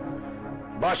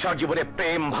 বাদশার জীবনে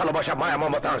প্রেম, ভালোবাসা, মায়া,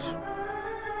 মমতার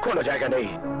কোনো জায়গা নেই।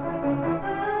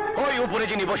 ওই উপরে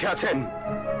যিনি বসে আছেন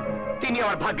তিনি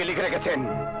আমার ভাগ্যে লিখে রেখেছেন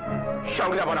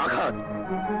সঙ্গে আমার আঘাত।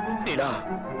 নীলা,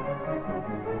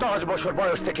 10 বছর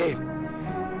বয়স থেকে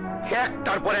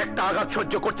একটার পর একটা আঘাত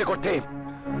সহ্য করতে করতে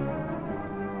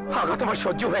আঘাত আমার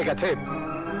সহ্য হয়ে গেছে।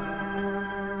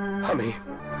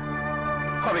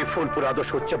 আমি ফুলপুর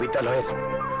আদর্শ উচ্চ বিদ্যালয়ের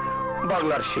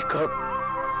বাংলার শিক্ষক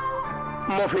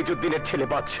মফিজউদ্দিনের ছেলে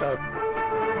বাদশা।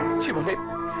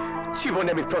 জীবনে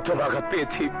আমি প্রথম আঘাত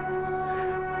পেয়েছি।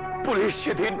 পুলিশ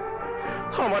সেদিন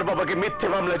আমার বাবাকে মিথ্যে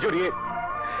মামলা জড়িয়ে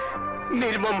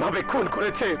নির্মমভাবে খুন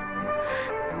করেছে।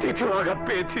 দ্বিতীয় আঘাত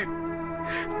পেয়েছি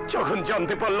যখন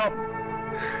জানতে পারলাম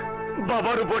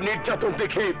বাবার উপর নির্যাতন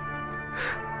দেখে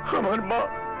আমার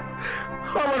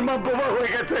মা বোমা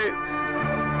হয়ে গেছে।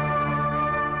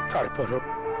 তারপরও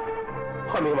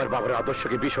আমি আমার বাবার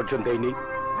আদর্শকে বিসর্জন দেইনি।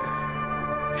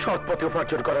 সৎ পথে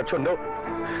উপার্জন করার জন্য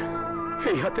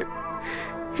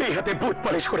এই হাতে বুট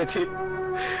পালিশ করেছি,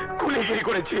 কুলিগিরি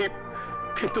করেছি।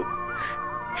 কিন্তু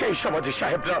এই সমাজের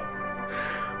সাহেবরা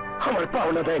আমার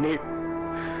পাওনা দেয়নি।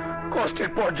 কষ্টের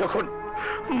পর যখন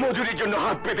মজুরির জন্য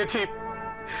হাত পেতেছি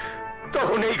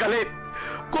তখন এই গালে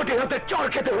কোটি হাতে চড়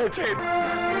খেতে হয়েছে।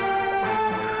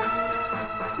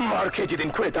 মার খেয়ে যেদিন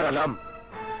ঘুরে দাঁড়ালাম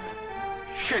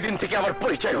সেদিন থেকে আমার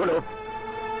পরিচয় হলো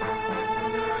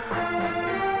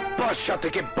বাদশা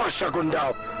থেকে বাদশা গুন্ডা।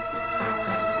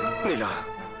 নীলা,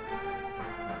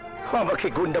 আমাকে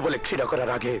গুন্ডা বলে ঘৃণা করার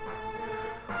আগে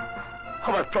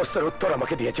আমার প্রশ্নের উত্তর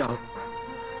আমাকে দিয়ে যাও।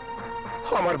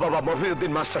 আমার বাবা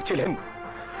মফিজউদ্দিন মাস্টার ছিলেন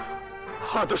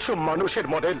আদর্শ মানুষের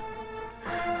মডেল,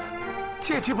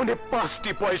 যে জীবনে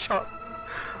 5টি পয়সা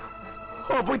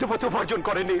অবৈধ পথে উপার্জন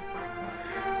করেনি।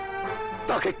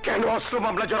 তাকে কেন অস্ত্র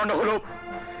মামলা জড়ানো হলো?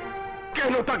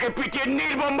 কেন তাকে পিটিয়ে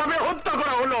নির্মমভাবে হত্যা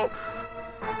করা হলো?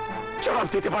 জবাব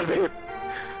দিতে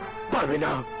পারবে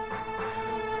না।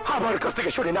 আমার কাছ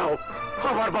থেকে শুনে নাও,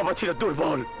 আমার বাবা ছিল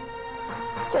দুর্বল।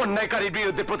 অন্যায়কারীর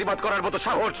বিরুদ্ধে প্রতিবাদ করার মতো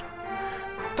সাহস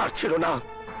তার ছিল না।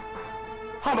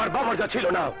 আমার বাবার যা ছিল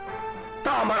না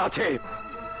তা আমার আছে।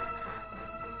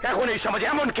 এখন এই সমাজে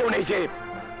এমন কেউ নেই যে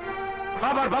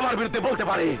আমার বাবার বিরুদ্ধে বলতে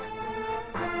পারে,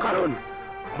 কারণ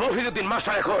মফিজউদ্দিন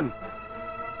মাস্টার এখন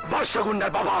বাদশা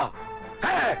গুন্ডার বাবা।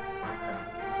 হ্যাঁ,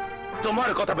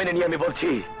 তোমার কথা মেনে নিয়ে আমি বলছি,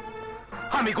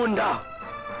 আমি গুন্ডা।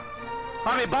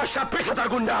 আমি বাদশা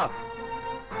পেশাদার গুন্ডা।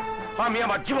 আমি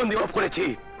আমার জীবন দিয়ে অফ করেছি।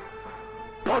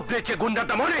 ভদ্রের চেয়ে গুন্ডার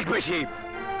দাম অনেক বেশি।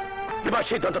 এবার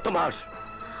সিদ্ধান্ত তোমার।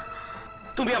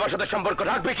 তুমি আমার সাথে সম্পর্ক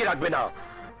রাখবে কি রাখবে না?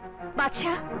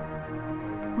 বাদশা,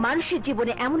 মানুষের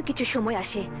জীবনে এমন কিছু সময়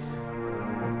আসে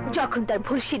যখন তার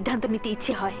ভুল সিদ্ধান্ত নিতে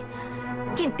ইচ্ছে হয়,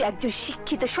 কিন্তু একজন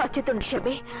শিক্ষিত সচেতন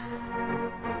হিসেবে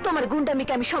তোমার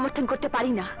গুন্ডামিকে আমি সমর্থন করতে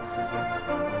পারি না।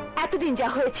 এতদিন যা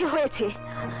হয়েছে হয়েছে,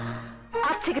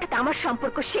 আজ থেকে আমার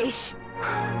সম্পর্ক শেষ।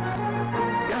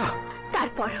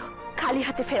 তারপরও খালি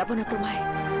হাতে ফেরাবো না তোমায়।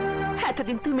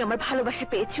 এতদিন তুমি আমার ভালোবাসা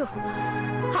পেয়েছো,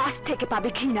 আজ থেকে পাবে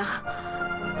ঘৃণা।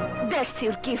 That's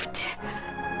your gift,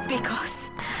 because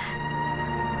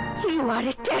you are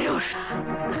a terror.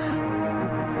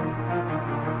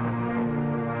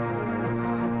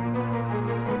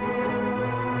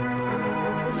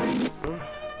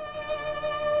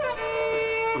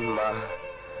 মা,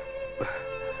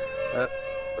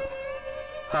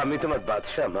 আমি তোমার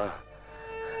বাদশা মা।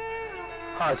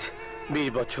 আজ 20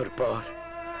 বছর পর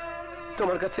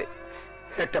তোমার কাছে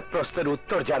একটা প্রশ্নের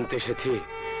উত্তর জানতে এসেছি।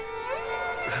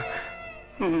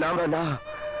 না মা, না,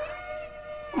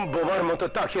 বোবার মতো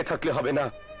তাকিয়ে থাকলে হবে না।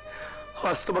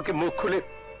 আজ তোমাকে মুখ খুলে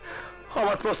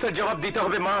আমার প্রশ্নের জবাব দিতে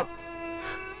হবে। মা,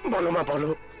 বলো মা, বলো,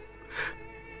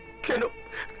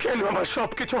 কেন আমার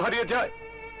সবকিছু হারিয়ে যায়?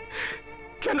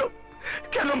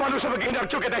 কেন মানুষ আমাকে ঘৃণার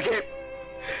চোখে দেখে?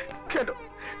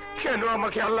 কেন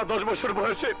আমাকে আল্লাহ 10 বছর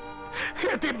বয়সে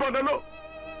এতিম বানালো?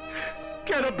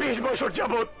 কেন 20 বছর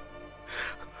যাবত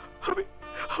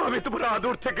আমি তোমার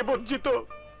আদর থেকে বঞ্চিত।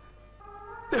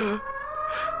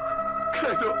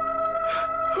 কেন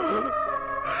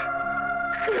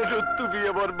কেন তুমি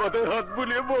আমার মাথায় হাত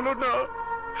বুলিয়ে বলো না,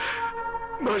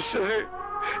 বাদশাহে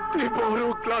তুই বড়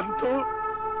ক্লান্ত,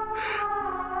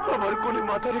 আমার কোলে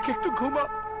মাথা রেখে একটু ঘুমা।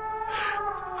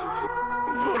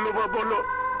 বলো মা বলো,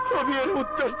 আমি আর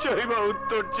উত্তর চাই মা,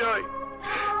 উত্তর চাই।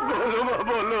 বলো মা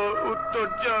বলো, উত্তর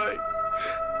চাই।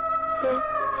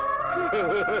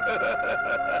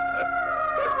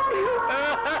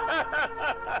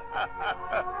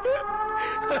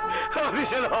 আমি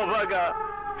সে অবাগা,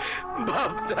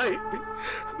 ভাব নাই,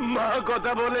 মা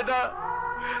কথা বলে না,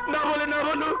 না বলে না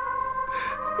বলুক।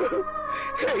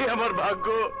 এই আমার ভাগ্য,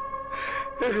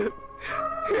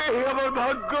 এই আমার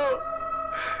ভাগ্য,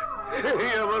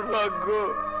 এই আমার ভাগ্য,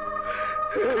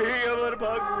 এই আমার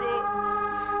ভাগ্য।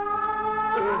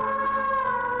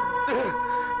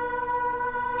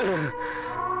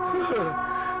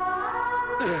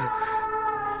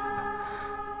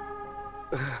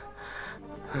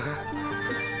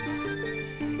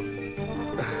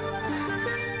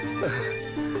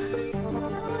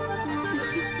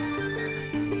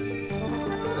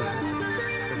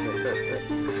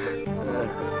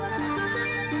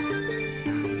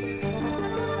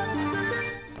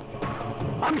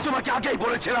 আমি তোমাকে আগেই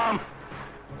বলেছিলাম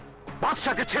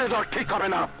বাদশাকে ছেড়ে দেওয়া ঠিক হবে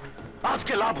না।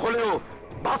 আজকে লাভ হলেও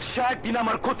বাদশা একদিন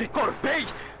আমার ক্ষতি করবেই।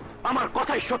 আমার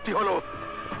কথাই সত্যি হলো।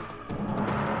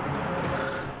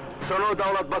 শোনো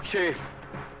দৌলত বক্সি,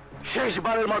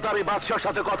 শেষবারের মতো আমি বাদশার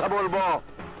সাথে কথা বলবো।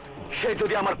 সে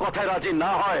যদি আমার কথায় রাজি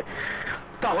না হয়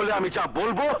তাহলে আমি যা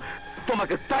বলবো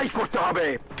তোমাকে তাই করতে হবে।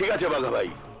 ঠিক আছে বাঘা ভাই,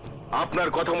 আপনার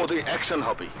কথা মতোই অ্যাকশন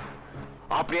হবে।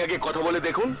 আপনি আগে কথা বলে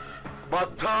দেখুন।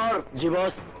 পাথর। জি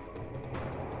বস।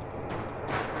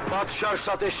 বাদশার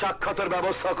সাথে সাক্ষাতের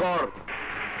ব্যবস্থা কর।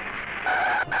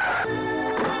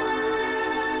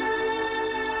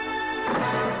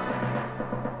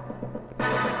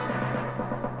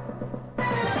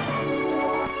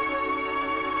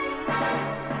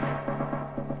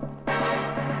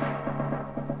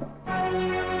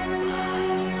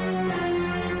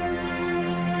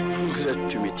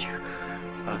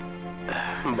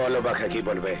 বলো বাঘা, কি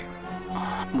বলবে?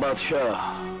 বাদশাহ,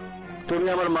 তুমি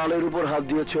আমার মালের উপর হাত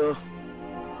দিয়েছ,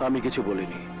 আমি কিছু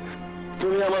বলিনি।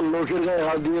 তুমি আমার লোকের গায়ে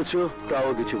হাত দিয়েছ, তাও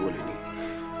কিছু বলিনি,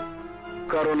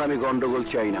 কারণ আমি গন্ডগোল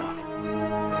চাই না,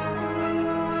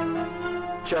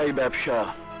 চাই ব্যবসা।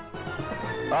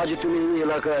 আজ তুমি এই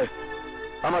এলাকায়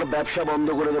আমার ব্যবসা বন্ধ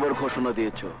করে দেবার ঘোষণা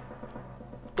দিয়েছ।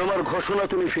 তোমার ঘোষণা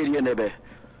তুমি ফিরিয়ে নেবে,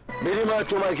 বিনিময়ে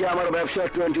তোমাকে আমার ব্যবসার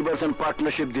 20%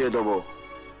 পার্টনারশিপ দিয়ে দেবো।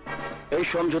 এই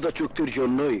সমঝোতা চুক্তির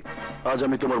জন্যই আজ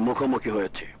আমি তোমার মুখোমুখি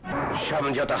হয়েছি।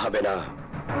 সমঝোতা হবে না,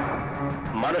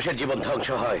 মানুষের জীবন ধ্বংস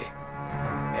হয়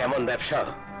এমন ব্যবসা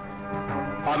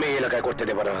আমি এলাকায় করতে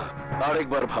দেব না।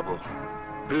 আরেকবার ভাবো,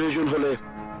 প্রয়োজন হলে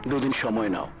 2 দিন সময়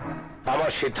নাও।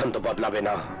 আমার সিদ্ধান্ত বদলাবে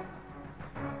না।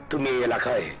 তুমি এই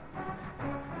এলাকায়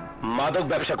মাদক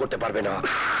ব্যবসা করতে পারবে না।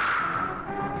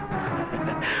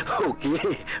 ওকে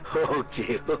ওকে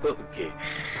ওকে।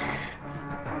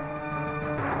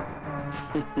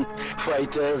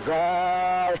 ফাইটা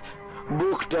যায়,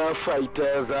 বুকটা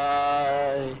ফাইটা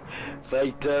যায়,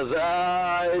 ফাইটা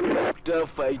যায়, বুকটা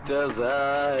ফাইটা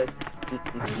যায়।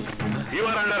 You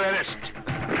are under arrest.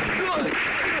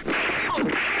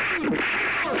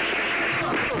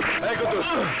 এই কুতুস,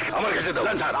 আমার কাছে দাও।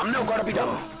 স্যার, আমনেও করা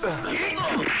পিটাও।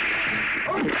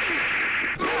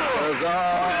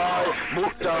 যায়,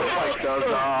 বুকটা ফাইটা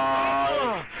যায়।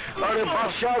 আরে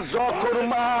বাদশা যখন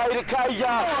মায়ের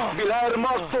খাইয়া বিলার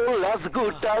মতো লাশ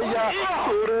গুটাইয়া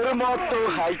তোরের মতো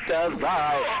হাইটা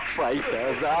যায়, ফাইটা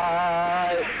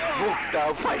যায়, বুকটা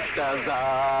ফাইটা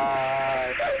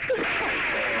যায়।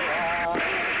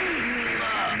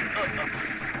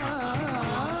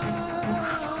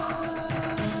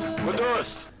 কুতুস,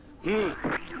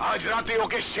 আজ রাতে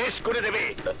ওকে শেষ করে দেবে।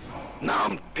 নাম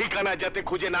ঠিকানা যাতে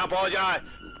খুঁজে না পাওয়া যায়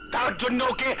তার জন্য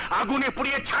ওকে আগুনে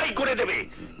পুড়িয়ে ছাই করে দেবে।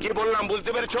 কি বললাম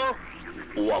বুঝতে পেরেছো?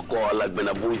 ও কয়া লাগবে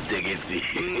না, বুঝতে গেছি।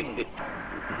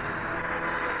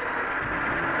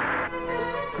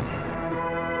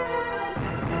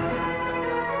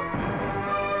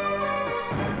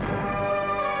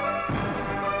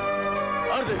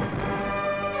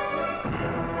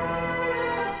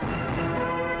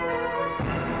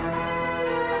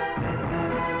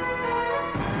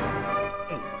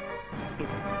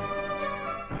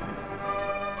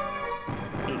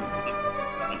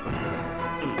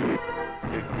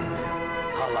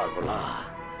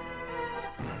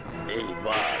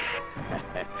 এইবার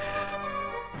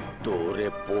তোরে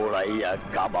পোড়াইয়া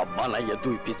কাবাব বানাইয়া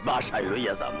 2 পিস বাসায়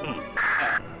লইয়া যাব।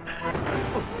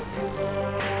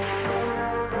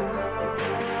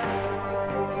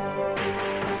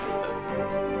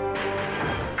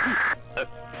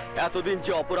 এতদিন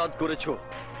যে অপরাধ করেছো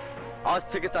আজ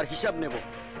থেকে তার হিসাব নেব।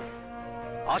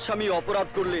 আসামি অপরাধ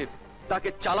করলে তাকে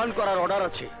চালান করার অর্ডার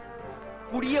আছে,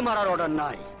 পুড়িয়ে মারার অর্ডার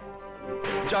নাই।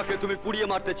 যাকে তুমি পুড়িয়ে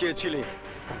মারতে চেয়েছিলে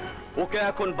ওকে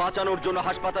এখন বাঁচানোর জন্য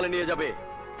হাসপাতালে নিয়ে যাবে।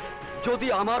 যদি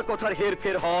আমার কথার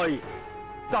হেরফের হয়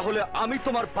তাহলে আমি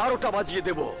তোমার 12টা বাজিয়ে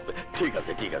দেব। ঠিক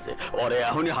আছে ঠিক আছে, ওরে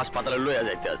এখনই হাসপাতালে লইয়া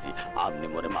যাইতে আসি, আপনি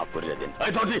মরে মাফ করিয়া দেন।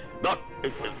 এই ধর দি, ধর।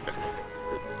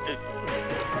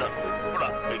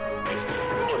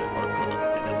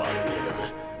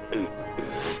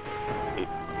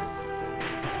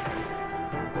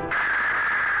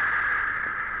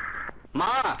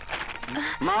 মা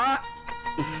মা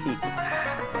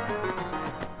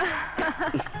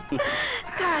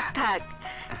থাক থাক,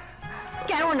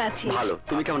 কেমন আছিস? ভালো,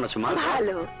 তুমি কেমন আছো মা?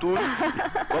 ভালো। তুই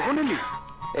কখন এলি?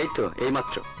 এই তো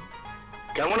এইমাত্র।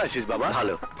 কেমন আছিস বাবা?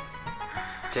 ভালো।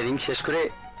 ট্রেনিং শেষ করে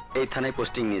এই থানায়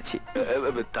পোস্টিং নিয়েছি।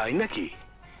 তাই নাকি?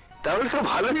 তাহলে তো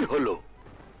ভালোই হলো।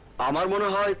 আমার মনে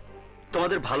হয়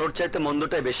তোমাদের ভালোর চাইতে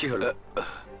মন্দটাই বেশি হলো।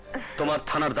 তোমার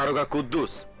থানার দারোগা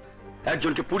কুদ্দুস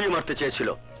একজনকে পুড়িয়ে মারতে চেয়েছিল।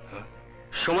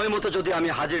 সময় মতো যদি আমি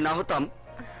হাজির না হতাম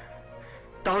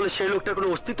তাহলে সেই লোকটার কোনো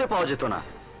অস্তিত্ব পাওয়া যেত না।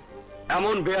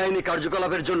 এমন বেআইনি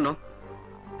কার্যকলাপের জন্য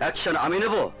অ্যাকশন আমি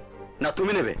নেব না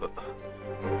তুমি নেবে?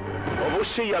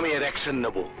 অবশ্যই আমি এর অ্যাকশন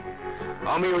নেব।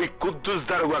 আমি ওই কুদ্দুস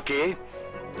দারোগাকে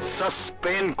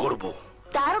সাসপেন্ড করব।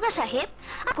 দারোগা সাহেব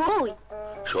কই?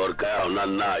 সরকার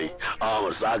ওনার নাই,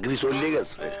 আমার চাকরি চলে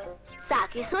গেছে।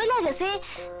 চাকরি চলে গেছে?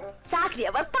 চাকরি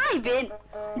আবার পাইবেন?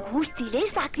 ঘুষ দিলেই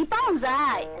চাকরি পাওয়া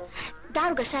যায়।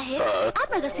 দারোগা সাহেব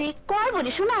আপনার কাছে কয়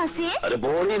বড়ি শোনা আছে? আরে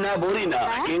বড়ি না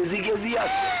কেজি কেজি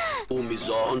আছে। তুমি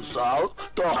যখন চাও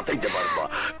তো হাতাইতে পারবা।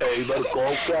 এইবার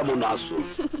কও কেমন আছো?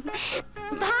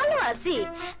 ভালো আছি।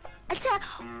 আচ্ছা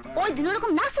ওই দিন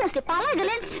ওরকম নাচতে নাচতে পালা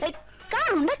গেলেন,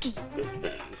 কারণটা কি?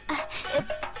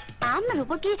 আপনার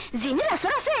উপর কি জিনের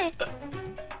আসর আছে?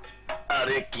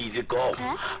 আরে কি যে কও,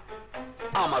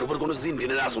 আমার উপর কোনো জিন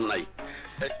টিনের আসল নাই।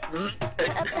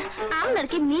 আপনার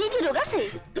কি মির্গি রোগ আছে?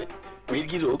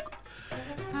 মির্গি রোগ?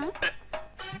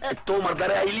 তোমার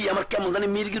দ্বারা আইলি আমার কেমন জানি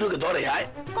মির্গি রোগে ধরে। আয়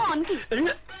কোন কি?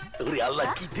 আল্লাহ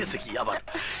কি দিয়েছে কি আবার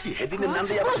হেদিনের নাম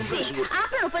দিয়ে আবার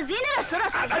আপনার উপর জিনের আসর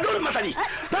আছে। মাতারি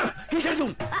কিসের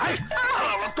জুম?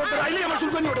 তোর দ্বারা আইলি আমার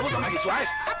শুরু করে ওটা বলতো না কিছু। আয়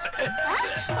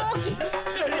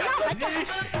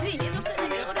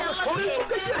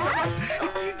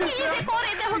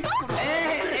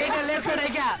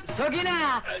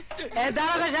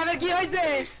দারোগা সাহেবের কি হয়েছে?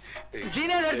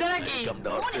 জিনে ধরছে নাকি?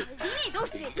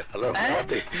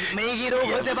 মেঘি রোগ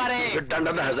হতে পারে।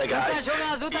 ডান্ডা দেখা যায়।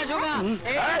 জুতা শোনা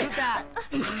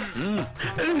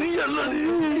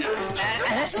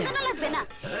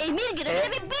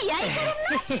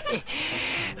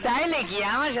তাইলে কি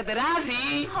আমার সাথে রাজি?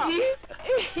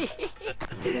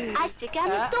 আজ থেকে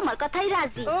আমি তোমার কথাই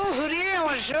রাজি। ও রে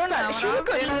আমার শোনা, শুরু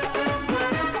করি।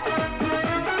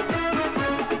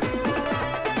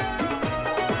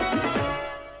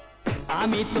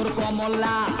 আমি তোর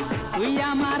কমলা, তুই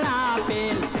আমার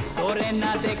আপেল, তোরে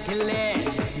না দেখলে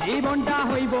জীবনটা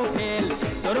হইব ফেল।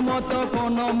 তোর মতো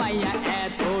কোনো মাইয়া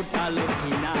এতটা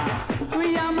লক্ষ্মীনা, তুই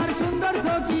আমার সুন্দর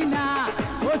সখিনা।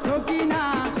 ও সখিনা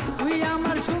তুই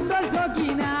আমার সুন্দর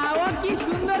সখিনা। ও কি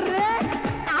সুন্দর রে!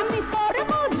 আমি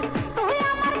তরমুজ, তুই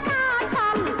আমার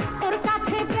কাঁঠাল, তোর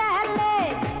কাছে গেলে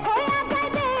হইয়া যায়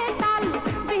বেতাল।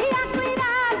 বিয়া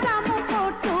কইরা যাবো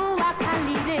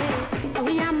পটুয়াখালী রে,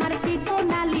 তুই আমার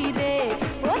চিকনালি রে।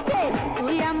 ওরে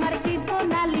তুই আমার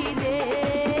চিকনালি রে।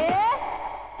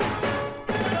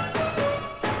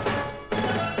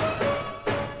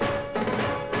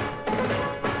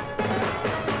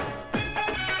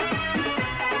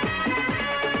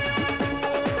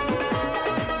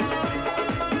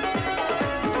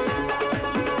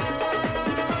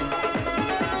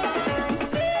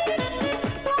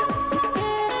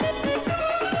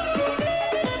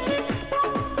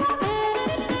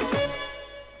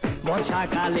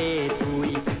 বর্ষাকালে তুই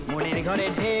মনের ঘরে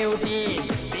ঢেউটিন,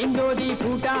 দিন যদি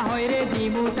ফুটা হয় রে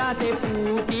দিমুটাতে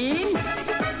পুটিন।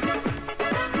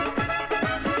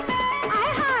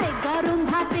 আয় হায় গরম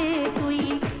ভাতে তুই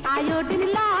আয়োডিন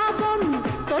লবণ,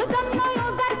 তোর জন্যই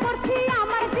উদ্ধার করছি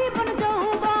আমার জীবন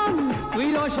যৌবন। তুই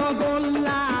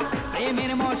রসগোল্লা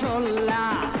প্রেমের মশল্লা,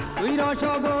 তুই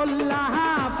রসগোল্লা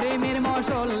প্রেমের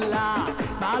মশল্লা।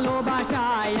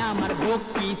 ভালোবাসায় আমার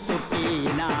ভক্তি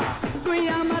সকিনা, তুই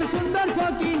আমার সুন্দর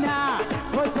সকিনা।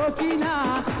 ও সকিনা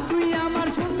তুই আমার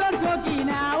সুন্দর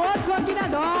সকিনা। ও সকিনা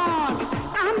ধর।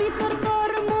 আমি তোর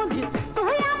তরমুজ,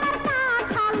 তুই আমার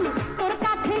কাঁঠাল, তোর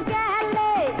কাছে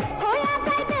গেলে হইয়া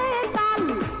যায় বেতাল।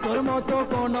 তোর মতো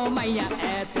কোনো মাইয়া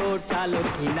এতটা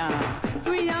লক্ষ্মী না,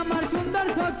 তুই আমার সুন্দর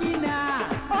সখিনা।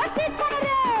 ও চিকন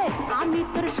রে, আমি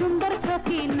তোর সুন্দর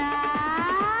সখিনা।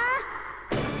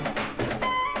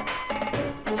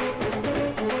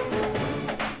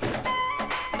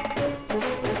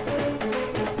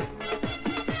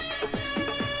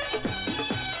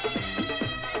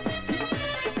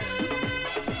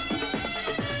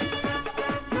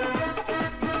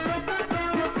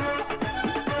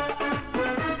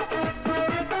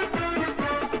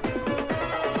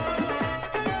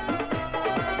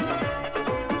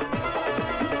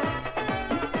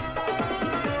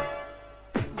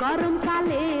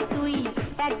 গরমকালে তুই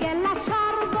এক গেলা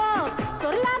শরবত,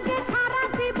 তোর লাগে সারা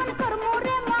জীবন করবো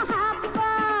রে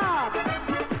মহাব্বত।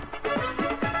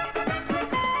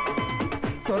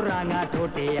 তোর রাঙা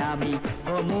ঠোঁটে আমি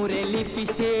ভমুরে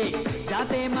লিপস্টিক,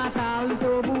 যাতে মাতাল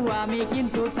তবু আমি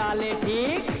কিন্তু তালে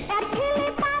ঠিক। এক খিলি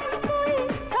পান তুই,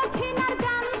 সখিনার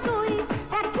গান তুই,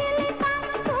 এক খিলি পান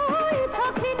তুই,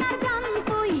 সখিনার গান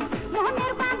তুই,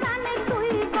 মোহনের বাগানে তুই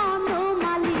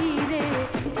বনমালী রে,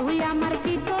 তুই আমার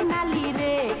চিকনালি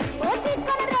রে। ও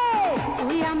চিকন রে,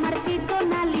 তুই আমার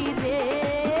চিকনালি রে।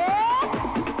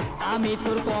 আমি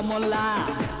তোর কমলা,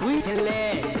 তুই খেলে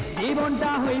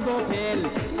জীবনটা হইব ফেল।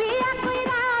 বিয়া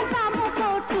কইরা যাবো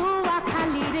পটুয়া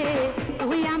খালি রে,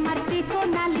 তুই আমার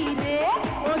চিকনালি রে।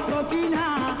 ও সখিনা,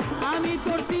 আমি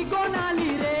তোর চিকনালি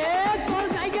রে, তোর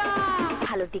জায়গা।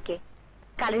 ভালো দিকে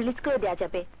কাল রিলিজ করে দেওয়া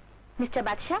যাবে। মিস্টার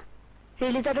বাদশা,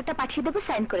 রিলিজ অর্ডারটা পাঠিয়ে দেবো,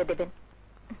 সাইন করে দেবেন।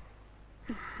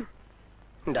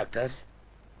 ডাক্তার,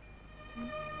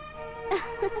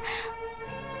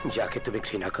 যাকে তুমি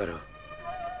ঘৃণা করো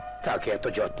তাকে এত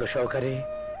যত্ন সহকারে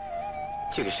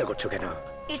চিকিৎসা করছো কেন?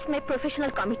 It's my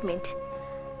professional commitment.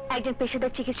 একজন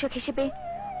পেশাদার চিকিৎসক হিসেবে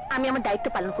আমি আমার দায়িত্ব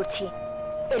পালন করছি,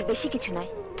 এর বেশি কিছু নয়।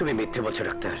 তুমি মিথ্যে বলছো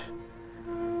ডাক্তার।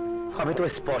 আমি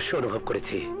তোমার স্পর্শ অনুভব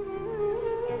করেছি।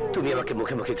 তুমি আমাকে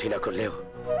মুখে মুখে ঘৃণা করলেও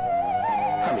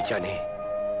আমি জানি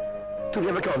তুমি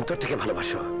আমাকে অন্তর থেকে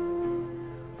ভালোবাসো।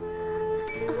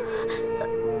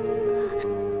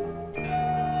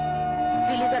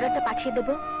 রিলিজ অর্ডারটা পাঠিয়ে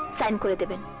দেবো, সাইন করে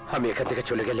দেবেন। আমি এখান থেকে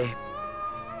চলে গেলে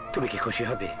তুমি কি খুশি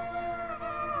হবে?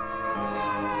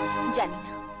 জানি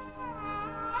না।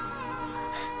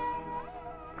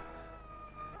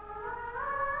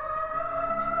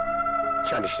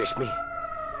 জানিস রেশমি,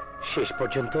 শেষ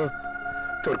পর্যন্ত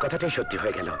তোর কথাটাই সত্যি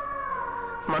হয়ে গেল।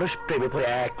 মানুষ প্রেমে পড়ে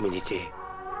 1 মিনিটে।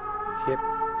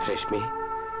 রেশমি,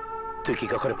 তুই কি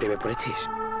কখনো প্রেমে পড়েছিস?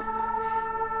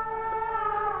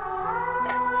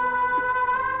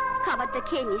 খাবারটা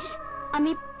খেয়ে নিস,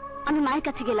 আমি মায়ের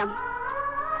কাছে গেলাম।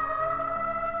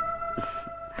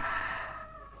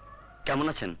 কেমন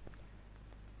আছেন?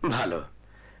 ভালো।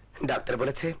 ডাক্তার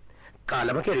বলেছে কাল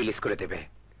আমাকে রিলিজ করে দেবে।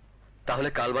 তাহলে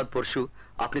কাল বাদ পরশু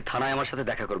আপনি থানায় আমার সাথে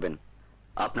দেখা করবেন।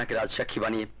 আপনাকে রাজসাক্ষী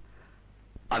বানিয়ে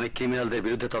আমি ক্রিমিনালদের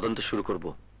বিরুদ্ধে তদন্ত শুরু করব।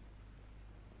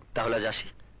 তাহলে আজ আসি।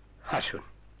 আসুন।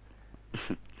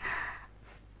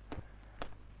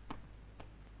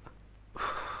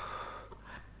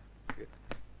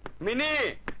 মিনি,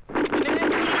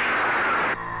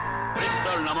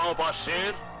 পিস্তল নামাও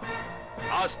পাশের।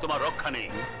 আজ তোমার রক্ষা নেই।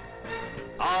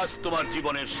 আজ তোমার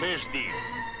জীবনের শেষ দিন।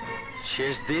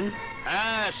 শেষ দিন?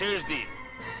 হ্যাঁ, শেষ দিন।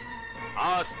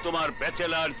 আজ তোমার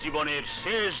ব্যাচেলার জীবনের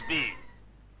শেষ দিন।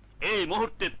 এই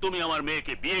মুহূর্তে তুমি আমার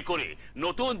মেয়েকে বিয়ে করে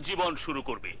নতুন জীবন শুরু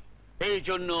করবে। এই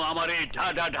জন্য আমার এই ঢা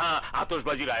ঢা ঢা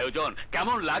আতশবাজির আয়োজন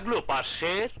কেমন লাগলো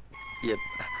পাশের?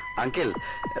 আঙ্কেল,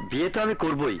 বিয়ে তো আমি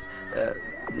করবই,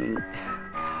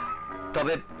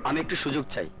 তবে আমি একটু সুযোগ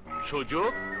চাই। সুযোগ?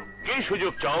 কি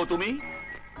সুযোগ চাও তুমি?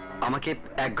 আমাকে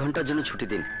 1 ঘন্টার জন্য ছুটি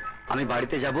দিন। আমি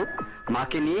বাড়িতে যাব,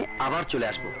 মাকে নিয়ে আবার চলে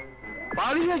আসব।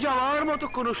 পালিয়ে যাওয়ার মতো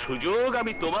কোনো সুযোগ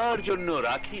আমি তোমার জন্য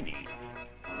রাখিনি।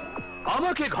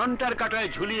 আমাকে ঘন্টার কাঁটায়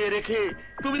ঝুলিয়ে রেখে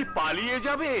তুমি পালিয়ে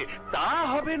যাবে, তা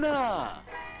হবে না।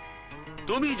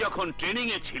 তুমি যখন ট্রেনিং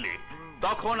এ ছিলে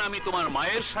তখন আমি তোমার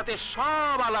মায়ের সাথে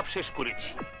সব আলাপ শেষ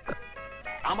করেছি।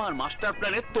 আমার মাস্টার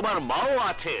প্ল্যানে তোমার মাও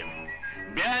আছেন।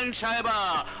 বেন সাহেবা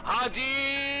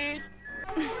হাজির।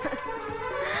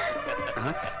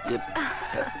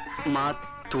 মা,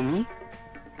 তুমি?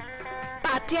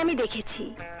 পাত্রী আমি দেখেছি,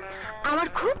 আমার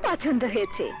খুব পছন্দ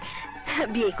হয়েছে।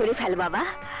 বিয়ে করে ফেল বাবা।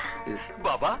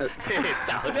 বাবা,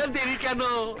 তাহলে আর দেরি কেন?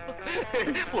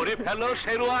 পরে ফেলো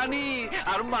শেরওয়ানি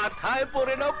আর মাথায়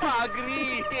পরে নাও পাগড়ি।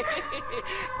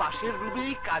 পাশের রুমে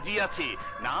কাজী আছে,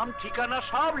 নাম ঠিকানা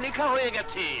সব লেখা হয়ে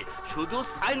গেছে। শুধু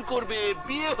সাইন করবে,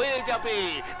 বিয়ে হয়ে যাবে।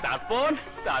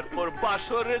 তারপর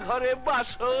বাসরের ঘরে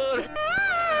বাসর।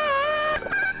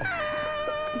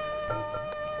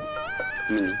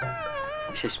 মিনি,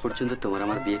 শেষ পর্যন্ত তোমার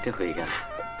আমার বিয়েটা হয়ে গেল।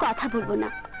 কথা বলবো না।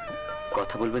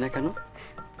 কথা বলবে না কেন?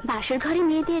 বাসর ঘরে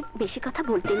মেয়েদের বেশি কথা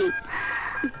বলতে নেই।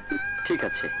 ঠিক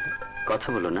আছে, কথা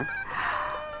বলো না,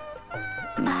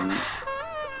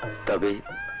 তবে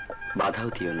বাধাও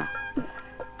দিও না।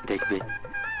 দেখবে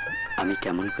আমি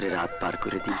কেমন করে রাত পার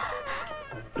করে দিই।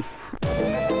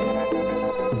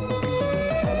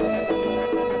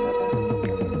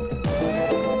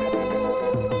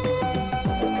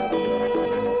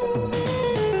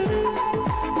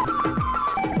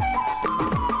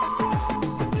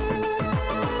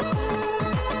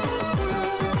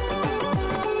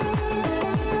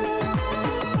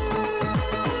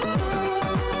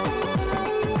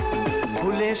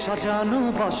 সাজানো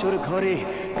বাসর ঘরে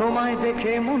তোমায়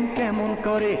দেখে মন কেমন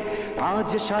করে, আজ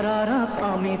সারা রাত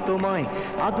আমি তোমায়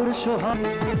আদর সোহাগ।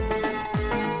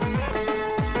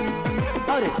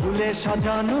 আরে ফুলে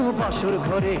সাজানো বাসর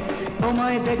ঘরে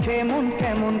তোমায় দেখে মন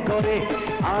কেমন করে,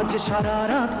 আজ সারা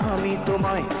রাত আমি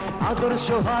তোমায় আদর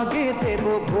সোহাগে দেব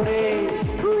ভরে।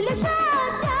 ফুল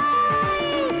সাজাই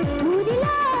মুড়ি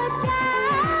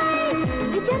লাগাই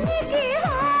জানি কি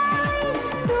হয়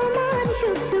তোমার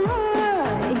সুখ।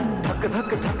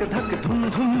 ধক ধক ধক ধুম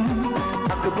ধুম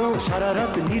থাকবো সারা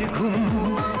রাত নির্ঘুম,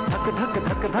 ধক ধক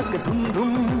ধক ধক ধুম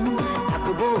ধুম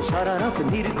থাকবো সারা রাত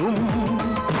নির্ঘুম।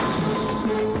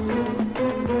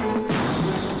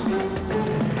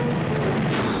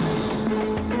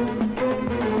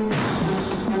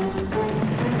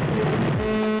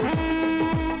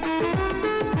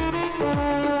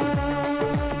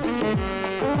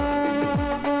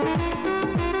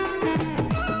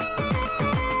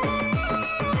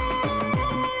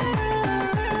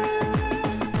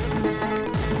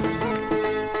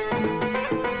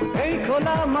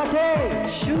 মাঠে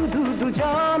শুধু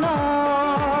দুজনা,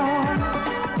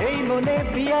 এই মনে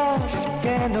প্রিয়া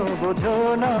কেন বোঝো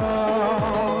না?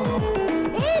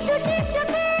 এই দুটি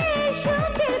চোখে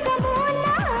সুখের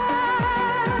কামনা,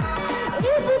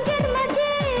 এই বুকের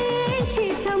মাঝে সে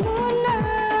কামনা।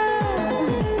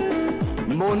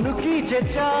 মন কি যে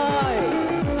চায়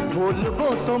বলবো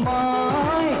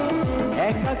তোমায়,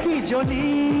 একাকী জনি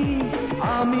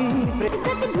আমি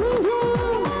ঘুম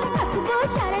ঘুম থাকবো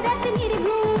সারা রাত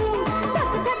নির্ঘুম,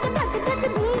 থাক থাক থাক থাক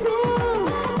ঘুম ঘুম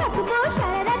থাকবো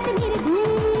সারা রাত নির্ঘুম।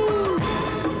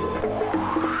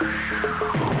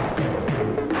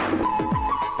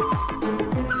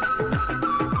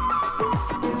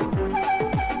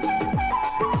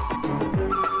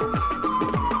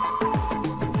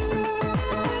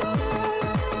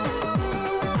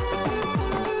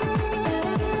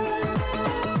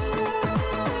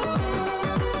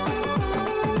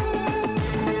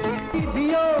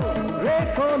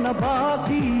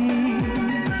 বাকি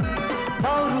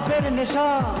রূপের নেশা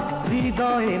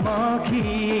হৃদয়ে মাখি,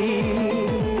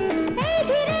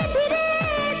 ধীরে ধীরে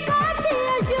কাছে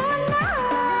আসো না।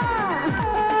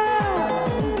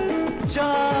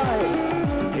 চাই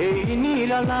এই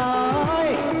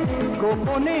নিরালায়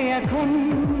গোপনে এখন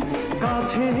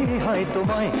কাছে হয়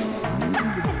তোমায়,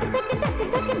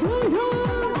 ধুম ধুম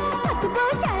থাকবো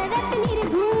সারা রাত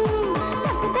নির্ঘুম,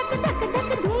 থাক থাক থাক থাক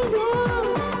ধুম ধুম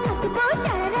থাকবো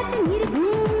সারা রাত নির্ঘুম।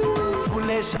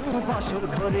 ফুলের বাসর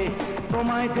ঘরে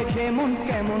তোমায় দেখে মন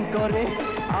কেমন করে,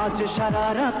 আজ সারা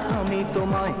রাত আমি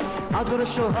তোমায় আদর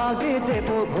সোহাগে দেব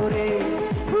ভরে।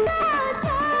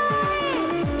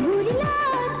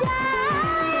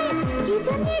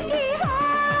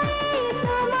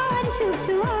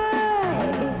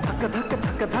 ধক ধক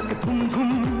ধক ধক ধুম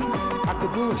ধুম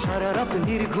থাকবো সারা রাত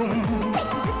নির্ঘুম,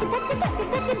 ধক ধক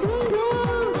ধক ধুম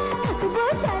ধুম থাকবো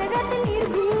সারা রাত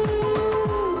নির্ঘুম।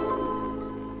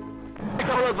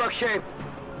 বাক্সে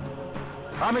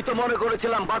আমি তো মনে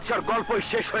করেছিলাম বাদশার গল্পই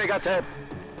শেষ হয়ে গেছে,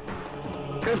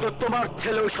 কিন্তু তোমার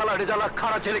ছেলেও শালা রেজালা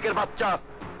খাড়া ছেলেকের বাচ্চা।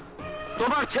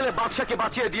 তোমার ছেলে বাদশাকে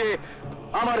বাঁচিয়ে দিয়ে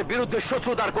আমার বিরুদ্ধে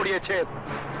শত্রু দাঁড় করিয়েছে।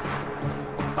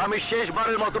 আমি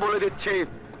শেষবারের মতো বলে দিচ্ছি,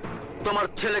 তোমার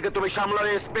ছেলেকে তুমি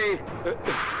সামলাবে এসপি,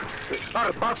 আর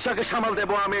বাদশাকে সামাল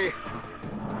দেব আমি।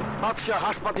 বাদশা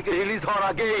হাসপাতাল থেকে রিলিজ হওয়ার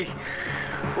আগেই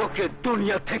ওকে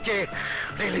দুনিয়া থেকে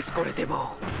রিলিজ করে দেব।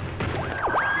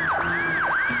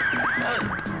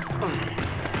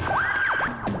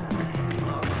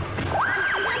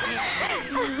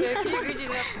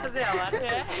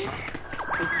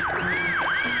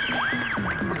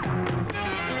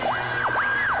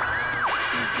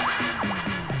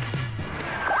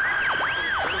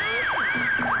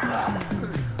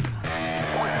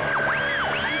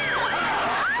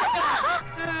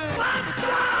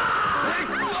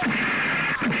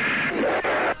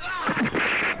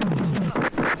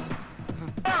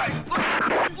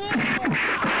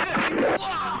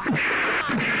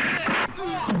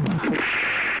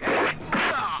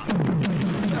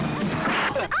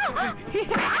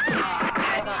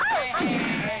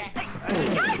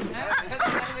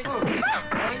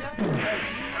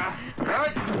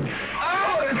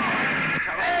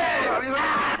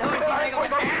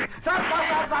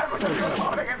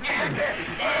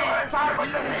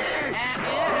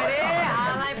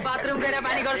 করে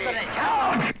পানি খরচ করে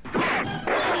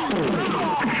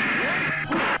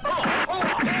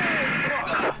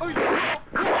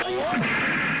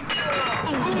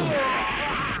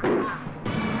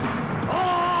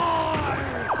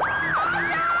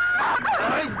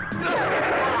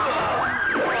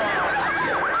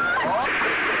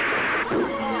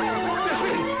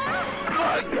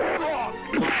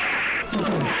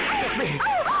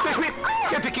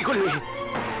কি করলি?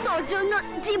 তোর জন্য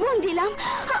জীবন দিলাম,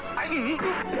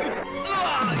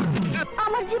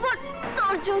 আমার জীবন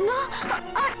তোর জন্য,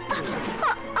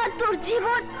 আর তোর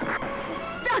জীবন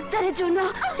ডাক্তারের জন্য।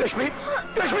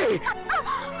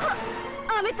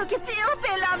 আমি তোকে চেয়েও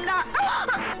পেলাম না,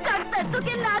 ডাক্তার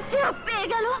তোকে না চেয়েও পেয়ে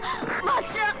গেল।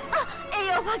 বাদশা, এই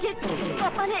অভাগের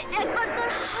কপালে একবার তোর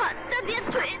হাতটা দিয়ে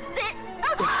ছুঁয়ে দে।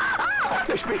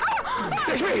 রেশমি,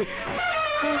 রেশমি,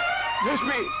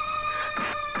 রেশমি,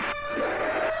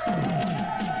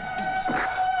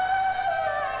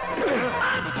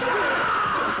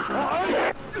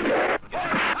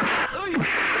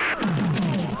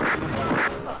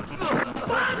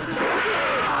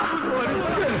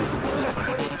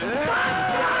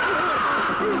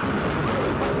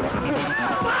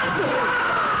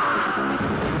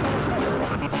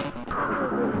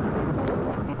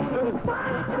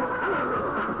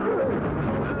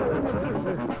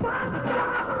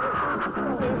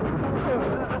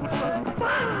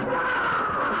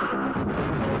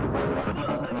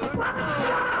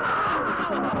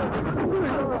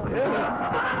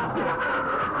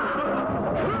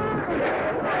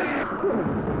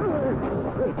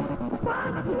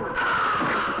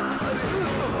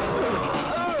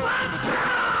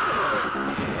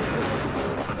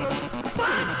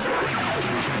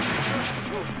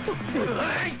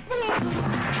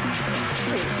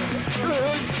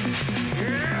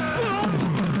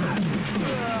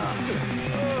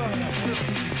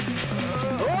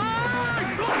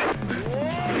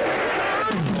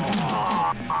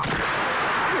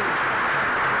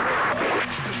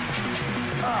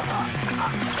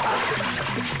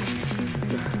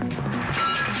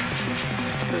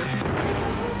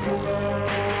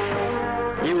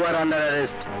 আন্ডার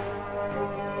অ্যারেস্ট।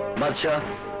 বাদশা,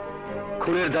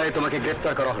 খুনের দায়ে তোমাকে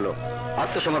গ্রেফতার করা হলো,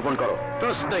 আত্মসমর্পণ করো।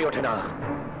 প্রশ্নই ওঠে না,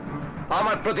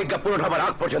 আমার প্রতিজ্ঞা পূরণ হবার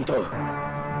আগ পর্যন্ত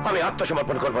আমি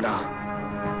আত্মসমর্পণ করব না।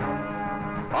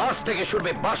 আজ থেকে শুরু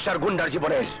হবে বাদশার গুন্ডার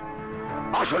জীবনের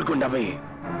আসল গুন্ডামি।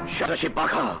 সন্ত্রাসী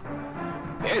পাখা,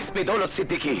 এসপি দৌলত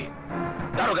সিদ্দিকী,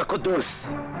 দারোগা কুদ্দুস,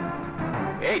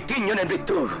 এই তিনজনের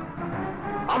মৃত্যু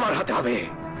আমার হাতে হবে।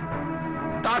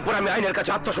 তারপর আমি আইনের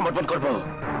কাছে আত্মসমর্পণ করব,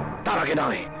 তার আগে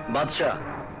নয়। বাদশা,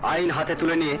 আইন হাতে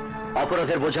তুলে নিয়ে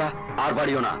অপরাধের বোঝা আর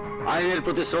বাড়িও না। আইনের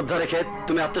প্রতি শ্রদ্ধা রেখে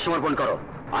তুমি আত্মসমর্পণ করো,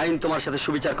 আইন তোমার সাথে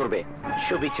সুবিচার করবে।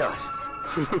 সুবিচার?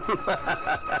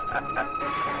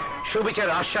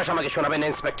 সুবিচারের আশ্বাস আমাকে শোনাবেন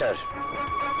ইন্সপেক্টর।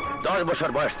 10 বছর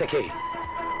বয়স থেকে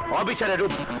অবিচারের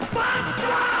রূপ।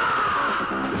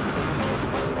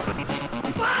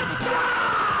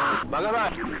 বাংলা,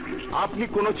 আপনি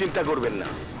কোনো চিন্তা করবেন না,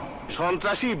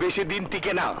 সন্ত্রাসী বেশি দিন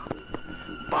টিকে না।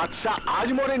 বাদশা আজ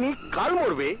মরেনি, কাল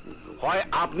মরবে, হয়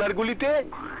আপনার গুলিতে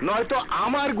নয়তো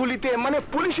আমার গুলিতে, মানে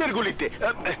পুলিশের গুলিতে।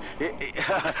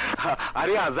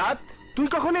 আরে আজাদ, তুই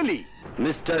কখন এলি?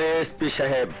 মিস্টার এসপি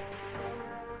সাহেব,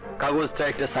 কাগজটা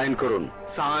একটা সাইন করুন।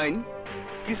 সাইন?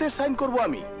 কিসের সাইন করব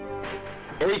আমি?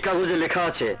 এই কাগজে লেখা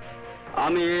আছে,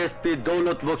 আমি এসপি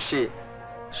দৌলত বক্সি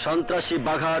সন্ত্রাসী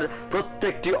বাঘার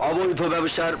প্রত্যেকটি অবৈধ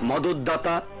ব্যবসার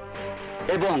মদতদাতা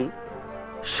এবং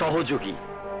সহযোগী।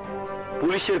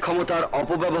 পুলিশের ক্ষমতার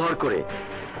অপব্যবহার করে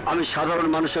আমি সাধারণ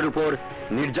মানুষের উপর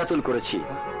নির্যাতন করেছি।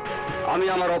 আমি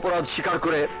আমার অপরাধ স্বীকার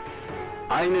করে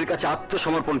আইনের কাছে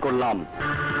আত্মসমর্পণ করলাম।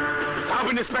 সাব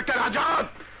ইন্সপেক্টর আজাদ,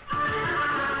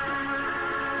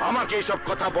 আমাকে এইসব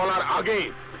কথা বলার আগে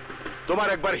তোমার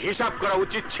একবার হিসাব করা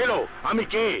উচিত ছিল আমি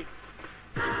কে,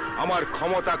 আমার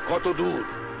ক্ষমতা কত দূর।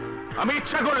 আমি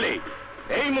ইচ্ছা করলে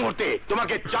এই মুহূর্তে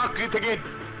তোমাকে চাকরি থেকে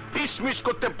ডিসমিস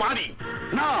করতে পারি।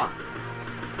 না,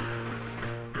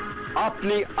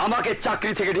 আপনি আমাকে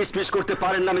চাকরি থেকে ডিসমিস করতে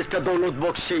পারেন না মিস্টার দৌলত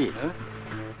বক্সি।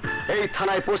 এই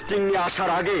থানায় পোস্টিং নিয়ে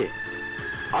আসার আগে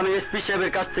আমি এসপি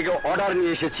সাহেবের কাছ থেকে অর্ডার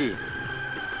নিয়ে এসেছি,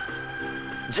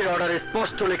 যে অর্ডারে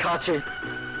স্পষ্ট লেখা আছে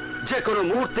যে কোনো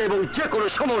মুহূর্তে এবং যে কোনো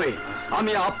সময়ে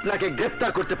আমি আপনাকে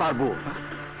গ্রেফতার করতে পারবো।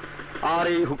 আর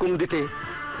এই হুকুম দিতে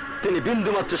তিনি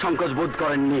বিন্দুমাত্র সংকোচ বোধ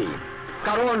করেননি,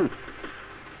 কারণ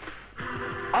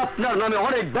আপনার নামে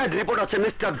অনেক ব্যাড রিপোর্ট আছে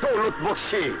মিস্টার দৌলত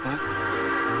বক্সি।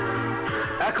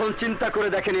 এখন চিন্তা করে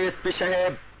দেখেন এসপি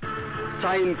সাহেব,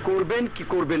 সাইন করবেন কি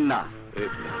করবেন না।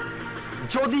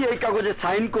 যদি এই কাগজে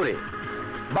সাইন করে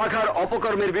বাঘার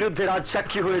অপকর্মের বিরুদ্ধে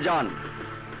রাজসাক্ষী হয়ে যান,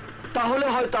 তাহলে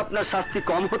হয়তো আপনার শাস্তি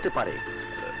কম হতে পারে।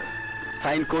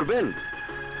 সাইন করবেন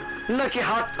নাকি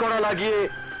হাত কড়া লাগিয়ে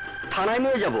থানায়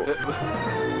নিয়ে যাব?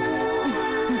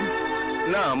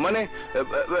 না মানে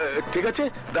ঠিক আছে,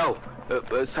 দাও,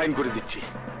 সাইন করে দিচ্ছি।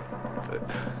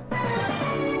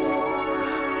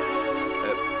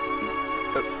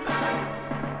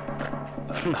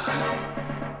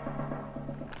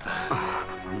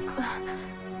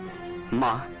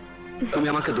 মা, তুমি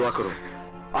আমাকে দোয়া করো,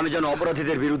 আমি যেন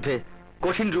অপরাধীদের বিরুদ্ধে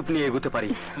কঠিন রূপ নিয়ে এগোতে পারি।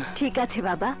 ঠিক আছে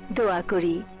বাবা, দোয়া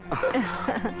করি।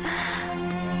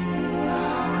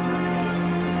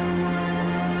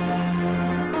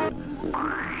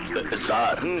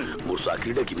 স্যার, মোর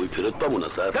চাকরিটা কি বই ফেরত পাবো না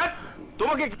স্যার?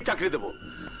 তোমাকে চাকরি দেবো?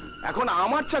 এখন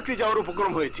আমার চাকরি যাওয়ার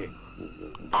উপক্রম হয়েছে।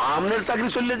 আপনার চাকরি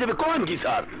চলে যাবে কোন কি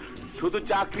স্যার? শুধু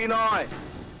চাকরি নয়,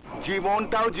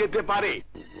 জীবনটাও যেতে পারে।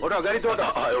 ওটা গাড়িতে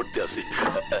উঠতে আসি।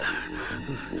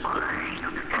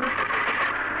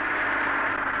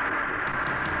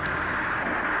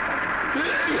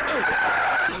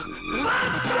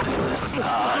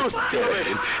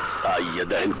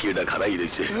 দেন কেটা খারাই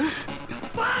রয়েছে।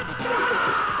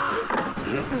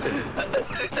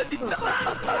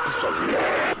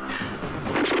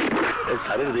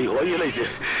 স্যারের দেই হয়ে লাইছে,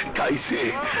 খাইছে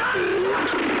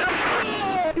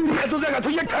এত জায়গা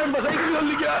তুই টাইম বাসাই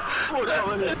লিখা।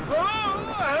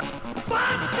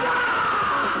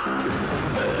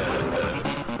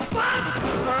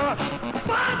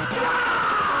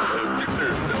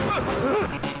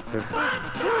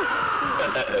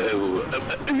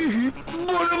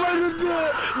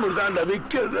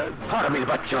 হারামির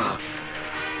বাচ্চা,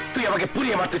 তুই আমাকে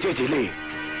পুড়িয়ে মারতে চেয়েছিলি।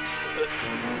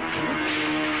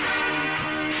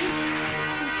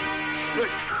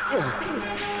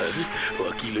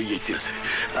 কি লই যাইতে আছে?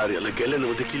 আর এলা গেলেন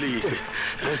মধ্যে কি লই যাইছে?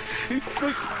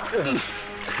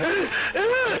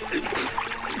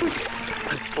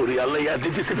 ওরে আল্লাহ ইয়াদ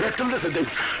দিতেছে, পেট্রোল দিতেছে দেখ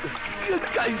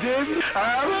কাইছে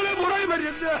আমারে বড়াই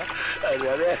মারিয়ে না। আরে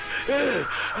আরে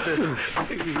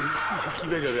কি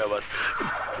বেগাবে আবার?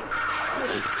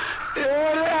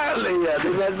 আরে আল্লাহ ইয়াদ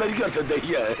মেজবারি করছে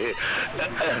দেখিয়া।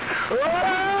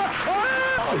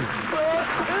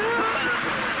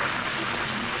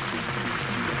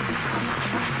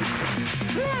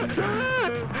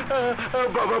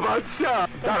 বাবা বাদশা,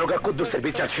 দারোগা কুদ্দুসের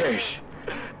বিচার শেষ,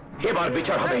 এবার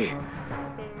বিচার হবে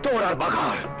তোর আর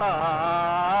বাঘার।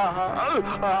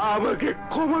 আমাকে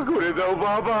ক্ষমা করে দাও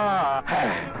বাবা।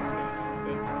 হ্যাঁ,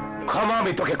 ক্ষমা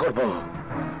আমি তোকে করব,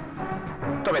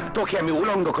 তবে তোকে আমি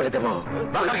উলঙ্গ করে দেব।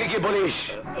 বাঘাকে কি বলিস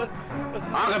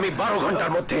আগামী 12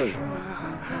 ঘন্টার মধ্যে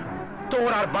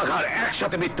তোর আর বাঘার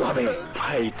একসাথে মৃত্যু হবে।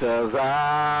 ফাইটা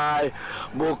যায়,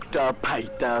 বুকটা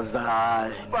ফাইটা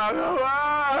যায়। বাঘা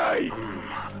ভাই,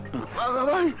 বাঘা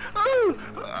ভাই,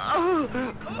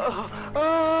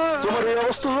 তোমার এই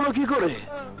অবস্থা হলো কি করে?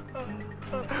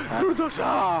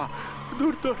 দুর্দশা,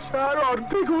 দুর্দশার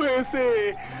অর্ধেক হয়েছে,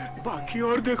 বাকি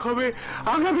অর্ধেক হবে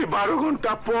আগামী 12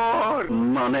 ঘন্টা পর।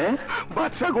 মানে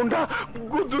বাদশা গুন্ডা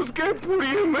কুদ্দুসকে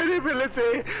পুড়িয়ে মেরে ফেলেছে,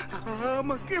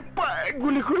 আমাকে পায়ে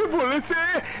গুলি করে বলেছে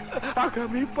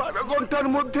আগামী 12 ঘন্টার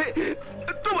মধ্যে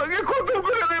তোমাকে খতম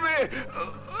করে দেবে।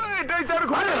 এটাই তার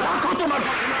ঘরে। রাখো তোমার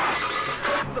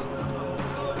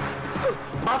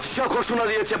বাদশা ঘোষণা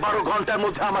দিয়েছে 12 ঘন্টার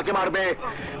মধ্যে আমাকে মারবে,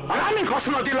 আর আমি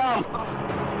ঘোষণা দিলাম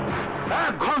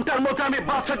 1 ঘন্টার মধ্যে আমি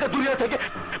বাদশাকে দুনিয়া থেকে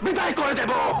বিদায় করে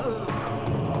দেব।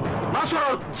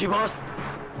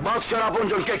 বাদশার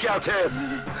আপনজন কে কে আছে?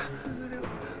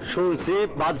 শুনছি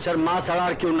বাদশার মা ছাড়া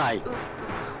আর কেউ নাই,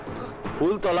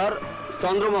 ফুলতলার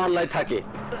চন্দ্রমহল্লায় থাকে।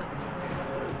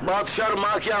 বাদশার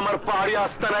মাকে আমার পাহাড়ি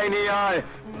আস্তানায় নিয়ে আয়।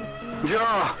 যা।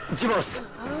 জি বস।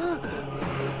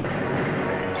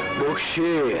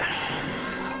 বক্সি,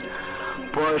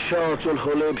 পয়সা অচল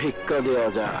হলে ভিক্ষা দেওয়া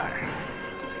যায়,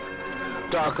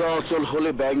 টাকা অচল হলে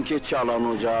ব্যাংকে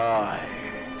চালানো যায়,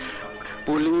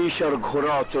 পুলিশ আর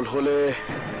ঘোড়া অচল হলে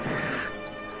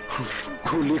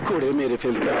গুলি করে মেরে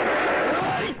ফেলতে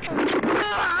হয়।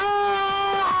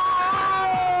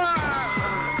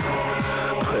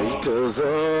 ফাইটা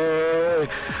যায়,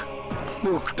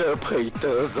 মুখটা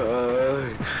ফাইটা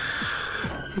যায়,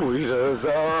 মইরা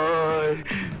যায়,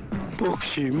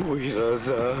 বক্সি মইরা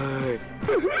যায়।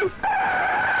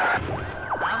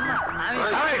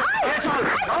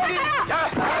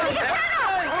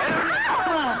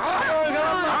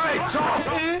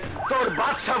 তোর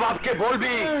বাদশা বাপকে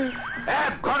বলবি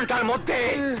 1 ঘন্টার মধ্যে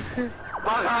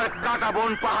বাঘার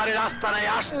কাটাবন পাহাড়ের আস্তানায়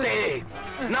আসতে,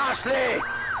 না আসলে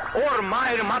ওর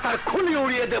মায়ের মাথার খুলি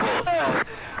উড়িয়ে দেব।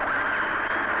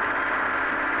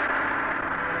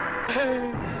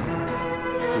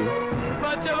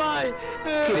 বাচ্চা ভাই,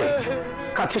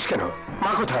 কাঁদছিস কেন?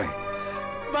 মা কোথায়?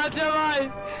 বাচ্চা ভাই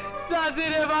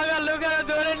চাষিরে বাগান লোকেরা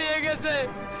ধরে নিয়ে গেছে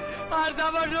আর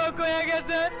আমার রোগ হয়ে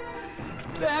গেছে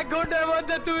 1 ঘন্টার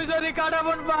মধ্যে তুমি যদি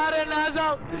কাটাবন পাহাড়ে না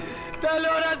যাও তাহলে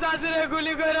ওরা চাষিরে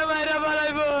গুলি করে বাইরে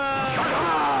বাড়াইবো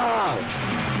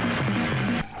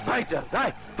ফাইটার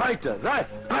যায় ফাইটার যায়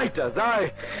ফাইটার যায়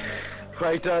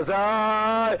ফাইটার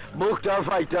যায় বুকটা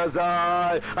ফাইটার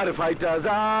যায় আরে ফাইটার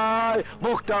যায়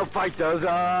বুকটা ফাইটার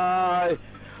যায়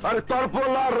আরে তোর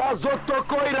পোলার রাজত্ব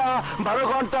কইরা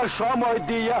 12 ঘন্টার সময়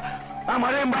দিয়া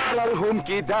আমারে মারার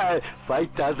হুমকি দেয়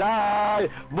ফাইটা যায়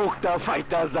বুকটা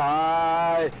ফাইটা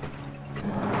যায়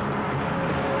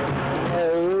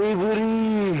এই বুড়ি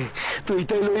তুই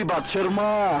তাইলে ওই বাদশার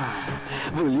মা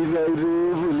বলি নাই রে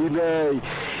বলি নাই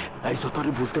এই তো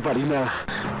তোরে বুঝতে পারি না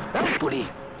বুড়ি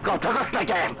কথা কস না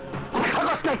কেন কথা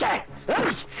কস না কেন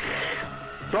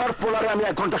তোর পোলারে আমি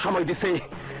 1 ঘন্টা সময় দিছি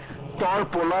তোর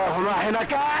পোলা হলো আহে না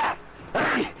কে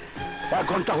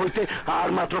 1 ঘন্টা হইতে আর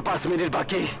মাত্র 5 মিনিট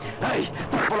বাকি এই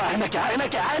তোর পোলা আহে না কে আহে না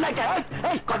কে আহে না কে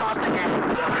এই কথা কস না কেন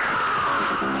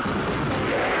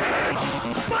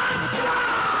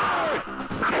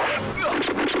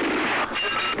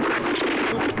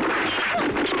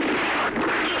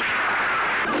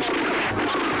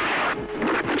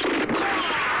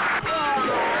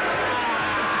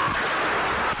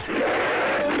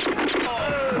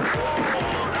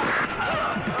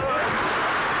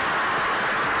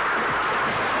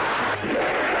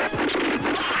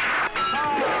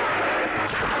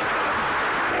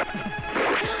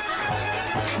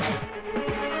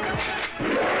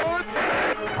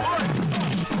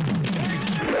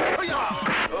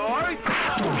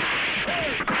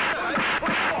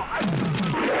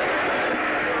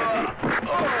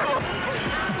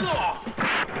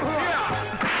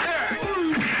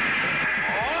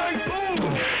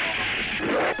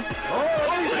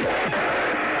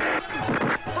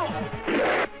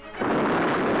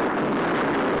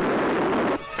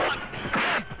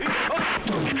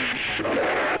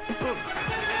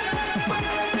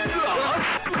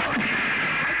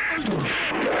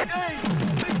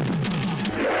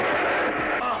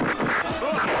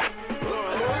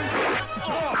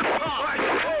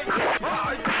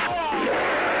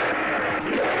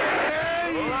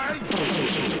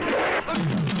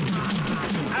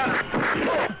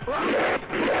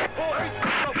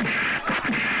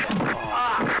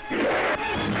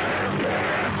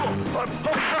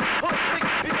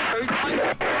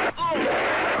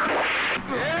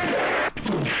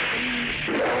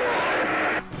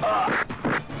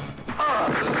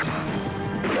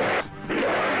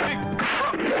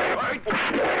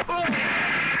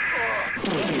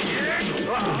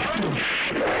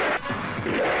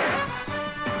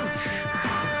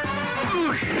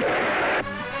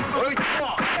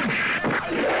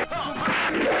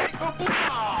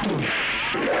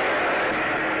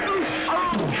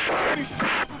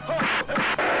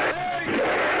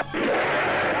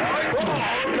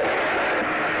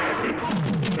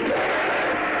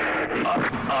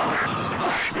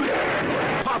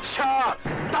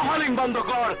বন্ধ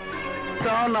কর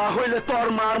তা না হইলে তোর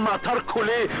মার মাথার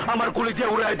খুলে আমার গুলি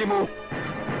দিয়ে উড়াই দিব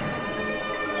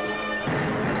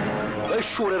এই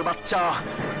সুরের বাচ্চা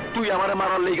তুই আমারে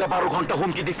মারার লেগা 12 ঘন্টা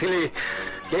হুমকি দিছিলি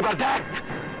এবার দেখ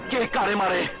কে কারে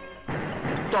মারে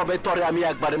তবে তরে আমি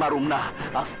একবারে মারুম না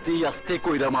আস্তে আস্তে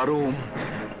কইরা মারুম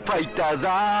ফাইটা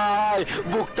যায়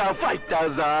বুকটা ফাইটা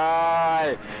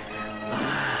যায়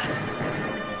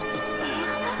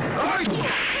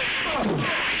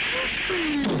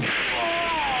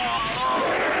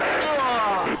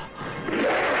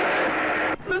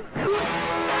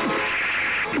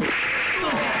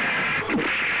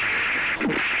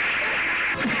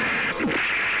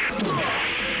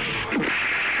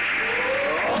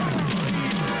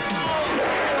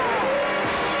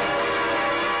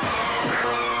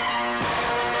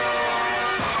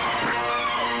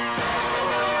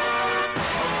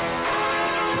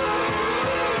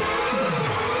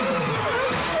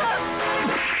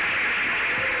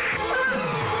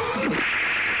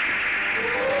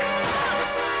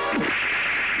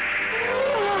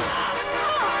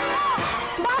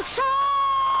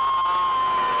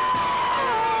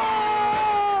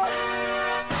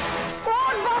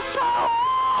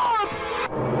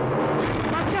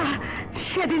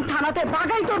সেদিন থানাতে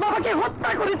বাগাই তোর বাবাকে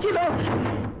হত্যা করেছিল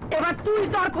এবার তুই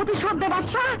তোর প্রতিশোধ নে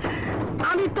বাদশা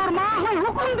আমি তোর মা হয়ে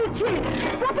হুকুম দিচ্ছি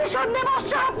প্রতিশোধ নে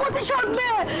বাদশা প্রতিশোধ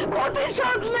নে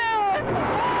প্রতিশোধ নে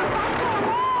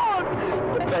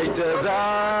ফাইটা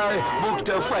যায়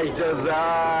বুকটা ফাইটা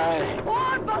যায়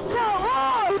ওঠ বাদশা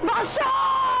ওঠ বাদশা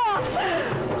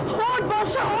ওঠ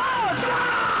বাদশা ওঠ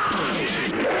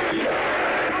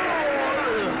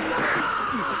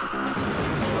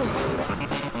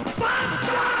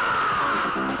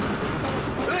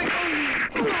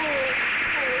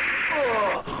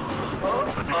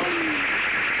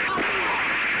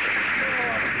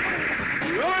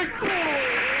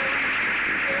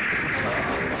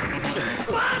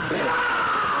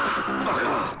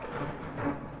বাঘা,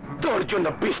 তোর জন্য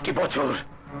 20টি বছর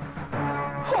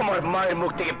আমার মায়ের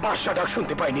মুখ থেকে বাদশা ডাক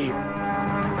শুনতে পাইনি।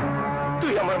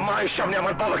 তুই আমার মায়ের সামনে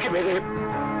আমার বাবাকে মেরে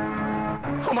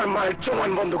আমার মায়ের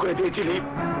জবান বন্ধ করে দিয়েছিলি।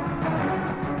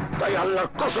 তাই আল্লাহর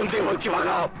কসম দিয়ে বলছি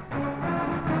বাঘা,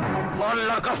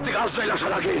 আল্লাহর কাছ থেকে আশ্রয়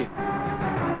আসার আগে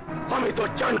আমি তোর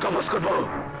জান কবজ করবো।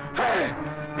 হ্যাঁ,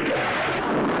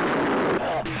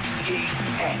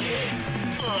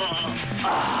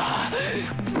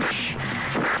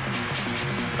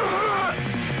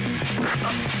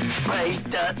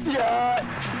 ভাইটা যা,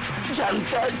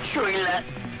 জানটা চইলা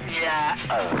যা।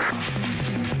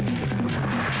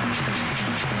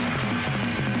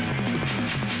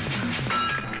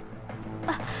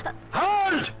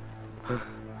 Halt!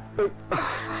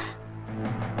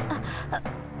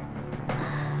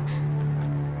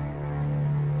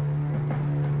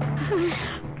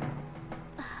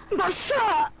 বাদশা,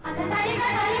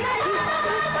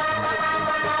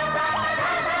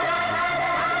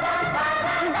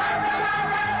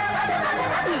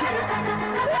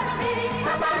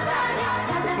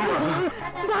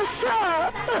 বাদশা,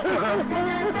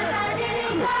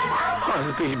 আজ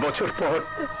 20 বছর পর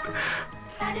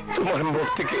তোমার মুখ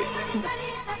থেকে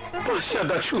বাদশা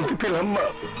ডাক শুনতে পেলাম মা।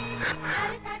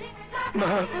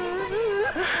 মা,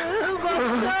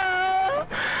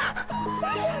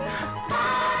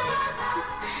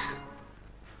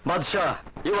 বাদশা,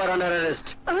 ইউ আর আন্ডার অ্যারেস্ট।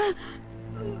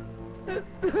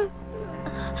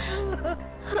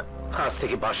 আজ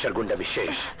থেকে বাদশার গুন্ডামি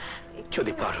শেষ।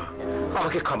 যদি পারো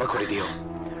আমাকে ক্ষমা করে দিও,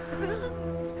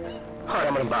 আর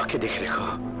আমার মাকে দেখে রেখো।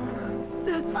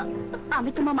 আমি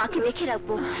তোমার মাকে দেখে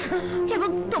রাখবো এবং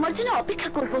তোমার জন্য অপেক্ষা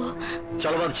করব।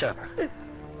 চলো বাদশা।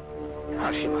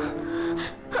 আসি মা।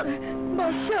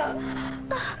 বাদশা,